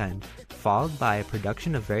must attend, followed by a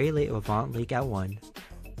production of Very Late Avant League at 1.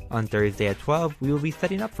 On Thursday at 12, we will be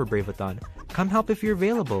setting up for Braveathon. Come help if you're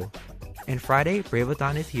available. And Friday,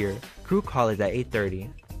 Braveathon is here. Crew call is at 8:30.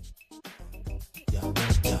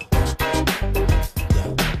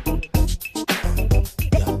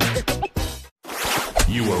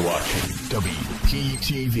 You are watching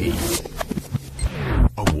WPTV,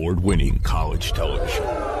 award-winning college television.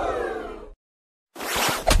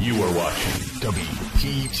 You are watching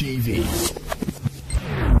WPTV,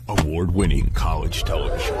 award-winning college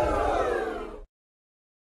television.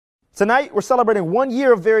 Tonight, we're celebrating 1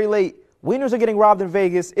 year of Very Late. Wieners are getting robbed in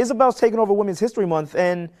Vegas. Isabel's taking over Women's History Month.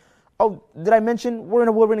 And, oh, did I mention we're an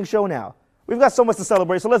award-winning show now? We've got so much to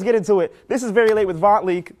celebrate, so let's get into it. This is Very Late with Avant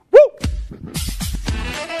League. Woo!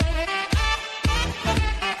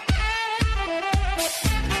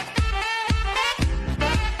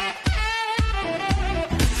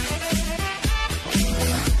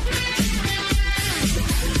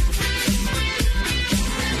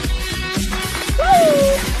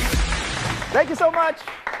 Thank you so much.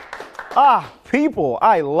 People,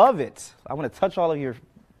 I love it. I want to touch all of your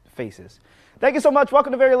faces. Thank you so much.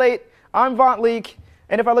 Welcome to Very Late. I'm Vaunt Leak,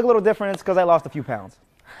 and if I look a little different, it's because I lost a few pounds.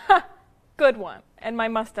 Good one. And my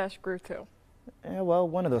mustache grew too. Yeah, well,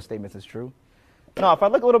 one of those statements is true. No, if I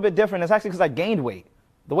look a little bit different, it's actually because I gained weight.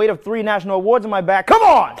 The weight of 3 national awards on my back. Come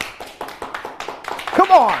on!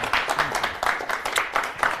 Come on!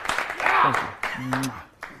 Thank you.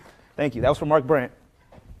 Thank you. That was from Mark Brandt.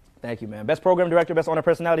 Thank you, man. Best program director, best honor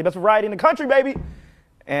personality, best variety in the country, baby.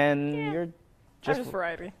 And you're Just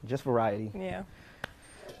variety. Just variety. Yeah.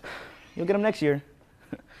 You'll get them next year.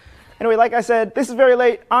 Anyway, like I said, this is Very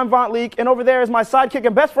Late. I'm Vaunt Leak, and over there is my sidekick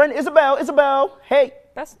and best friend, Isabel. Isabel, hey.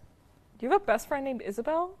 Do you have a best friend named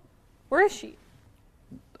Isabel? Where is she?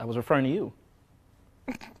 I was referring to you.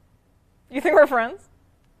 You think we're friends?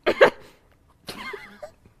 I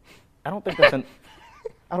don't think that's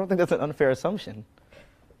an unfair assumption.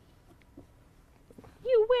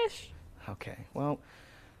 You wish. Okay, well,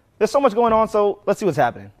 there's so much going on, so let's see what's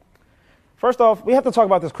happening. First off, we have to talk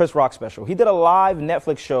about this Chris Rock special. He did a live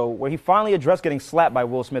Netflix show where he finally addressed getting slapped by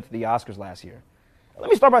Will Smith at the Oscars last year. Let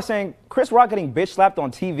me start by saying Chris Rock getting bitch slapped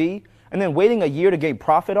on TV and then waiting a year to gain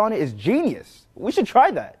profit on it is genius. We should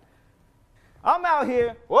try that. I'm out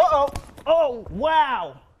here. Whoa! Oh,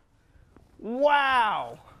 wow!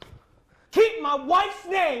 Wow! Keep my wife's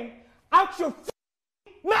name out your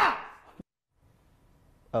mouth!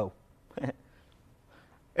 Oh.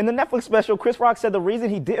 In the Netflix special, Chris Rock said the reason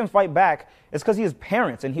he didn't fight back is because he has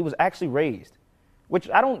parents and he was actually raised. Which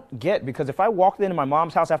I don't get, because if I walked into my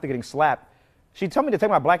mom's house after getting slapped, she'd tell me to take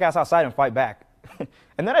my black ass outside and fight back.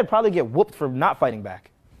 And then I'd probably get whooped for not fighting back.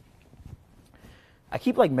 I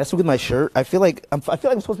keep like messing with my shirt. I feel like I'm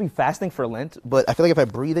supposed to be fasting for Lent, but I feel like if I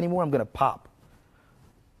breathe anymore, I'm gonna pop.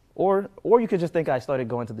 Or you could just think I started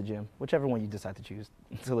going to the gym, whichever one you decide to choose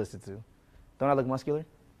to listen to. Don't I look muscular?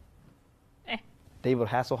 David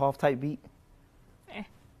Hasselhoff type beat? I'm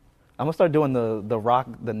gonna start doing the rock,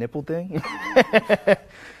 the nipple thing.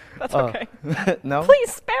 That's okay. No?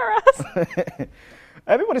 Please spare us.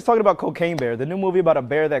 Everybody's talking about Cocaine Bear, the new movie about a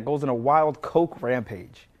bear that goes on a wild coke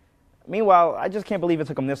rampage. Meanwhile, I just can't believe it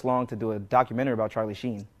took him this long to do a documentary about Charlie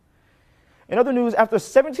Sheen. In other news, after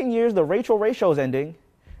 17 years, the Rachel Ray show is ending.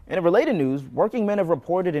 And in related news, working men have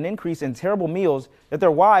reported an increase in terrible meals that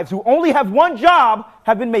their wives, who only have one job,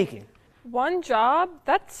 have been making. One job?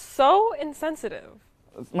 That's so insensitive.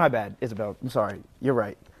 My bad, Isabel. I'm sorry. You're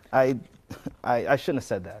right. I shouldn't have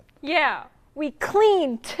said that. Yeah, we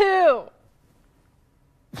clean too.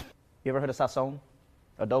 You ever heard of sazon,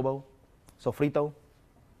 adobo, sofrito?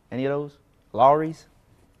 Any of those? Lawry's?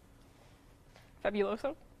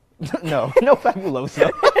 Fabuloso? No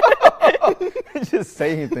fabuloso. Just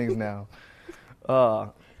saying things now.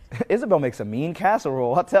 Isabel makes a mean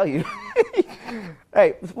casserole, I'll tell you.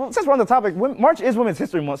 Hey, well, since we're on the topic, March is Women's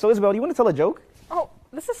History Month, so Isabel, do you want to tell a joke? Oh,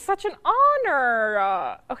 this is such an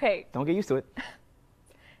honor. Okay. Don't get used to it.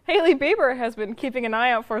 Hailey Bieber has been keeping an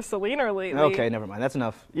eye out for Selena lately. Okay, never mind. That's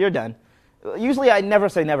enough. You're done. Usually I never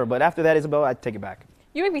say never, but after that, Isabel, I take it back.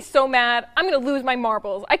 You make me so mad. I'm gonna lose my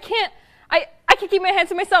marbles. I can't keep my hands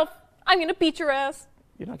to myself. I'm gonna beat your ass.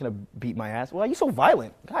 You're not gonna beat my ass. Why are you so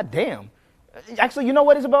violent? God damn. Actually, you know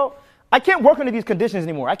what, Isabel? I can't work under these conditions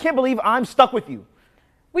anymore. I can't believe I'm stuck with you.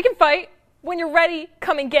 We can fight. When you're ready,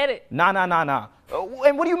 come and get it. Nah.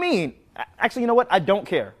 And what do you mean? Actually, you know what? I don't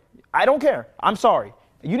care. I don't care. I'm sorry.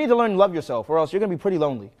 You need to learn to love yourself, or else you're gonna be pretty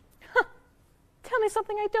lonely. Tell me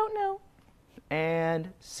something I don't know.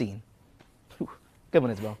 And scene. Good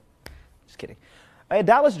one, Isabel. Just kidding. A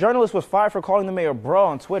Dallas journalist was fired for calling the mayor bro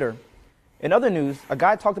on Twitter. In other news, a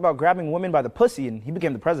guy talked about grabbing women by the pussy and he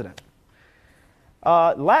became the president.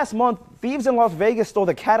 Last month, thieves in Las Vegas stole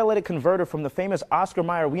the catalytic converter from the famous Oscar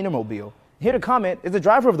Mayer Wienermobile. Here to comment is the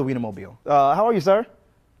driver of the Wienermobile. How are you, sir?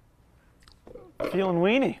 Feeling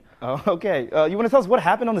weenie. Oh, okay. You want to tell us what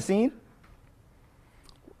happened on the scene?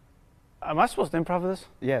 Am I supposed to improv this?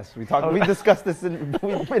 Yes, we discussed this in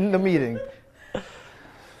the meeting.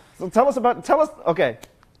 So tell us. Okay.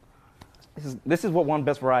 This is what won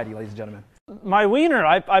Best Variety, ladies and gentlemen. My wiener.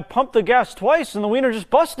 I pumped the gas twice and the wiener just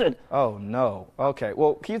busted. Oh no. Okay.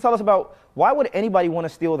 Well, can you tell us about why would anybody want to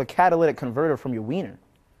steal the catalytic converter from your wiener?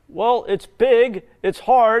 Well, it's big, it's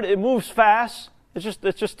hard, it moves fast. It's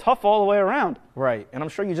just tough all the way around. Right. And I'm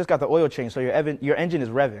sure you just got the oil change, so your engine is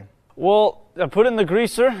revving. Well, I put it in the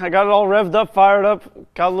greaser. I got it all revved up, fired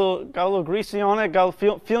up. Got a little greasy on it.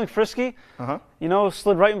 Feeling frisky. You know,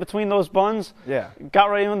 slid right in between those buns. Yeah. Got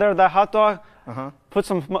right in there with that hot dog. Put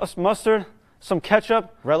some mustard, some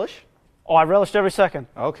ketchup. Relish? Oh, I relished every second.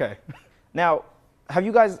 Okay. Now, have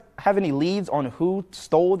you guys have any leads on who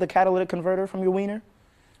stole the catalytic converter from your wiener?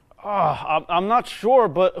 I'm not sure,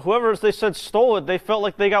 but whoever they said stole it, they felt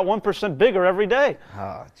like they got 1% bigger every day.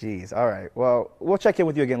 Oh, geez. All right. Well, we'll check in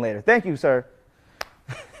with you again later. Thank you, sir.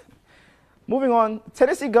 Moving on,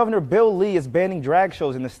 Tennessee Governor Bill Lee is banning drag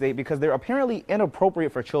shows in the state because they're apparently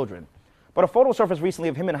inappropriate for children. But a photo surfaced recently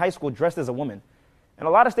of him in high school dressed as a woman. And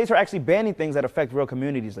a lot of states are actually banning things that affect real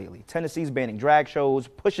communities lately. Tennessee's banning drag shows,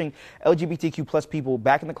 pushing LGBTQ plus people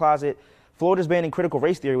back in the closet. Florida's banning critical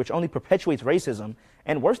race theory, which only perpetuates racism.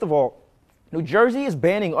 And worst of all, New Jersey is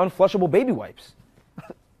banning unflushable baby wipes.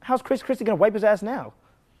 How's Chris Christie going to wipe his ass now?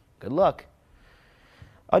 Good luck.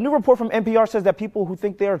 A new report from NPR says that people who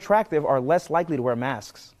think they're attractive are less likely to wear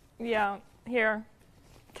masks. Yeah, here.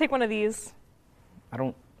 Take one of these.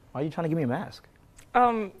 Why are you trying to give me a mask?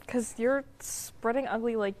 'Cause you're spreading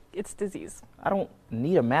ugly like it's disease. I don't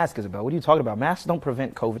need a mask, Isabel. What are you talking about? Masks don't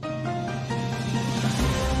prevent COVID.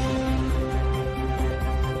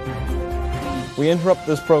 We interrupt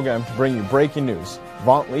this program to bring you breaking news,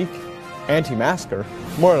 Vaunt leak, anti-masker,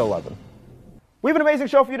 more at 11. We have an amazing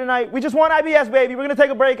show for you tonight. We just won IBS, baby. We're going to take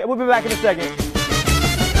a break, and we'll be back in a second.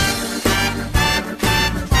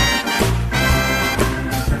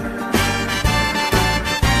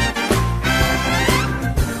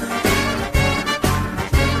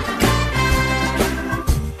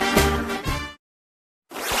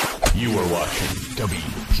 You are watching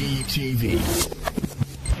WPTV,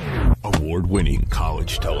 award-winning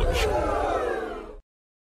college television.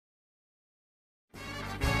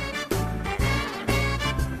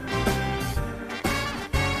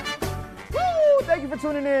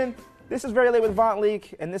 tuning in. This is Very Late with Vaughn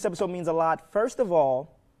Leak, and this episode means a lot. First of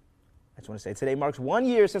all, I just want to say today marks 1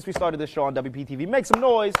 year since we started this show on WPTV. Make some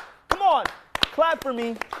noise. Come on. Clap for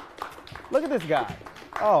me. Look at this guy.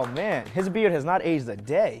 Oh, man. His beard has not aged a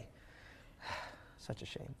day. Such a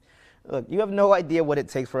shame. Look, you have no idea what it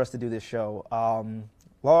takes for us to do this show.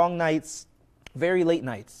 Long nights, very late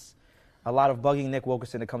nights. A lot of bugging Nick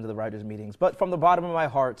Wilkerson to come to the writers' meetings. But from the bottom of my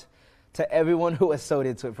heart, to everyone who has sewed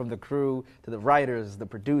into it, from the crew to the writers, the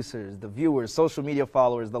producers, the viewers, social media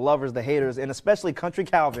followers, the lovers, the haters, and especially Country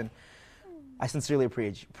Calvin, I sincerely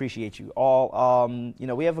appreciate you all. You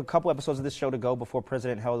know, we have a couple episodes of this show to go before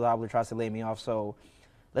President Helldobler tries to lay me off, so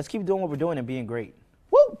let's keep doing what we're doing and being great.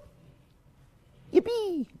 Woo!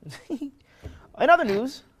 Yippee! In other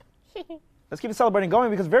news, let's keep the celebrating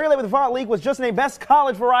going because Very Late with Vaughn Leak was just named Best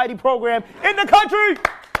College Variety Program in the country!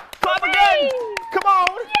 Clap again! Come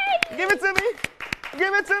on! Yay! Give it to me!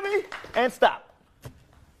 Give it to me! And stop.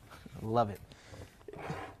 Love it.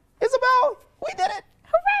 Isabel, we did it!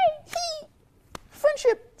 Hooray!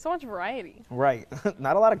 Friendship. So much variety. Right.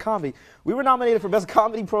 Not a lot of comedy. We were nominated for Best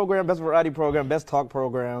Comedy Program, Best Variety Program, Best Talk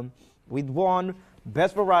Program. We won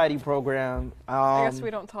Best Variety Program. I guess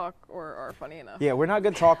we don't talk or are funny enough. Yeah, we're not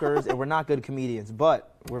good talkers and we're not good comedians,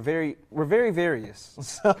 but we're very various.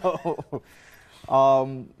 So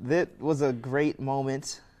that was a great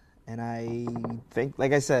moment, and I think,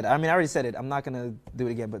 like I said, I mean, I already said it. I'm not gonna do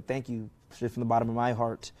it again, but thank you from the bottom of my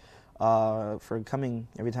heart for coming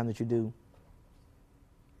every time that you do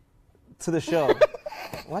to the show.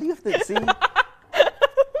 Why do you have to see?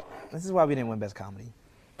 This is why we didn't win Best Comedy.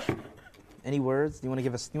 Any words? Do you want to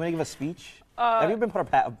give us? You want to give a speech? Have you been part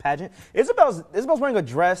of a pageant? Isabel's wearing a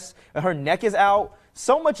dress and her neck is out.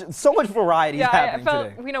 So much variety is happening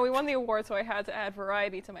today. You know, we won the award, so I had to add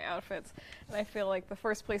variety to my outfits, and I feel like the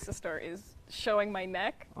first place to start is showing my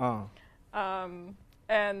neck.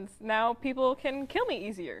 And now people can kill me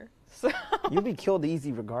easier. So you'll be killed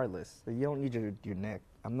easy regardless. You don't need your neck.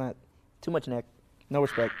 I'm not too much neck. No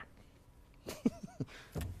respect.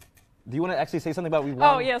 Do you want to actually say something about we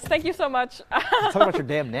won? Oh, yes. Thank you so much. Talk about your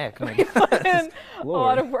damn neck. We put in a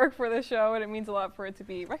lot of work for the show, and it means a lot for it to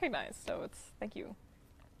be recognized. So thank you.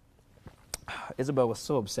 Isabel was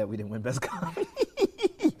so upset we didn't win Best Comedy.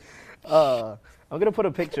 I'm going to put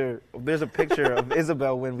a picture. There's a picture of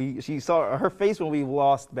Isabel when she saw her face when we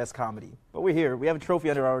lost Best Comedy. But we're here. We have a trophy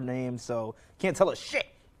under our name, so can't tell us shit.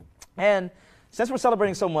 And since we're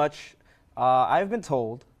celebrating so much, I've been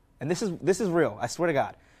told, and this is real, I swear to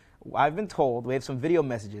God, I've been told we have some video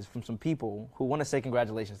messages from some people who want to say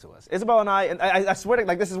congratulations to us. Isabel and I swear to,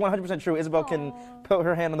 like, this is 100% true. Isabel can put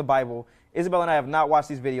her hand on the Bible. Isabel and I have not watched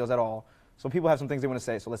these videos at all. So people have some things they want to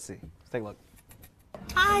say. So let's see. Let's take a look.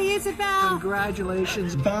 Hi, Isabel.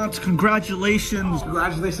 Congratulations, Vaughn. Congratulations.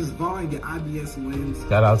 Congratulations, Vaughn. Your IBS wins.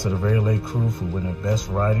 Shout out to the Very Late crew for winning Best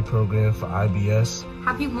Variety Program for IBS.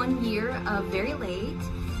 Happy 1 year of Very Late.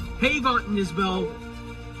 Hey, Vaughn and Isabel.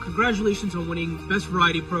 Congratulations on winning Best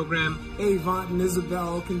Variety Program. Hey, Vaughn and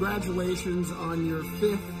Isabel. Congratulations on your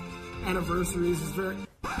 5th anniversary.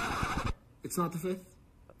 It's not the 5th?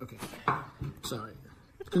 Okay. Sorry.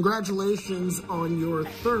 Congratulations on your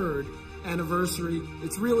 3rd anniversary.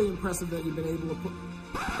 It's really impressive that you've been able to put...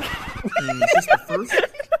 Is this the first?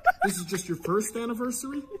 This is just your 1st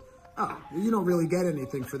anniversary? Oh, you don't really get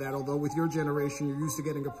anything for that, although with your generation, you're used to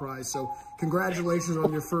getting a prize. So congratulations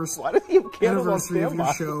on your 1st anniversary of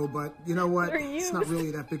your show. But you know what? It's not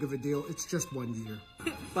really that big of a deal. It's just 1 year.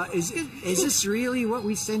 But is this really what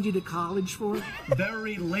we send you to college for?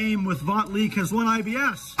 Very Lame with Vaughn Leak has won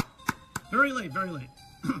IBS. Very late, very late.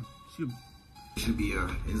 Excuse me. Should be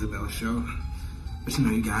Isabel's show. But you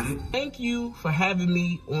know you got it. Thank you for having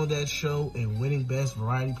me on that show and winning Best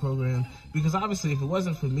Variety Program. Because obviously, if it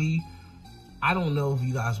wasn't for me, I don't know if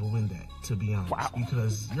you guys will win that, to be honest. Wow.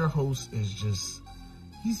 Because your host is just,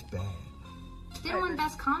 he's bad. They won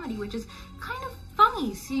Best Comedy, which is kind of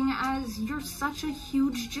funny, seeing as you're such a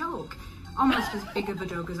huge joke. Almost as big of a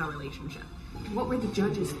joke as our relationship. What were the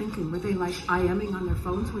judges thinking? Were they like IMing on their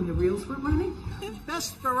phones when the reels weren't running?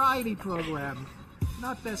 Best Variety Program,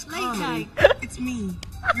 not Best Comedy. It's me,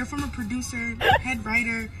 your former producer, head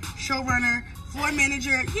writer, showrunner, floor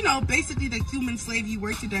manager, you know, basically the human slave you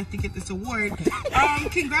worked to death to get this award.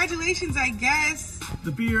 Congratulations, I guess.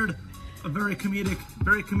 The beard, a very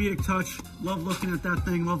comedic touch. Love looking at that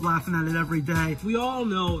thing, love laughing at it every day. We all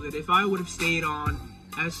know that if I would have stayed on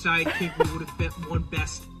as sidekick, we would have won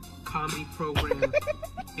Best Comedy Program.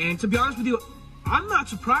 And to be honest with you, I'm not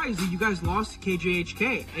surprised that you guys lost to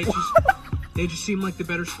KJHK. They just seem like the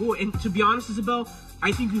better school. And to be honest, Isabel,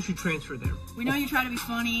 I think you should transfer there. We know you try to be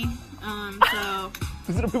funny, so...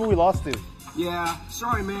 These are the people we lost to. Yeah,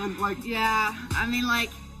 sorry, man. Like, yeah, I mean, like,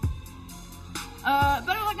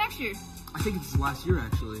 better luck next year. I think it's last year,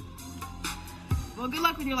 actually. Well, good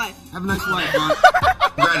luck with your life. Have a nice life, man.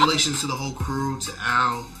 Congratulations to the whole crew, to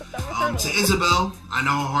Al, to Isabel. I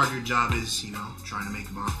know how hard your job is, you know, trying to make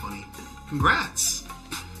Vaughn funny. Congrats.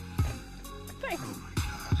 Thanks. Oh my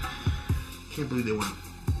God. Can't believe they won a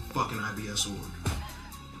fucking IBS award.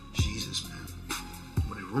 Jesus, man.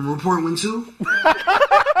 What did Rumor Report win too?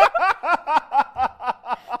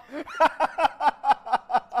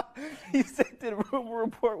 He said did Rumor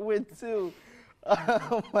Report win too?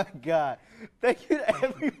 Oh my God. Thank you to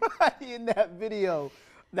everybody in that video.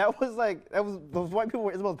 That was those white people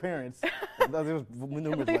were Isabel's parents. There was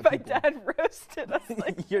numerous white My people. dad roasted us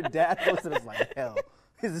like Your dad roasted us like hell.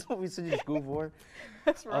 Is this what we sent you to school for?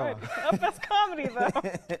 That's right. Not best comedy, though.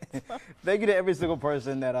 Thank you to every single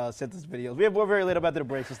person that sent us videos. We have more very late about the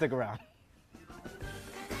break, so stick around.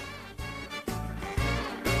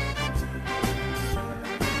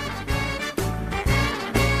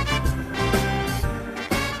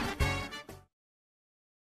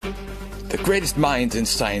 The greatest minds in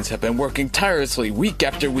science have been working tirelessly week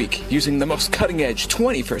after week using the most cutting-edge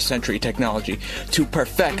 21st century technology to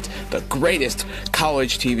perfect the greatest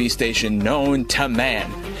college TV station known to man.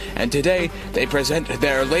 And today, they present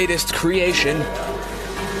their latest creation,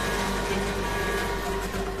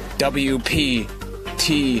 WPTV.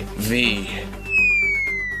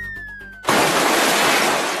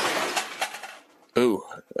 Ooh,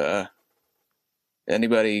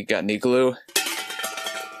 anybody got any glue?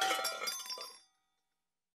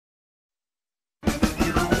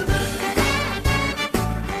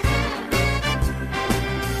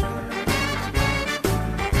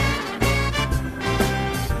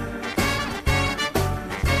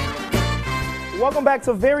 Welcome back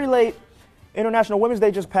to Very Late. International Women's Day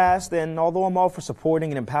just passed, and although I'm all for supporting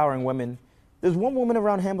and empowering women, there's one woman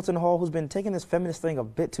around Hamilton Hall who's been taking this feminist thing a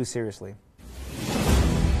bit too seriously.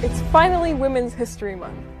 It's finally Women's History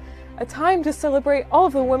Month, a time to celebrate all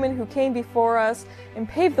of the women who came before us and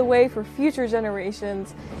paved the way for future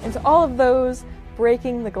generations, and to all of those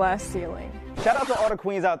breaking the glass ceiling. Shout out to all the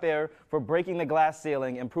queens out there for breaking the glass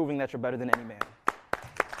ceiling and proving that you're better than any man.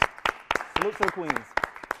 Salute to the queens.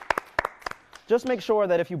 Just make sure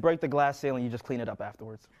that if you break the glass ceiling, you just clean it up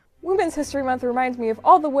afterwards. Women's History Month reminds me of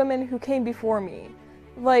all the women who came before me,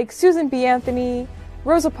 like Susan B. Anthony,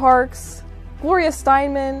 Rosa Parks, Gloria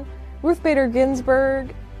Steinem, Ruth Bader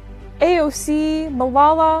Ginsburg, AOC,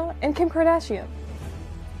 Malala, and Kim Kardashian.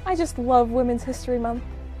 I just love Women's History Month.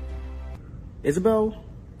 Isabel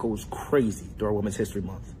goes crazy during Women's History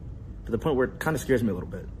Month, to the point where it kind of scares me a little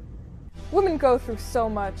bit. Women go through so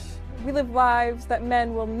much. We live lives that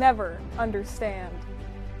men will never understand.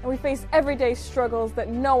 And we face everyday struggles that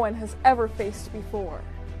no one has ever faced before.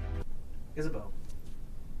 Isabel,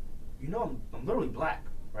 you know I'm literally black,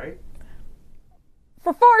 right?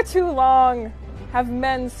 For far too long have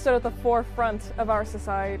men stood at the forefront of our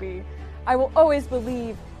society. I will always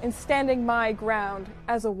believe in standing my ground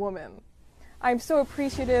as a woman. I am so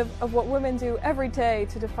appreciative of what women do every day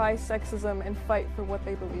to defy sexism and fight for what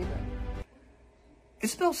they believe in.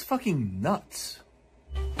 Isabel's fucking nuts.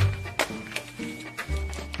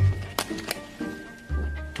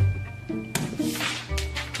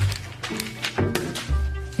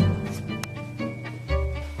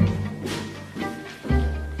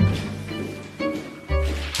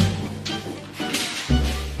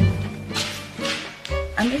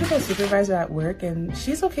 I'm Isabel's supervisor at work, and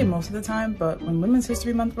she's okay most of the time, but when Women's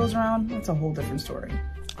History Month rolls around, it's a whole different story.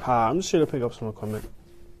 Hi, I'm just here to pick up some equipment.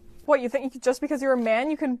 What, you think just because you're a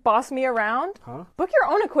man you can boss me around? Huh? Book your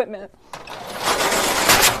own equipment.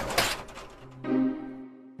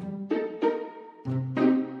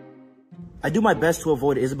 I do my best to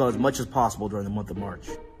avoid Isabel as much as possible during the month of March.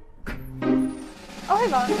 Oh, hey,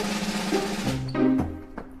 Vaughn.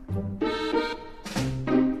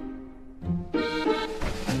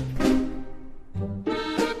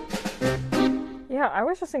 Yeah, I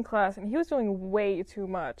was just in class and he was doing way too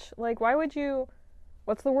much. Like, why would you...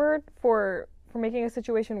 What's the word for making a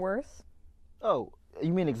situation worse? Oh,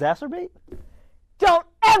 you mean exacerbate? Don't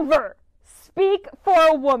ever speak for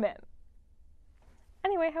a woman.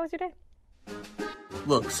 Anyway, how was your day?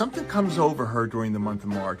 Look, something comes over her during the month of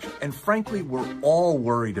March, and frankly, we're all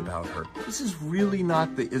worried about her. This is really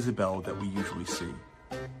not the Isabel that we usually see.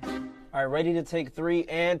 All right, ready to take three,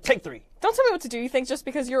 and take three. Don't tell me what to do. You think just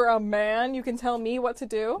because you're a man, you can tell me what to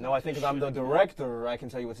do? No, I think if I'm the director, I can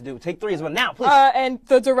tell you what to do. Take three, Isabel, now, please. And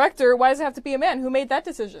the director, why does it have to be a man? Who made that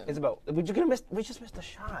decision? Isabel, we just missed the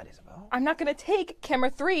shot, Isabel. I'm not going to take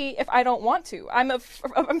camera 3 if I don't want to. I'm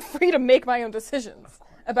free to make my own decisions.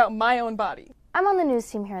 about my own body. I'm on the news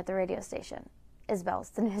team here at the radio station. Isabel's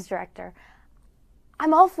the news director.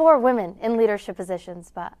 I'm all for women in leadership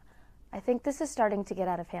positions, but I think this is starting to get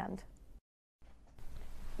out of hand.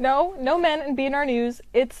 No men in B&R News.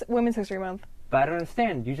 It's Women's History Month. But I don't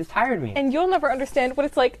understand. You just hired me. And you'll never understand what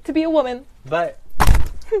it's like to be a woman. But...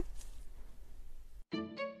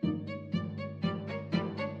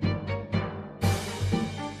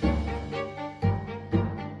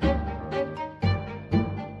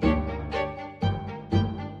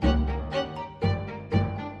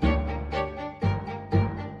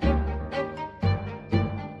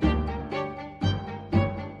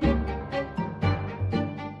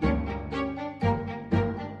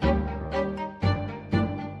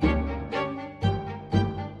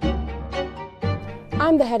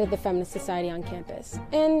 I'm the head of the Feminist Society on campus,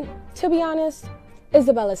 and to be honest,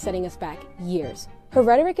 Isabel is setting us back years. Her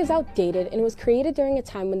rhetoric is outdated and it was created during a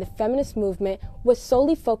time when the feminist movement was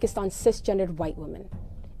solely focused on cisgendered white women.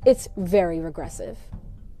 It's very regressive.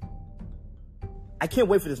 I can't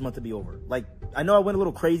wait for this month to be over. Like, I know I went a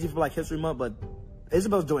little crazy for Black History Month, but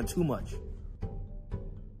Isabel's doing too much.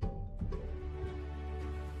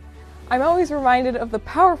 I'm always reminded of the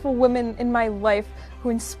powerful women in my life who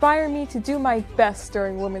inspire me to do my best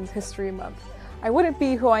during Women's History Month. I wouldn't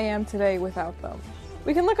be who I am today without them.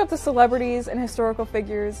 We can look up to celebrities and historical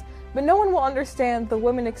figures, but no one will understand the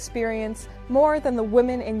women experience more than the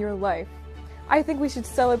women in your life. I think we should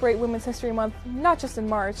celebrate Women's History Month not just in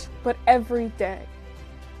March, but every day.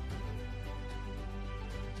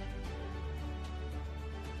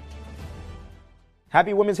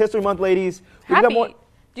 Happy Women's History Month, ladies. Happy.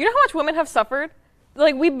 Do you know how much women have suffered?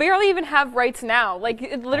 Like, we barely even have rights now. Like,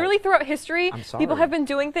 literally throughout history, people have been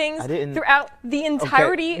doing things throughout the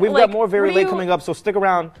entirety. Okay. We've got more Very Late coming up, so stick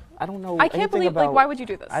around. I don't know. I can't believe, like, why would you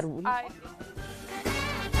do this?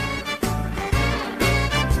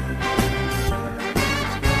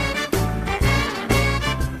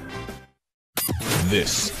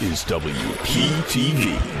 This is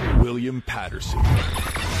WPTV, William Patterson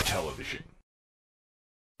Television.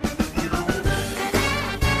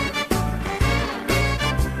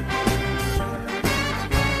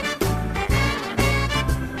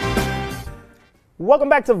 Welcome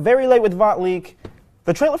back to Very Late with Vaunt Leak.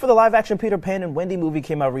 The trailer for the live-action Peter Pan and Wendy movie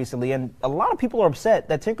came out recently, and a lot of people are upset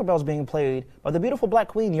that Tinkerbell is being played by the beautiful black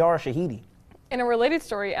queen Yara Shahidi. In a related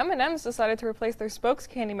story, M&M's decided to replace their spokes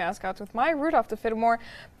candy mascots with Maya Rudolph to fit a more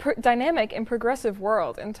dynamic and progressive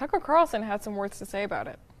world, and Tucker Carlson had some words to say about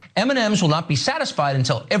it. M&M's will not be satisfied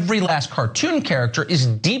until every last cartoon character is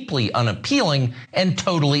deeply unappealing and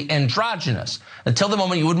totally androgynous. Until the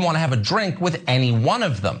moment you wouldn't want to have a drink with any one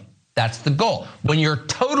of them. That's the goal. When you're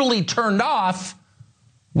totally turned off,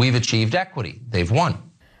 we've achieved equity. They've won.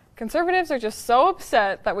 Conservatives are just so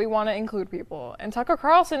upset that we want to include people, and Tucker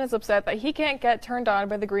Carlson is upset that he can't get turned on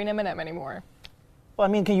by the green M&M anymore. Well,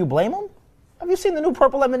 I mean, can you blame him? Have you seen the new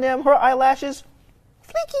purple M&M? Her eyelashes?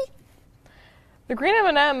 Fleeky. The green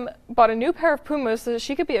M&M bought a new pair of Pumas so that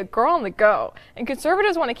she could be a girl on the go, and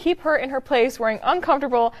conservatives want to keep her in her place wearing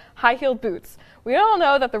uncomfortable, high-heeled boots. We all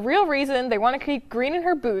know that the real reason they want to keep green in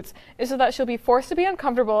her boots is so that she'll be forced to be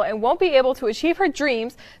uncomfortable and won't be able to achieve her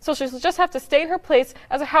dreams, so she'll just have to stay in her place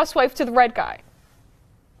as a housewife to the red guy.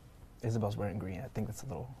 Isabel's wearing green. I think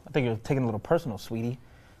you're taking a little personal, sweetie.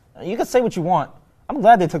 You can say what you want. I'm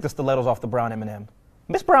glad they took the stilettos off the brown M&M.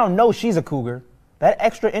 Miss Brown knows she's a cougar. That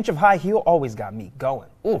extra inch of high heel always got me going.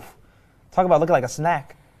 Oof. Talk about looking like a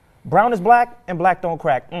snack. Brown is black, and black don't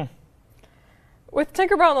crack. With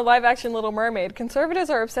Tinkerbell and the live-action Little Mermaid, conservatives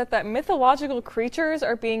are upset that mythological creatures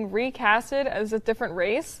are being recasted as a different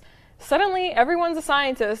race. Suddenly, everyone's a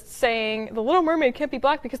scientist saying the Little Mermaid can't be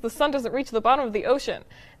black because the sun doesn't reach the bottom of the ocean.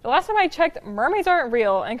 The last time I checked, mermaids aren't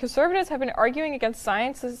real, and conservatives have been arguing against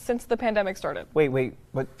science since the pandemic started. Wait,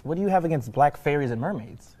 but what do you have against black fairies and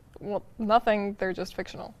mermaids? Well, nothing. They're just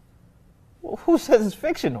fictional. Well, who says it's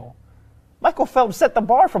fictional? Michael Phelps set the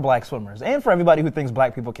bar for black swimmers and for everybody who thinks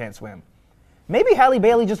black people can't swim. Maybe Halle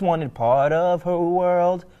Bailey just wanted part of her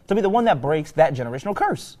world to be the one that breaks that generational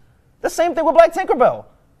curse. The same thing with Black Tinkerbell.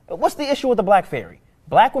 What's the issue with the black fairy?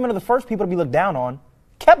 Black women are the first people to be looked down on.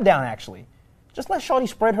 Kept down, actually. Just let Shawty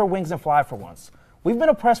spread her wings and fly for once. We've been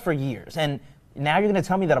oppressed for years, and now you're going to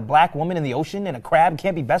tell me that a black woman in the ocean and a crab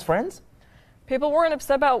can't be best friends? People weren't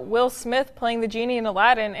upset about Will Smith playing the genie in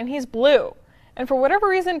Aladdin, and he's blue. And for whatever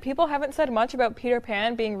reason, people haven't said much about Peter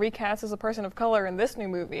Pan being recast as a person of color in this new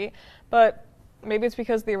movie, but maybe it's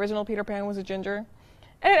because the original Peter Pan was a ginger.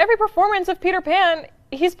 And in every performance of Peter Pan,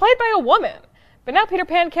 he's played by a woman. But now Peter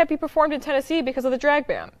Pan can't be performed in Tennessee because of the drag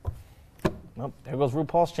ban. Well, there goes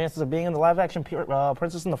RuPaul's chances of being in the live-action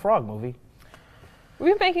Princess and the Frog movie.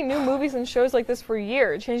 We've been making new movies and shows like this for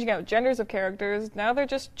years, changing out genders of characters. Now they're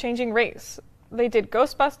just changing race. They did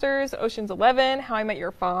Ghostbusters, Ocean's 11, How I Met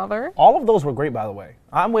Your Father. All of those were great, by the way.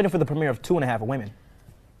 I'm waiting for the premiere of 2.5 Women.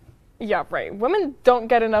 Yeah, right. Women don't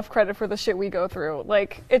get enough credit for the shit we go through.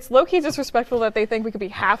 Like, it's low-key disrespectful that they think we could be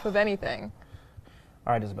half of anything.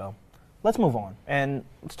 All right, Isabel. Let's move on. And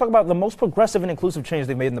let's talk about the most progressive and inclusive change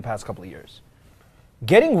they've made in the past couple of years.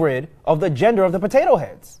 Getting rid of the gender of the potato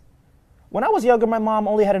heads. When I was younger, my mom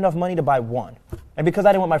only had enough money to buy one. And because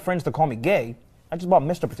I didn't want my friends to call me gay, I just bought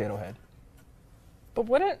Mr. Potato Head. But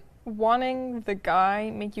wouldn't wanting the guy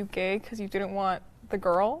make you gay because you didn't want the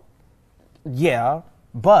girl? Yeah,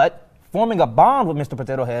 but forming a bond with Mr.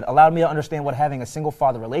 Potato Head allowed me to understand what having a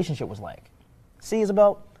single-father relationship was like. See,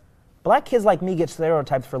 Isabel, black kids like me get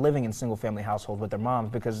stereotyped for living in single-family households with their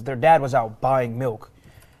moms because their dad was out buying milk.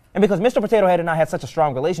 And because Mr. Potato Head and I had such a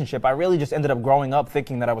strong relationship, I really just ended up growing up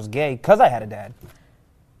thinking that I was gay because I had a dad.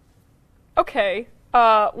 Okay,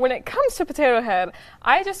 when it comes to Potato Head,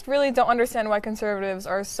 I just really don't understand why conservatives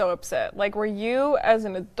are so upset. Like, were you, as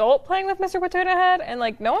an adult, playing with Mr. Potato Head? And,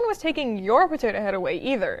 like, no one was taking your potato head away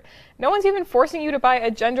either. No one's even forcing you to buy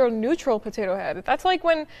a gender-neutral potato head. That's like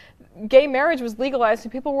when gay marriage was legalized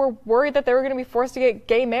and people were worried that they were going to be forced to get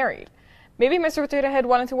gay married. Maybe Mr. Potato Head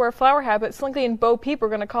wanted to wear a flower hat, but Slinky and Bo Peep were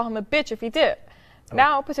going to call him a bitch if he did. Oh.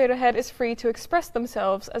 Now, Potato Head is free to express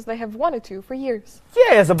themselves as they have wanted to for years.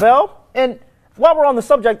 Yeah, Isabel. And while we're on the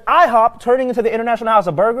subject, IHOP turning into the International House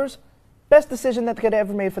of Burgers, best decision that could have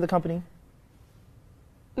ever made for the company?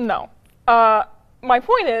 No. My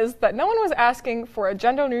point is that no one was asking for a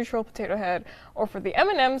gender-neutral potato head or for the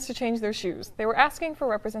M&Ms to change their shoes. They were asking for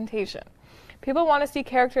representation. People want to see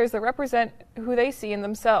characters that represent who they see in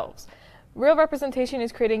themselves. Real representation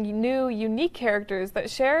is creating new, unique characters that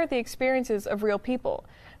share the experiences of real people.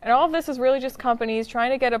 And all of this is really just companies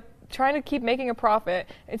trying to keep making a profit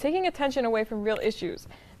and taking attention away from real issues.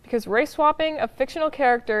 Because race swapping a fictional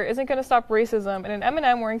character isn't going to stop racism, and an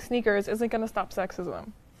M&M wearing sneakers isn't going to stop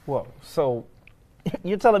sexism. Whoa, so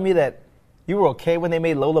you're telling me that you were okay when they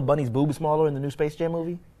made Lola Bunny's boobs smaller in the new Space Jam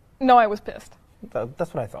movie? No, I was pissed.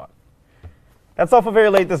 That's what I thought. That's all for Very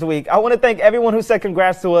Late this week. I want to thank everyone who said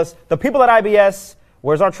congrats to us, the people at IBS,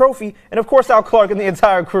 Where's Our Trophy, and of course Al Clark and the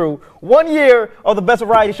entire crew. 1 year of the best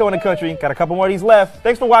variety show in the country. Got a couple more of these left.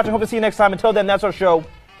 Thanks for watching. Hope to see you next time. Until then, that's our show.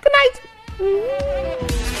 Good night.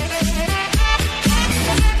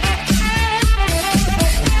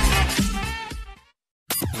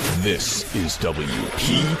 This is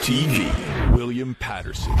WPTV, William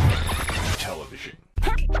Patterson Television.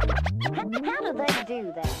 How do they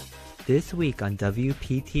do that? This week on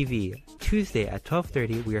WPTV, Tuesday at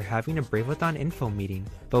 12:30, we are having a Brave-a-thon info meeting.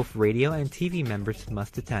 Both radio and TV members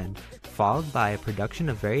must attend, followed by a production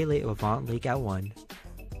of Very Late with Vaughn League at 1.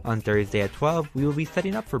 On Thursday at 12, we will be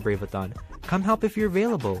setting up for Brave-a-thon. Come help if you're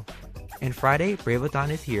available. And Friday, Brave-a-thon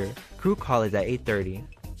is here. Crew call is at 8:30.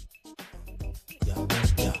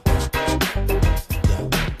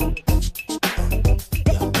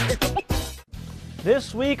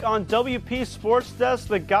 This week on WP Sports Desk,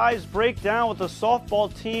 the guys break down what the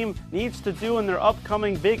softball team needs to do in their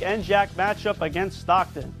upcoming Big NJAC matchup against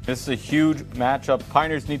Stockton. This is a huge matchup.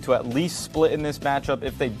 Pioneers need to at least split in this matchup.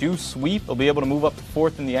 If they do sweep, they'll be able to move up to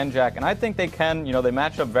 4th in the NJAC, and I think they can. You know, they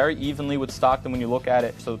match up very evenly with Stockton when you look at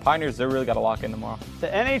it. So the Pioneers, they really got to lock in tomorrow. The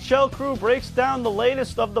NHL crew breaks down the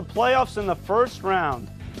latest of the playoffs in the first round.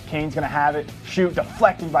 Kane's going to have it, shoot,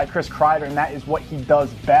 deflected by Chris Kreider, and that is what he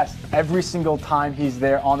does best. Every single time he's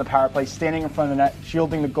there on the power play, standing in front of the net,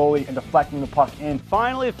 shielding the goalie, and deflecting the puck in.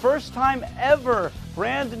 Finally, first time ever,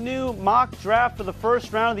 brand new mock draft for the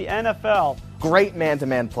first round of the NFL. Great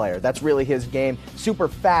man-to-man player. That's really his game. Super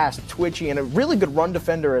fast, twitchy, and a really good run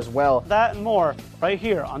defender as well. That and more right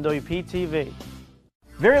here on WPTV.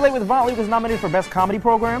 Very Late with Vaughn League was nominated for Best Comedy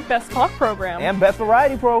Program, Best Talk Program, and Best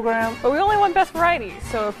Variety Program. But we only want Best Variety,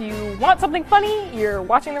 so if you want something funny, you're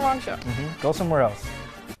watching the wrong show. Go somewhere else.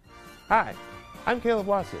 Hi, I'm Caleb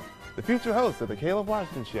Watson, the future host of The Caleb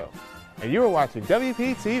Watson Show, and you are watching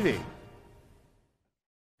WPTV.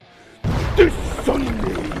 This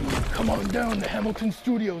Sunday, come on down to Hamilton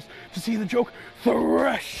Studios to see the joke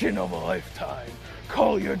Thrashing of a Lifetime.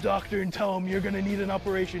 Call your doctor and tell him you're gonna need an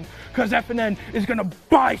operation, cause FNN is gonna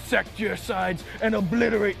bisect your sides and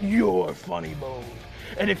obliterate your funny bone.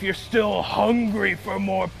 And if you're still hungry for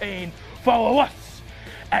more pain, follow us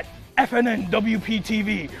at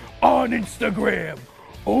FNNWPTV on Instagram.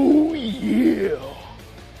 Oh yeah!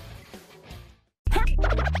 How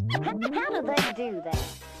do they do that?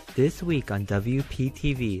 This week on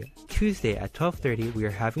WPTV, Tuesday at 12:30 we are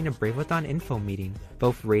having a Braveathon info meeting.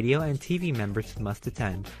 Both radio and TV members must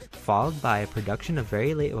attend, followed by a production of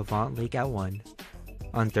Very Late Levant League at 1.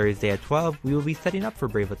 On Thursday at 12 we will be setting up for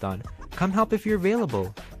Braveathon. Come help if you're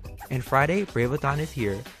available. And Friday, Braveathon is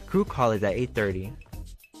here. Crew call is at 8:30.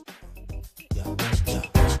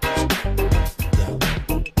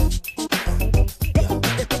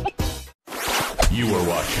 You are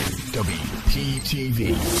watching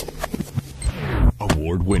WPTV,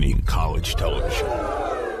 award-winning college television.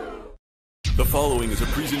 The following is a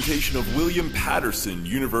presentation of William Patterson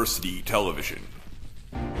University Television.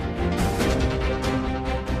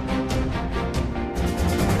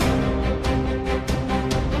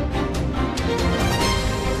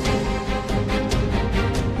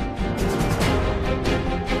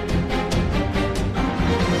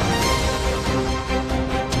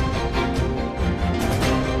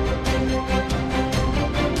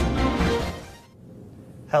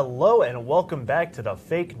 Hello and welcome back to the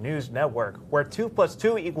Fake News Network, where 2 +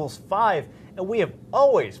 2 = 5, and we have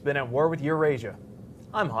always been at war with Eurasia.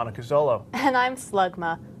 I'm Hanukkah Solo. And I'm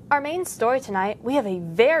Slugma. Our main story tonight, we have a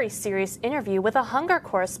very serious interview with a hunger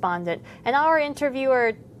correspondent, and our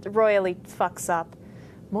interviewer royally fucks up.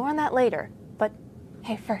 More on that later, but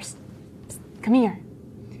hey, first, come here.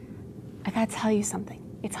 I gotta tell you something.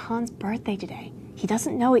 It's Han's birthday today. He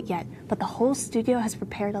doesn't know it yet, but the whole studio has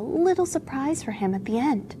prepared a little surprise for him at the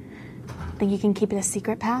end. Think you can keep it a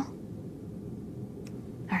secret, pal?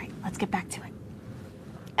 All right, let's get back to it.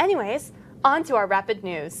 Anyways, on to our rapid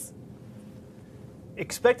news.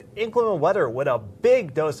 Expect inclement weather with a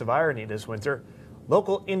big dose of irony this winter.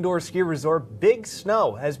 Local indoor ski resort Big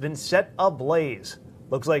Snow has been set ablaze.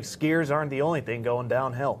 Looks like skiers aren't the only thing going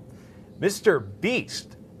downhill. Mr.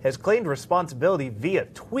 Beast has claimed responsibility via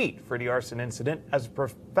tweet for the arson incident as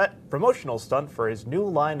a promotional stunt for his new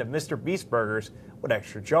line of Mr. Beast burgers with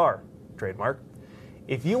extra char, trademark.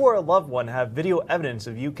 If you or a loved one have video evidence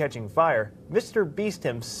of you catching fire, Mr. Beast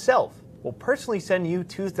himself will personally send you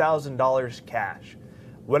 $2,000 cash.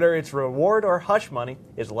 Whether it's reward or hush money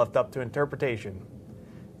is left up to interpretation.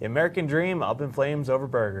 The American dream up in flames over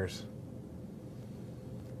burgers.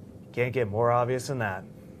 Can't get more obvious than that.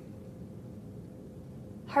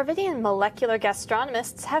 Harvardian molecular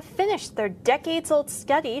gastronomists have finished their decades-old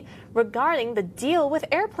study regarding the deal with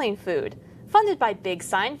airplane food. Funded by Big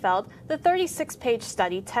Seinfeld, the 36-page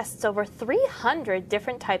study tests over 300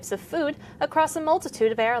 different types of food across a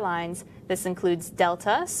multitude of airlines. This includes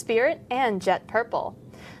Delta, Spirit, and JetPurple.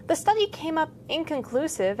 The study came up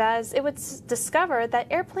inconclusive as it would discover that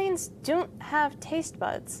airplanes don't have taste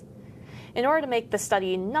buds. In order to make the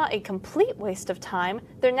study not a complete waste of time,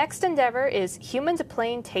 their next endeavor is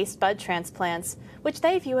human-to-plane taste bud transplants, which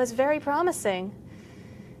they view as very promising.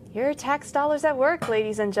 Your tax dollars at work,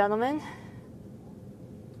 ladies and gentlemen.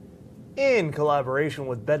 In collaboration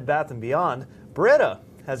with Bed Bath & Beyond, Brita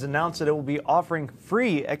has announced that it will be offering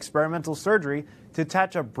free experimental surgery to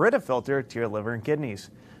attach a Brita filter to your liver and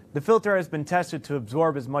kidneys. The filter has been tested to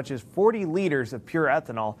absorb as much as 40 liters of pure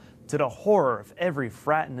ethanol, to the horror of every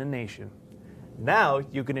frat in the nation. Now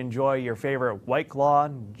you can enjoy your favorite White Claw,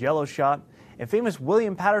 Jello shot, and famous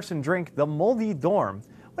William Patterson drink, the Moldy Dorm,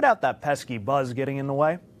 without that pesky buzz getting in the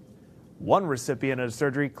way. One recipient of the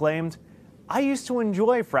surgery claimed, "I used to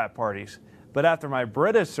enjoy frat parties, but after my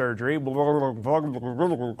Brita surgery..."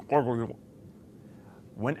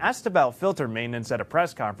 When asked about filter maintenance at a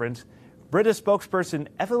press conference, Brita spokesperson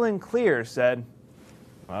Evelyn Clear said,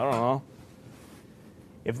 "I don't know."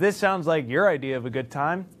 If this sounds like your idea of a good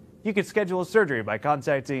time, you could schedule a surgery by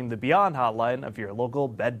contacting the Beyond hotline of your local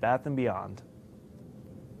Bed Bath & Beyond.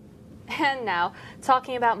 And now,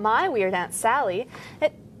 talking about my weird Aunt Sally,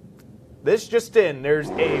 This just in,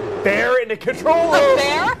 there's a bear in the control room! A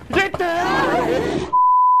bear? Get there!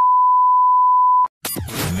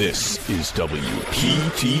 This is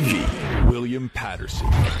WPTV, William Patterson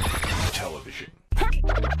Television. How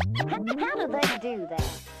do they do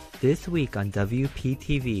that? This week on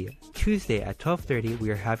WPTV, Tuesday at 12:30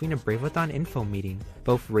 we are having a Braveathon info meeting.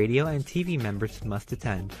 Both radio and TV members must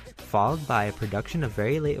attend, followed by a production of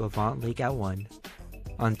Very Late Levant League at 1.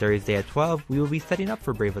 On Thursday at 12 we will be setting up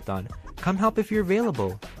for Braveathon. Come help if you're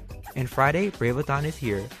available. And Friday, Braveathon is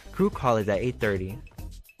here. Crew call is at 8:30.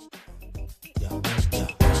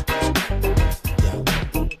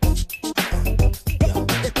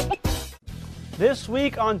 This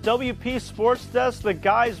week on WP Sports Desk, the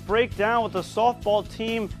guys break down what the softball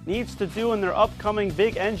team needs to do in their upcoming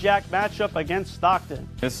big NJAC matchup against Stockton.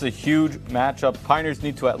 This is a huge matchup. Pioneers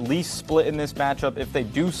need to at least split in this matchup. If they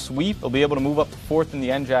do sweep, they'll be able to move up to fourth in the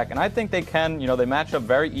NJAC, and I think they can. You know, they match up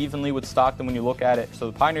very evenly with Stockton when you look at it. So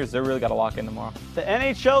the Pioneers, they really got to lock in tomorrow. The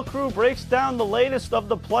NHL crew breaks down the latest of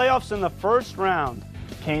the playoffs in the first round.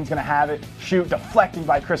 Kane's going to have it, shoot, deflecting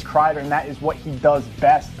by Chris Kreider, and that is what he does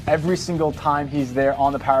best. Every single time he's there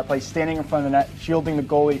on the power play, standing in front of the net, shielding the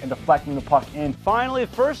goalie, and deflecting the puck in. Finally,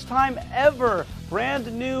 first time ever,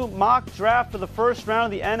 brand new mock draft for the first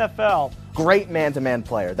round of the NFL. Great man-to-man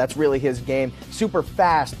player. That's really his game. Super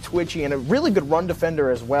fast, twitchy, and a really good run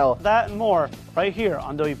defender as well. That and more right here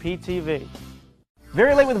on WPTV.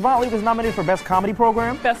 Very Late with Vaughn Lee was nominated for Best Comedy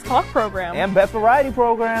Program, Best Talk Program, and Best Variety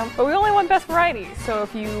Program. But we only want Best Variety, so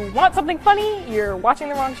if you want something funny, you're watching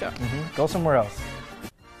the wrong show. Go somewhere else.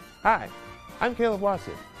 Hi, I'm Caleb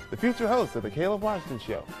Watson, the future host of The Caleb Watson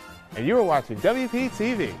Show, and you are watching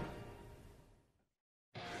WPTV.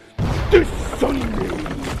 This Sunday,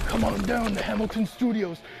 come on down to Hamilton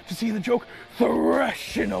Studios to see the joke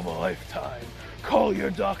Thrashing of a Lifetime. Call your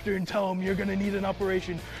doctor and tell him you're gonna need an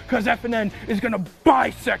operation, cause FNN is gonna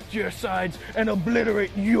bisect your sides and obliterate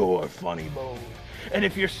your funny bone. And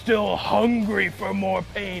if you're still hungry for more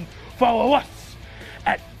pain, follow us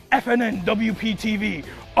at FNNWPTV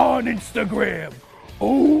on Instagram.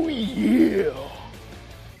 Oh yeah!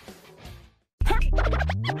 How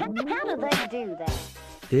do they do that?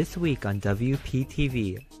 This week on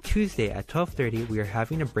WPTV, Tuesday at 12:30, we are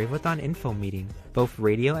having a Braveathon info meeting. Both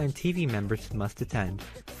radio and TV members must attend,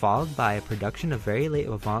 followed by a production of Very Late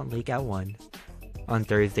with Vaughn League at 1. On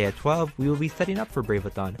Thursday at 12, we will be setting up for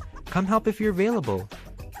Braveathon. Come help if you're available.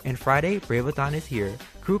 And Friday, Braveathon is here.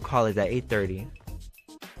 Crew call is at 8:30.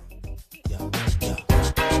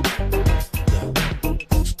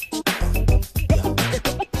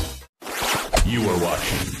 You are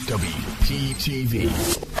watching WPTV,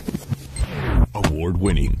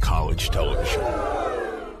 award-winning college television.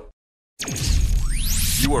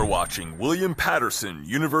 You are watching William Patterson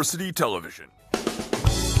University Television.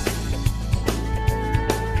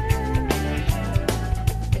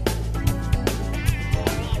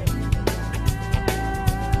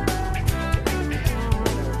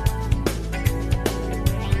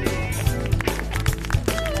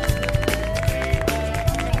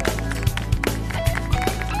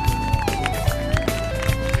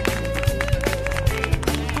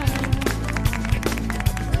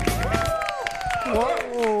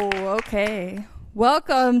 Okay,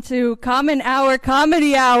 welcome to Common Hour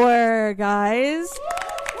Comedy Hour, guys.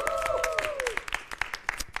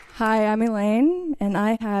 Hi, I'm Elaine, and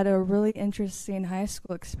I had a really interesting high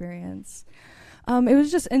school experience. It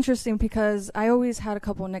was just interesting because I always had a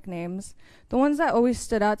couple nicknames. The ones that always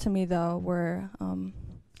stood out to me, though, were,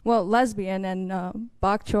 lesbian and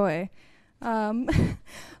bok choy.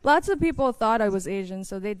 Lots of people thought I was Asian,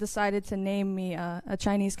 so they decided to name me a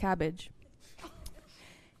Chinese cabbage.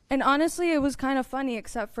 And honestly, it was kind of funny,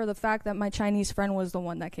 except for the fact that my Chinese friend was the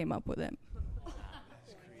one that came up with it.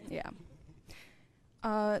 Yeah.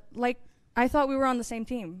 I thought we were on the same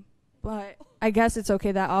team, but I guess it's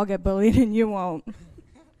okay that I'll get bullied and you won't.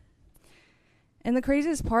 And the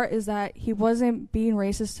craziest part is that he wasn't being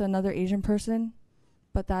racist to another Asian person,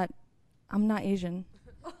 but that I'm not Asian.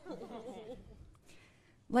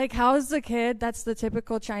 Like, how is the kid that's the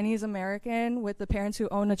typical Chinese American with the parents who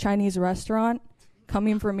own a Chinese restaurant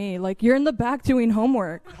coming for me? Like, you're in the back doing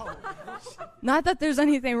homework. Not that there's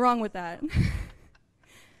anything wrong with that.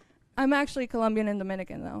 I'm actually Colombian and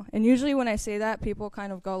Dominican, though. And usually when I say that, people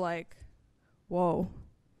kind of go like, whoa,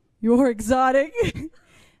 you're exotic.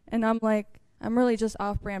 And I'm like, I'm really just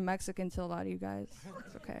off-brand Mexican to a lot of you guys.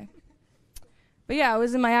 It's okay. But yeah, I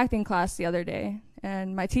was in my acting class the other day,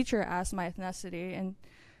 and my teacher asked my ethnicity. And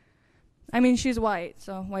I mean, she's white,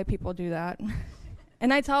 so white people do that.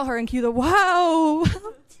 And I tell her and cue the wow.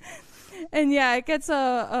 And yeah, it gets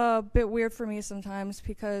a bit weird for me sometimes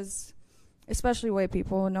because, especially white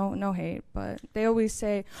people, no hate, but they always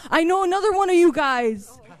say, I know another one of you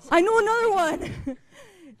guys. I know another one.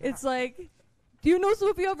 It's like, do you know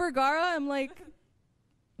Sofia Vergara? I'm like,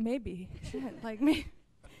 maybe. Shit, like me.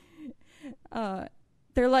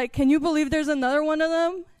 They're like, can you believe there's another one of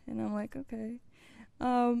them? And I'm like, okay.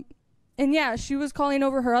 And yeah, she was calling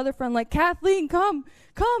over her other friend, like, Kathleen, come,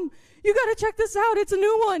 you gotta check this out, it's a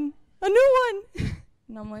new one.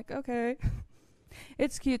 And I'm like, okay.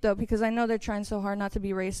 It's cute though, because I know they're trying so hard not to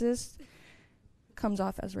be racist. Comes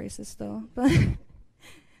off as racist though. But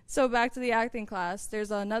so back to the acting class,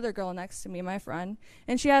 there's another girl next to me, my friend,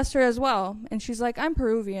 and she asked her as well, and she's like, I'm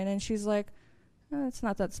Peruvian, and she's like, It's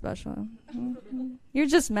not that special. You're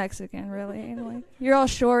just Mexican, really. Like, you're all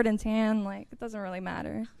short and tan. Like, it doesn't really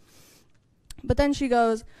matter. But then she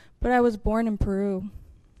goes, but I was born in Peru.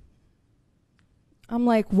 I'm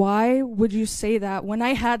like, why would you say that when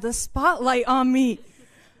I had the spotlight on me?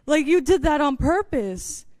 Like, you did that on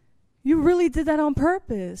purpose. You really did that on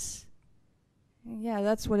purpose. Yeah,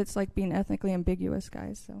 that's what it's like being ethnically ambiguous,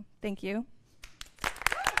 guys. So, thank you.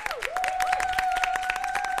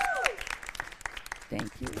 Thank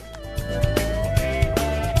you.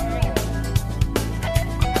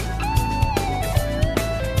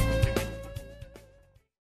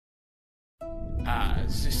 Ah,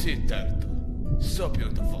 the sea turtle. So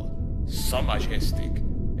beautiful, so majestic,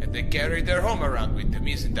 and they carry their home around with them,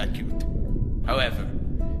 isn't that cute? However,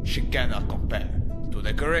 she cannot compare to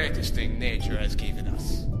the greatest thing nature has given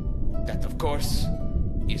us. That, of course,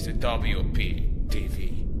 is the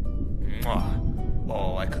WPTV. Mwah.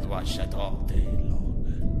 Oh, I could watch that all day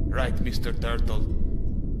long. Right, Mr. Turtle?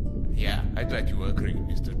 Yeah, I bet you agree,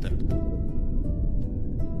 Mr. Turtle.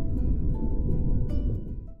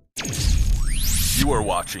 You are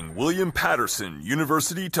watching William Patterson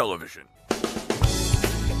University Television.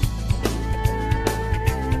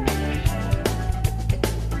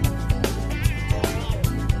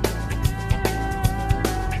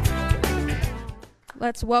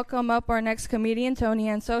 Let's welcome up our next comedian, Tony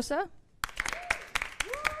Ann Sosa.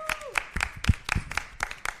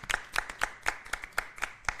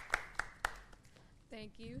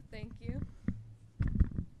 Thank you.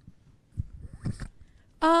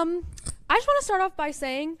 I just want to start off by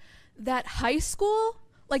saying that high school,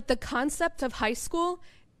 like the concept of high school,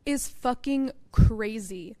 is fucking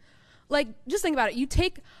crazy. Like, just think about it. You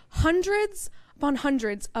take hundreds upon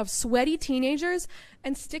hundreds of sweaty teenagers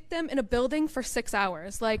and stick them in a building for 6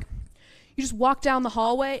 hours. Like, you just walk down the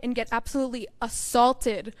hallway and get absolutely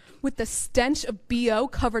assaulted with the stench of BO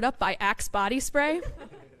covered up by Axe body spray.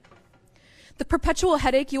 The perpetual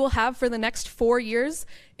headache you will have for the next 4 years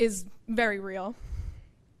is very real.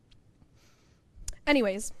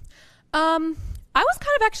 Anyways, I was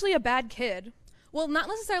kind of actually a bad kid. Well, not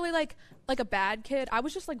necessarily like a bad kid. I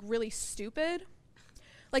was just like really stupid.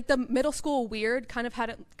 Like the middle school weird kind of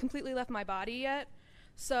hadn't completely left my body yet.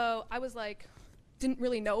 So I was like, didn't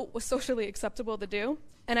really know what was socially acceptable to do.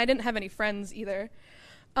 And I didn't have any friends either.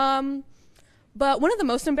 But one of the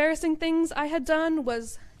most embarrassing things I had done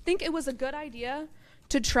was think it was a good idea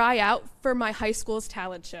to try out for my high school's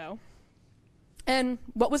talent show. And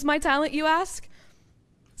what was my talent, you ask?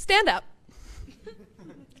 Stand up.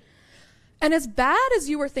 And as bad as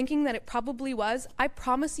you were thinking that it probably was, I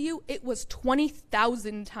promise you it was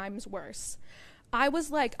 20,000 times worse. I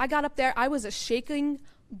got up there, I was a shaking,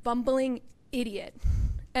 bumbling idiot.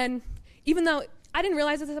 And even though I didn't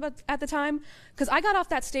realize this at the time, because I got off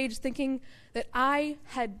that stage thinking that I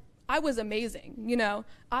was amazing, you know.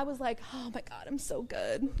 I was like, oh my God, I'm so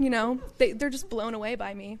good, you know. They're just blown away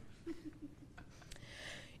by me.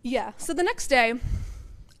 Yeah, so the next day,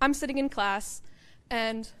 I'm sitting in class,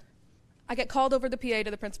 and I get called over the PA to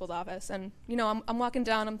the principal's office, and, you know, I'm walking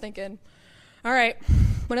down, I'm thinking, all right,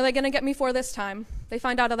 what are they going to get me for this time? They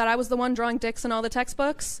find out that I was the one drawing dicks in all the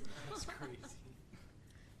textbooks. That's crazy.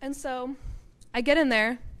 And so I get in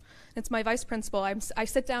there. It's my vice principal. I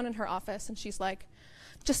sit down in her office, and she's like,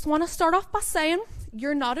 just want to start off by saying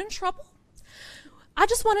you're not in trouble. I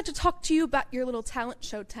just wanted to talk to you about your little talent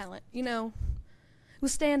show talent, you know,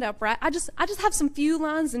 with stand up, right? I just have some few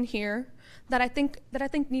lines in here that I think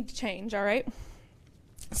need to change, all right?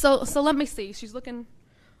 So let me see. She's looking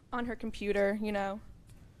on her computer, you know.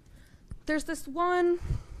 There's this one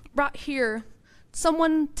right here.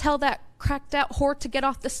 Someone tell that cracked out whore to get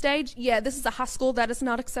off the stage. Yeah, this is a high school. That is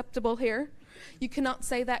not acceptable here. You cannot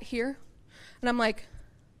say that here. And I'm like,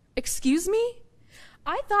 excuse me?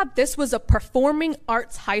 I thought this was a performing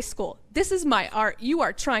arts high school. This is my art. You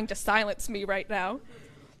are trying to silence me right now.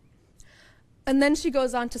 And then she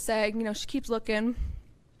goes on to say, you know, she keeps looking.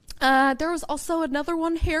 There was also another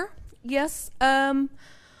one here. Yes.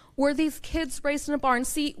 Were these kids raised in a barn?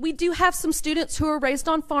 See, we do have some students who are raised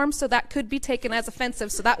on farms, so that could be taken as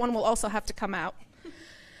offensive. So that one will also have to come out.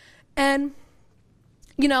 And,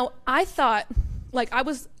 you know, I thought, like, I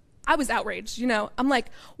was outraged, you know. I'm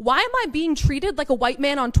like, why am I being treated like a white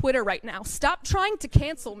man on Twitter right now? Stop trying to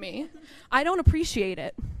cancel me. I don't appreciate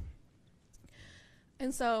it.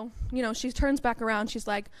 And so, you know, she turns back around. She's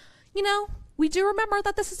like, you know, we do remember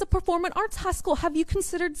that this is a performing arts high school. Have you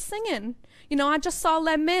considered singing? You know, I just saw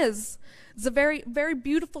Les Mis. It's a very, very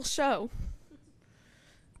beautiful show.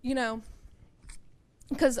 You know,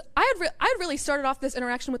 because I had really started off this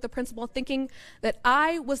interaction with the principal thinking that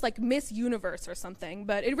I was like Miss Universe or something,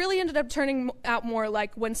 but it really ended up turning out more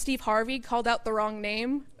like when Steve Harvey called out the wrong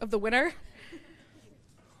name of the winner.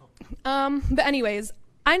 But anyways,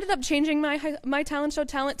 I ended up changing my talent show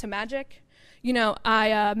talent to magic. You know,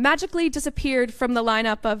 I magically disappeared from the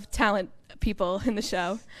lineup of talent people in the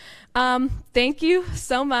show. Thank you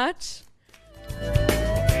so much.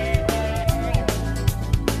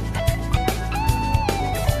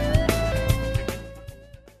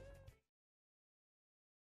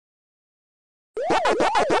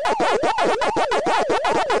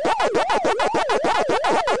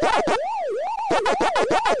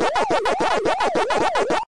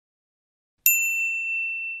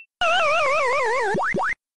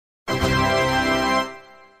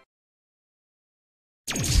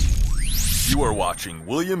 You are watching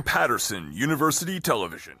William Patterson University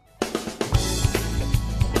Television.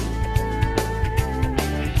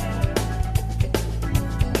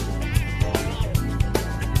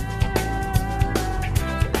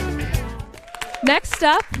 Next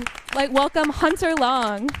up, welcome Hunter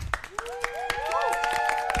Long.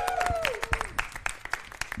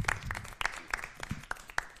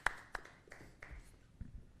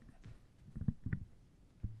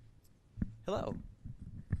 Hello.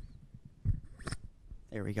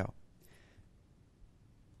 There we go.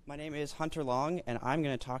 My name is Hunter Long, and I'm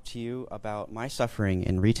going to talk to you about my suffering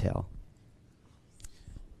in retail.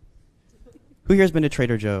 Who here has been to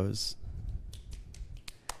Trader Joe's?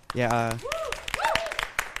 Yeah,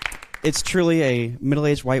 it's truly a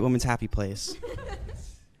middle-aged white woman's happy place.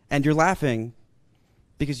 And you're laughing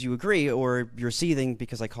because you agree, or you're seething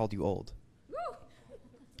because I called you old.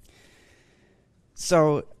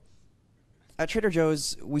 So, at Trader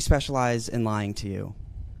Joe's, we specialize in lying to you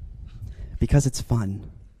because it's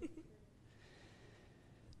fun.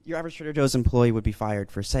 Your average Trader Joe's employee would be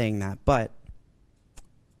fired for saying that, but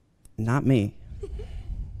not me.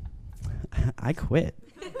 I quit.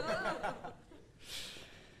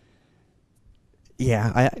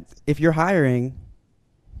 Yeah, if you're hiring,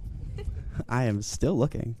 I am still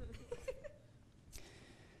looking.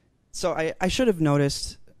 So I should have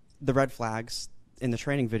noticed the red flags in the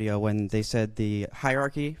training video when they said the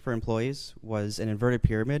hierarchy for employees was an inverted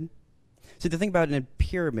pyramid. See, the thing about a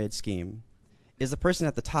pyramid scheme is the person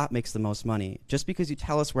at the top makes the most money. Just because you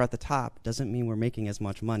tell us we're at the top doesn't mean we're making as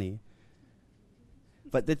much money.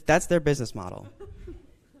 But that's their business model.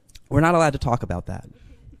 We're not allowed to talk about that.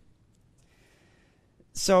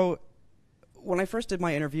 So when I first did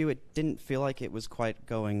my interview, it didn't feel like it was quite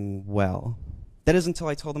going well. That is until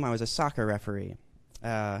I told them I was a soccer referee.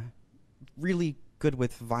 Really good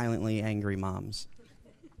with violently angry moms.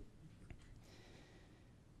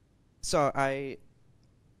 So right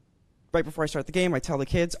before I start the game, I tell the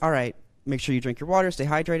kids, all right, make sure you drink your water, stay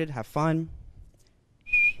hydrated, have fun.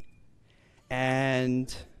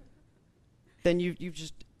 And then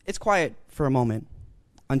it's quiet for a moment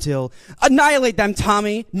until, annihilate them,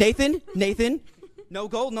 Tommy. Nathan, no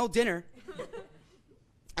gold, no dinner.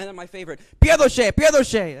 And then my favorite,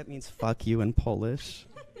 pierdosze. That means fuck you in Polish.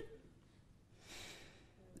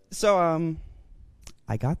 So,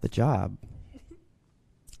 I got the job.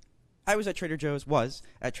 I was at Trader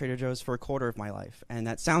Joe's for a quarter of my life, and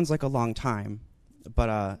that sounds like a long time,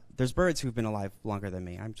 but there's birds who've been alive longer than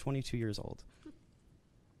me. I'm 22 years old.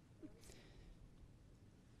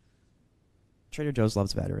 Trader Joe's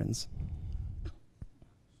loves veterans.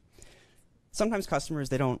 Sometimes customers,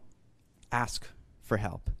 they don't ask for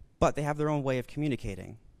help, but they have their own way of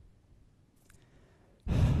communicating.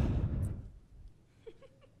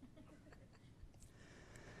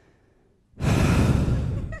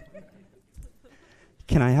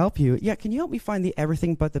 Can I help you? Yeah, can you help me find the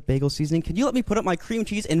everything but the bagel seasoning? Can you let me put up my cream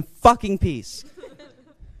cheese in fucking peace?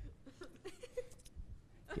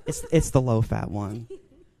 It's the low-fat one.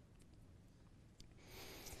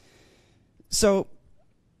 So,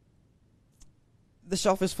 the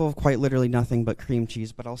shelf is full of quite literally nothing but cream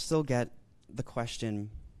cheese, but I'll still get the question,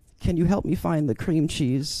 can you help me find the cream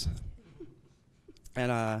cheese?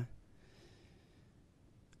 And I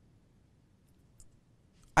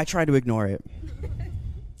try to ignore it.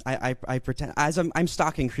 I pretend, as I'm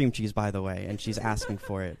stocking cream cheese, by the way, and she's asking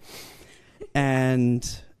for it. And,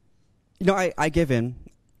 I give in.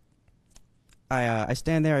 I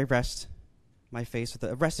stand there, I rest my face with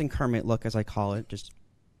a resting Kermit look, as I call it. Just.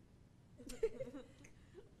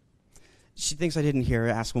 She thinks I didn't hear her.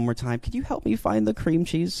 Ask one more time. Can you help me find the cream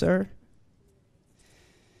cheese, sir?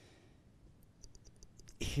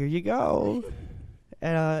 Here you go.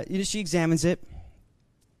 And she examines it.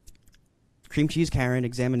 Cream cheese Karen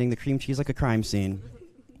examining the cream cheese like a crime scene.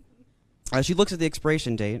 She looks at the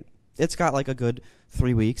expiration date. It's got like a good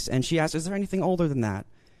 3 weeks, and she asks, is there anything older than that?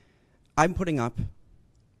 I'm putting up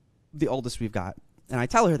the oldest we've got. And I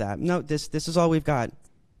tell her that, no, this is all we've got.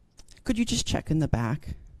 Could you just check in the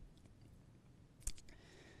back?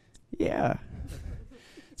 Yeah.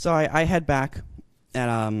 So I head back,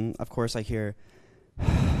 and of course I hear,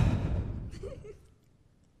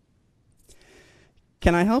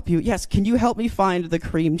 can I help you? Yes, can you help me find the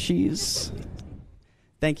cream cheese?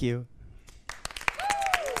 Thank you.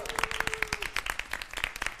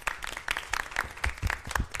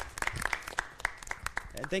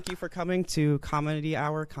 And thank you for coming to Comedy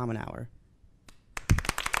Hour, Common Hour.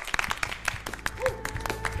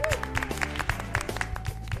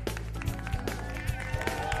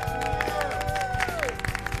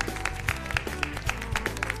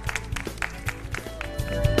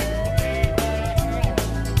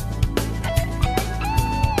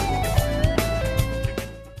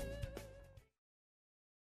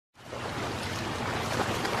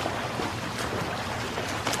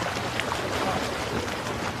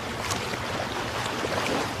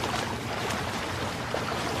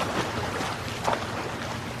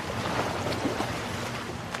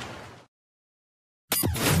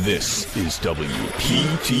 This is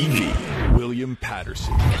WPTV, William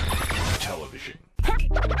Patterson Television. How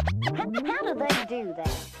do they do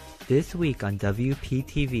that? This week on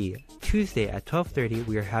WPTV, Tuesday at 12:30,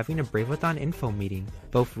 we are having a Braveathon info meeting.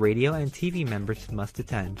 Both radio and TV members must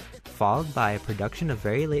attend, followed by a production of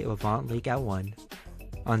Very Late Levant League at 1.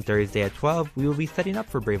 On Thursday at 12, we will be setting up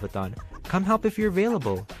for Braveathon. Come help if you're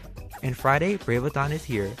available. And Friday, Braveathon is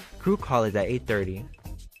here. Crew call is at 8:30.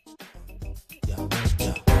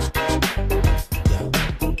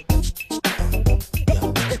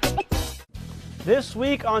 This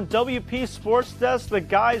week on WP Sports Desk, the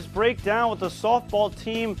guys break down what the softball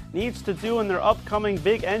team needs to do in their upcoming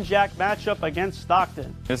big NJAC matchup against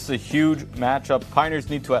Stockton. This is a huge matchup. Pioneers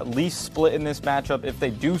need to at least split in this matchup. If they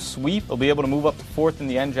do sweep, they'll be able to move up to 4th in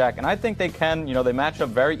the NJAC, and I think they can. You know, they match up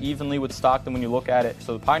very evenly with Stockton when you look at it.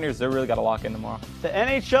 So the Pioneers, they really got to lock in tomorrow. The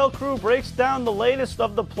NHL crew breaks down the latest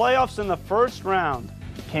of the playoffs in the first round.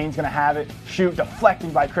 Kane's going to have it, shoot,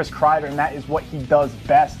 deflecting by Chris Kreider, and that is what he does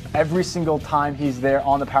best. Every single time he's there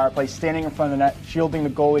on the power play, standing in front of the net, shielding the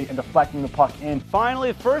goalie, and deflecting the puck in.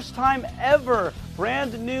 Finally, first time ever,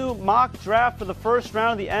 brand new mock draft for the first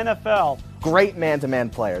round of the NFL. Great man-to-man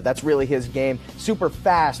player. That's really his game. Super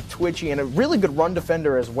fast, twitchy, and a really good run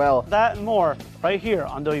defender as well. That and more right here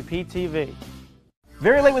on WPTV.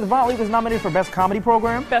 Very Late with Levant League was nominated for Best Comedy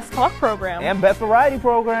Program, Best Talk Program, and Best Variety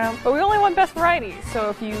Program. But we only want Best Variety, so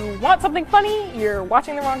if you want something funny, you're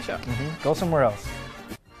watching the wrong show. Go somewhere else.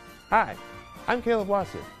 Hi, I'm Caleb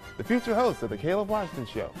Watson, the future host of The Caleb Watson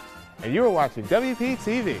Show, and you are watching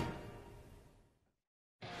WPTV.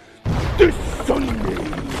 This Sunday,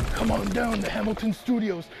 come on down to Hamilton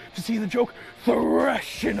Studios to see the joke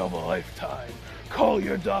Thrashing of a Lifetime. Call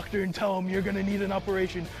your doctor and tell him you're gonna need an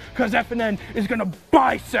operation, cause FNN is gonna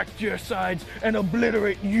bisect your sides and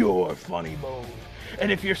obliterate your funny bone.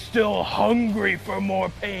 And if you're still hungry for more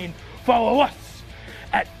pain, follow us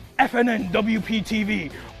at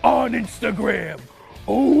FNNWPTV on Instagram.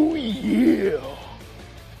 Oh yeah!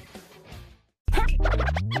 How do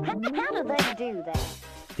they do that?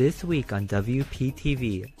 This week on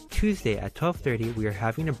WPTV, Tuesday at 12:30, we are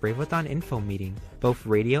having a Braveathon info meeting. Both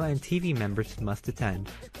radio and TV members must attend,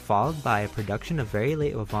 followed by a production of Very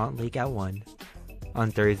Late Levant League at 1.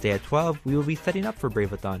 On Thursday at 12, we will be setting up for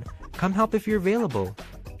Braveathon. Come help if you're available.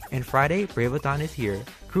 And Friday, Braveathon is here.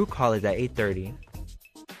 Crew call is at 8:30.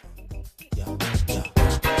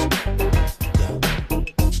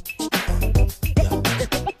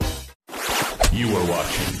 You are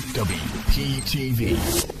watching WPTV,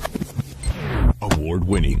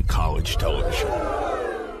 award-winning college television.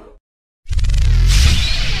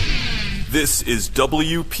 This is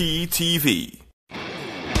WPTV.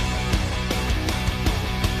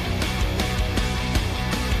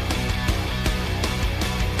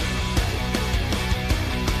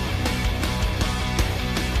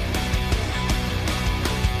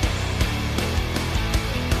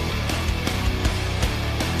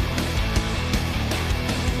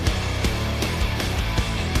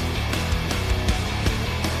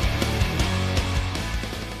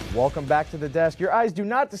 Welcome back to the desk. Your eyes do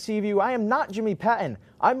not deceive you. I am not Jimmy Patton.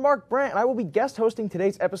 I'm Mark Brandt, and I will be guest hosting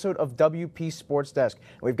today's episode of WP Sports Desk.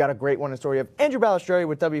 And we've got a great one in story of Andrew Balistreri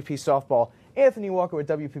with WP Softball, Anthony Walker with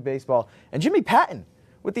WP Baseball, and Jimmy Patton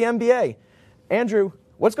with the NBA. Andrew,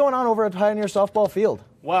 what's going on over at Pioneer Softball Field?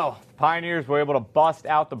 Well, the Pioneers were able to bust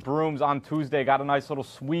out the brooms on Tuesday, got a nice little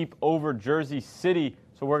sweep over Jersey City.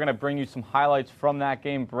 So we're going to bring you some highlights from that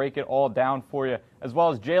game, break it all down for you, as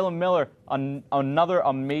well as Jalen Miller, another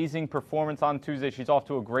amazing performance on Tuesday. She's off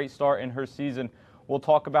to a great start in her season. We'll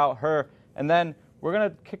talk about her. And then we're going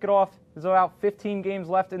to kick it off. There's about 15 games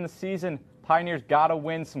left in the season. Pioneers got to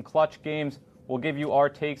win some clutch games. We'll give you our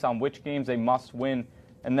takes on which games they must win.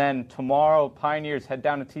 And then tomorrow, Pioneers head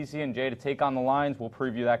down to TCNJ to take on the Lions. We'll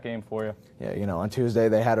preview that game for you. Yeah, you know, on Tuesday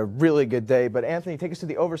they had a really good day. But Anthony, take us to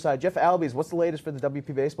the overside. Jeff Albies, what's the latest for the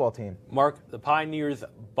WP baseball team? Mark, the Pioneers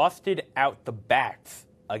busted out the Bats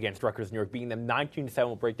against Rutgers New York, beating them 19-7.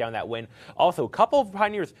 We'll break down that win. Also, a couple of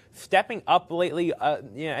Pioneers stepping up lately,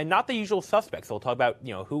 and not the usual suspects. So we'll talk about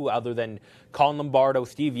who other than Colin Lombardo,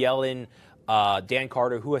 Steve Yellen, Dan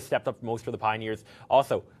Carter, who has stepped up most for the Pioneers.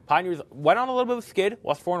 Also, Pioneers went on a little bit of a skid,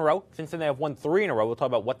 lost 4 in a row. Since then, they have won 3 in a row. We'll talk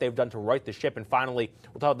about what they've done to right the ship. And finally,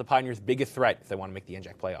 we'll talk about the Pioneers' biggest threat if they want to make the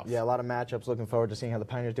NJAC playoffs. Yeah, a lot of matchups. Looking forward to seeing how the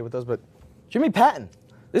Pioneers do with those. But Jimmy Patton,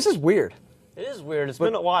 this is weird. It is weird. It's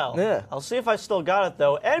been a while. Yeah. I'll see if I still got it,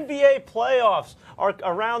 though. NBA playoffs are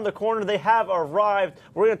around the corner. They have arrived.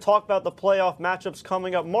 We're going to talk about the playoff matchups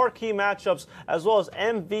coming up, marquee matchups, as well as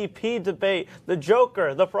MVP debate, the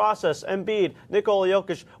Joker, the process, Embiid, Nikola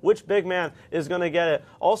Jokic, which big man is going to get it.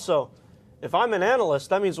 Also, if I'm an analyst,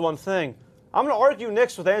 that means one thing. I'm going to argue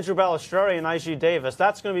Knicks with Andrew Balistreri and IG Davis.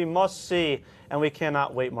 That's going to be must-see, and we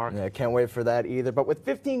cannot wait, Mark. Yeah, can't wait for that either. But with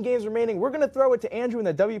 15 games remaining, we're going to throw it to Andrew and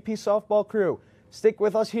the WP softball crew. Stick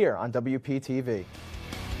with us here on WP TV.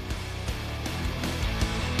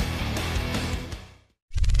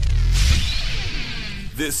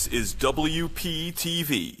 This is WP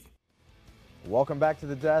TV. Welcome back to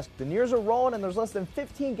the desk. The Nears are rolling, and there's less than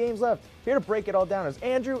 15 games left. Here to break it all down is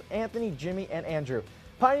Andrew, Anthony, Jimmy, and Andrew.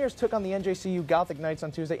 Pioneers took on the NJCU Gothic Knights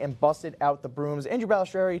on Tuesday and busted out the Brooms. Andrew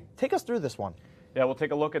Balistreri, take us through this one. Yeah, we'll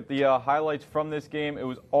take a look at the highlights from this game. It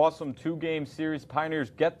was awesome 2-game series.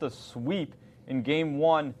 Pioneers get the sweep in Game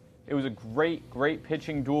 1. It was a great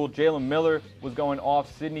pitching duel. Jalen Miller was going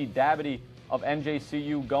off. Sydney Dabity of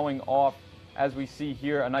NJCU going off. As we see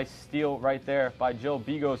here, a nice steal right there by Jill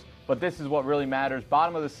Bigos. But this is what really matters.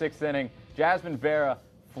 Bottom of the 6th inning, Jasmine Vera,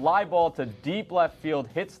 fly ball to deep left field,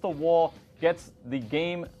 hits the wall, gets the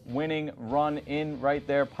game-winning run in right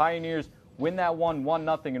there. Pioneers win that one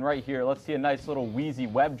 1-0. And right here, let's see a nice little wheezy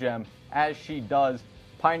web gem as she does.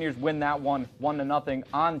 Pioneers win that one 1-0.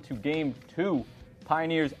 On to Game 2.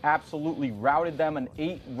 Pioneers absolutely routed them, an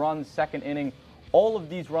 8-run second inning. All of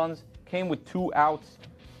these runs came with 2 outs.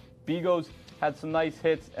 Bigos had some nice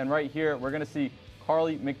hits, and right here we're going to see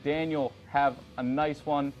Carly McDaniel have a nice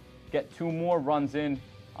one, get 2 more runs in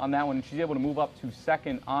on that one, and she's able to move up to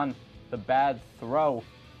second on the bad throw.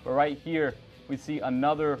 But right here we see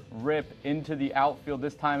another rip into the outfield.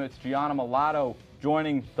 This time it's Gianna Mulatto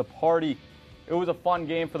joining the party. It was a fun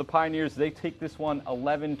game for the Pioneers. They take this one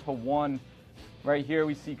 11-1. Right here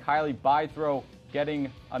we see Kylie Bythrow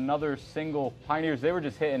getting another single. Pioneers, they were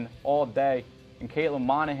just hitting all day. And Caitlin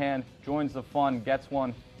Monahan joins the fun, gets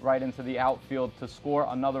one right into the outfield to score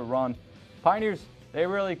another run. Pioneers, they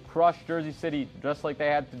really crushed Jersey City just like they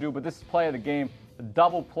had to do, but this is play of the game. The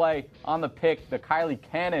double play on the pick, the Kylie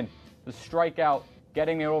Cannon, the strikeout,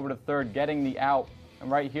 getting it over to third, getting the out.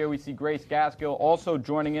 And right here we see Grace Gaskill also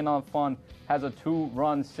joining in on fun, has a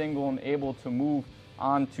 2-run single and able to move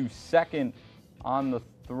on to second on the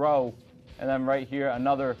throw. And then right here,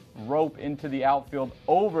 another rope into the outfield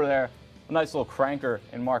over there. A nice little cranker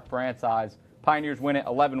in Mark Brandt's eyes. Pioneers win it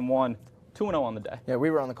 11-1, 2-0 on the day. Yeah,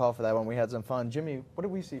 we were on the call for that one. We had some fun. Jimmy, what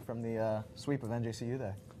did we see from the sweep of NJCU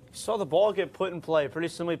there? Saw the ball get put in play. Pretty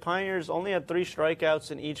simply, Pioneers only had 3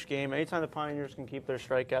 strikeouts in each game. Anytime the Pioneers can keep their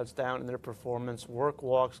strikeouts down in their performance, work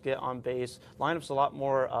walks, get on base, lineups a lot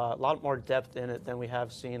more depth in it than we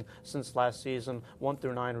have seen since last season. 1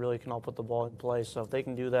 through 9 really can all put the ball in play. So if they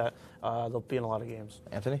can do that, they'll be in a lot of games.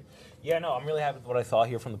 Anthony? Yeah, no, I'm really happy with what I saw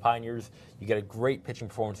here from the Pioneers. You get a great pitching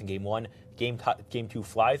performance in Game 1. Game 2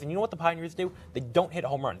 flies. And you know what the Pioneers do? They don't hit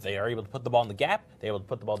home runs. They are able to put the ball in the gap. They're able to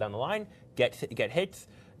put the ball down the line, get hits,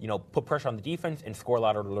 put pressure on the defense and score a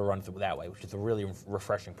lot of runs that way, which is a really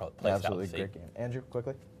refreshing play style. Absolutely great game. Andrew,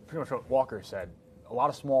 quickly? Pretty much what Walker said. A lot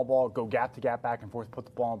of small ball, go gap to gap, back and forth, put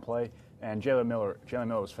the ball in play. And Jalen Miller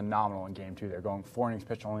was phenomenal in Game 2. They're going 4 innings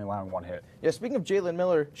pitched, only allowing 1 hit. Yeah, speaking of Jalen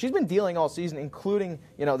Miller, she's been dealing all season, including,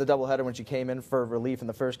 the doubleheader when she came in for relief in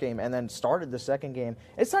the first game and then started the second game.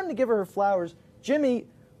 It's time to give her flowers. Jimmy,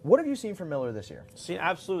 what have you seen from Miller this year? Seen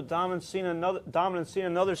absolute dominance, seen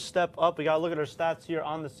another step up. We got to look at her stats here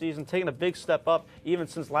on the season, taking a big step up even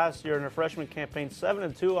since last year in her freshman campaign.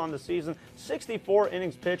 7-2 on the season, 64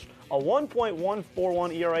 innings pitched, a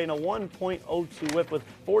 1.141 ERA and a 1.02 WHIP with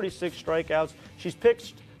 46 strikeouts. She's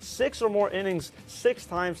pitched 6 or more innings 6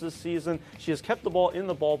 times this season. She has kept the ball in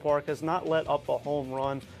the ballpark, has not let up a home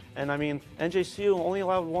run. And I mean, NJCU only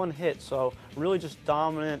allowed 1 hit, so really just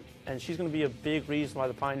dominant. And she's going to be a big reason why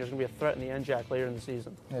the Pioneers are going to be a threat in the NJAC later in the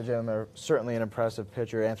season. Yeah, Jalen, they're certainly an impressive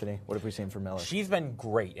pitcher. Anthony, what have we seen from Miller? She's been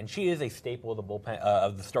great, and she is a staple of the bullpen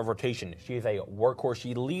of the star rotation. She is a workhorse.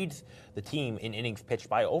 She leads the team in innings pitched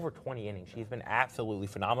by over 20 innings. She's been absolutely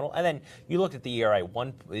phenomenal. And then you look at the ERA,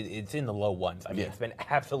 it's in the low ones. I mean, It's been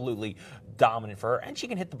absolutely dominant for her, and she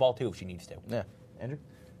can hit the ball too if she needs to. Yeah, Andrew.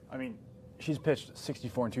 I mean, she's pitched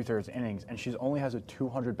 64 2/3 innings, and she only has a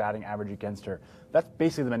 200 batting average against her. That's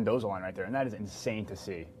basically the Mendoza line right there, and that is insane to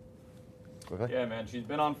see. Yeah, man, she's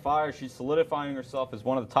been on fire. She's solidifying herself as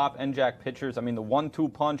one of the top NJAC pitchers. I mean, the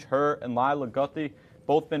 1-2 punch, her and Lila Guthrie,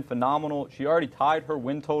 both been phenomenal. She already tied her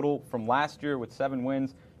win total from last year with 7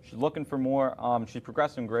 wins. She's looking for more. She's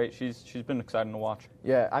progressing great. She's been exciting to watch.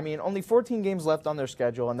 Yeah, I mean, only 14 games left on their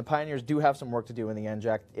schedule, and the Pioneers do have some work to do in the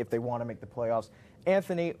NJAC if they want to make the playoffs.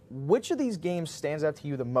 Anthony, which of these games stands out to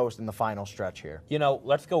you the most in the final stretch here? You know,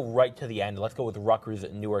 let's go right to the end. Let's go with Rutgers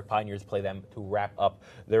and Newark. Pioneers play them to wrap up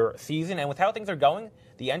their season. And with how things are going,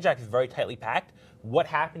 the NJAC is very tightly packed. What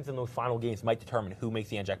happens in those final games might determine who makes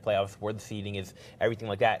the NJAC playoffs, where the seeding is, everything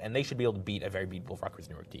like that. And they should be able to beat a very beatable Rutgers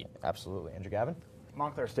Newark team. Absolutely. Andrew Gavin?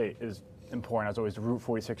 Montclair State is important, as always, the Route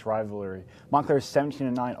 46 rivalry. Montclair is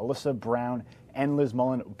 17-9. Alyssa Brown and Liz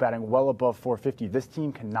Mullen batting well above 450. This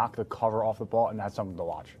team can knock the cover off the ball, and that's something to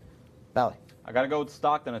watch. Valley. I got to go with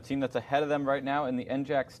Stockton, a team that's ahead of them right now in the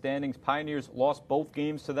NJAC standings. Pioneers lost both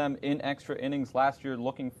games to them in extra innings last year,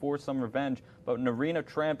 looking for some revenge. But Narina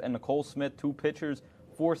Tramp and Nicole Smith, 2 pitchers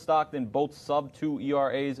for Stockton, both sub-2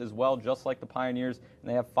 ERAs as well, just like the Pioneers. And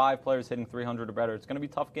they have 5 players hitting 300 or better. It's going to be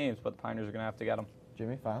tough games, but the Pioneers are going to have to get them.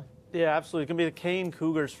 Jimmy, final? Yeah, absolutely. It's going to be the Kane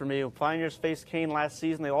Cougars for me. Pioneers faced Kane last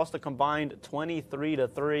season. They lost a combined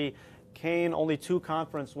 23-3. Kane only 2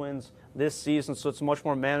 conference wins this season, so it's a much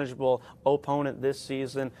more manageable opponent this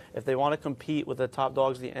season. If they want to compete with the top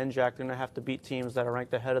dogs of the NJAC, they're going to have to beat teams that are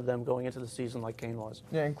ranked ahead of them going into the season like Kane was.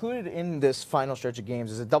 Yeah, included in this final stretch of games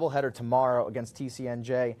is a doubleheader tomorrow against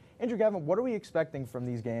TCNJ. Andrew Gavin, what are we expecting from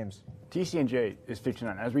these games? TCNJ is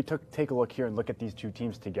 59. As we take a look here and look at these 2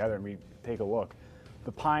 teams together, and we take a look,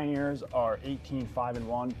 the Pioneers are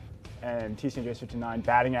 18-5-1, and TCNJ is 59.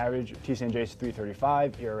 Batting average, TCNJ is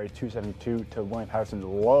 335, ERA 272 to William Patterson's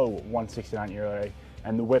low 169 ERA,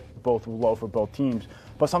 and the whip both low for both teams.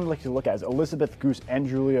 But something to look at is Elizabeth Goose and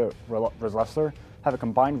Julia Resler have a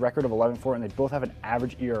combined record of 11-4, and they both have an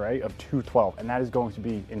average ERA of 212, and that is going to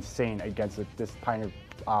be insane against this Pioneer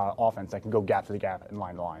offense that can go gap to the gap and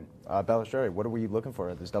line to line. Balistrieri, what are we looking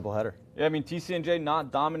for at this doubleheader? Yeah, I mean, TCNJ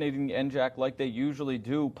not dominating the NJAC like they usually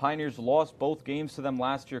do. Pioneers lost both games to them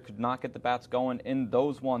last year, could not get the bats going in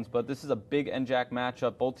those ones, but this is a big NJAC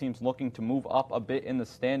matchup. Both teams looking to move up a bit in the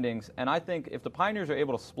standings, and I think if the Pioneers are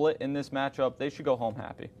able to split in this matchup, they should go home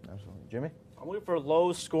happy. Absolutely. Jimmy? I'm looking for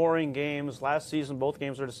low-scoring games. Last season, both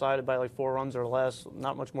games were decided by like 4 runs or less,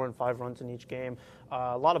 not much more than 5 runs in each game.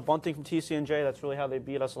 A lot of bunting from TCNJ. That's really how they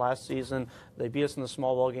beat us last season. They beat us in the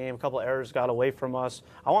small ball game. A couple of errors got away from us.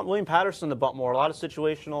 I want William Patterson to bunt more. A lot of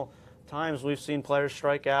situational times we've seen players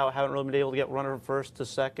strike out, haven't really been able to get runner from first to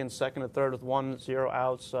second, second to third with 1-0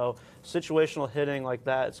 outs. So situational hitting like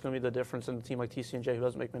that, it's going to be the difference in a team like TCNJ who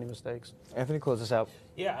doesn't make many mistakes. Anthony, close us out.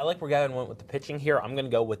 Yeah, I like where Gavin went with the pitching here. I'm going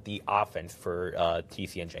to go with the offense for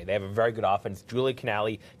TCNJ. They have a very good offense. Julie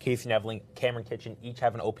Canali, Casey Nevling, Cameron Kitchen each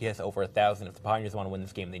have an OPS over 1,000. If the Pioneers want to win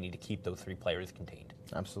this game, they need to keep those 3 players contained.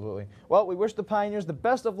 Absolutely. Well, we wish the Pioneers the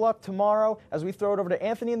best of luck tomorrow as we throw it over to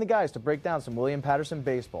Anthony and the guys to break down some William Patterson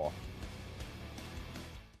baseball.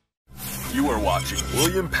 You are watching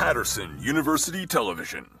William Patterson University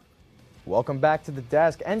Television. Welcome back to the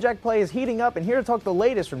desk. NJAC play is heating up, and here to talk the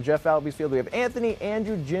latest from Jeff Alby's field, we have Anthony,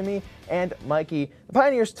 Andrew, Jimmy, and Mikey. The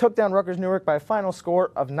Pioneers took down Rutgers Newark by a final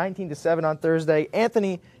score of 19-7 on Thursday.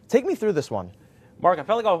 Anthony, take me through this one. Mark, I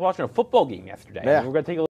felt like I was watching a football game yesterday. Yeah. We're going to take a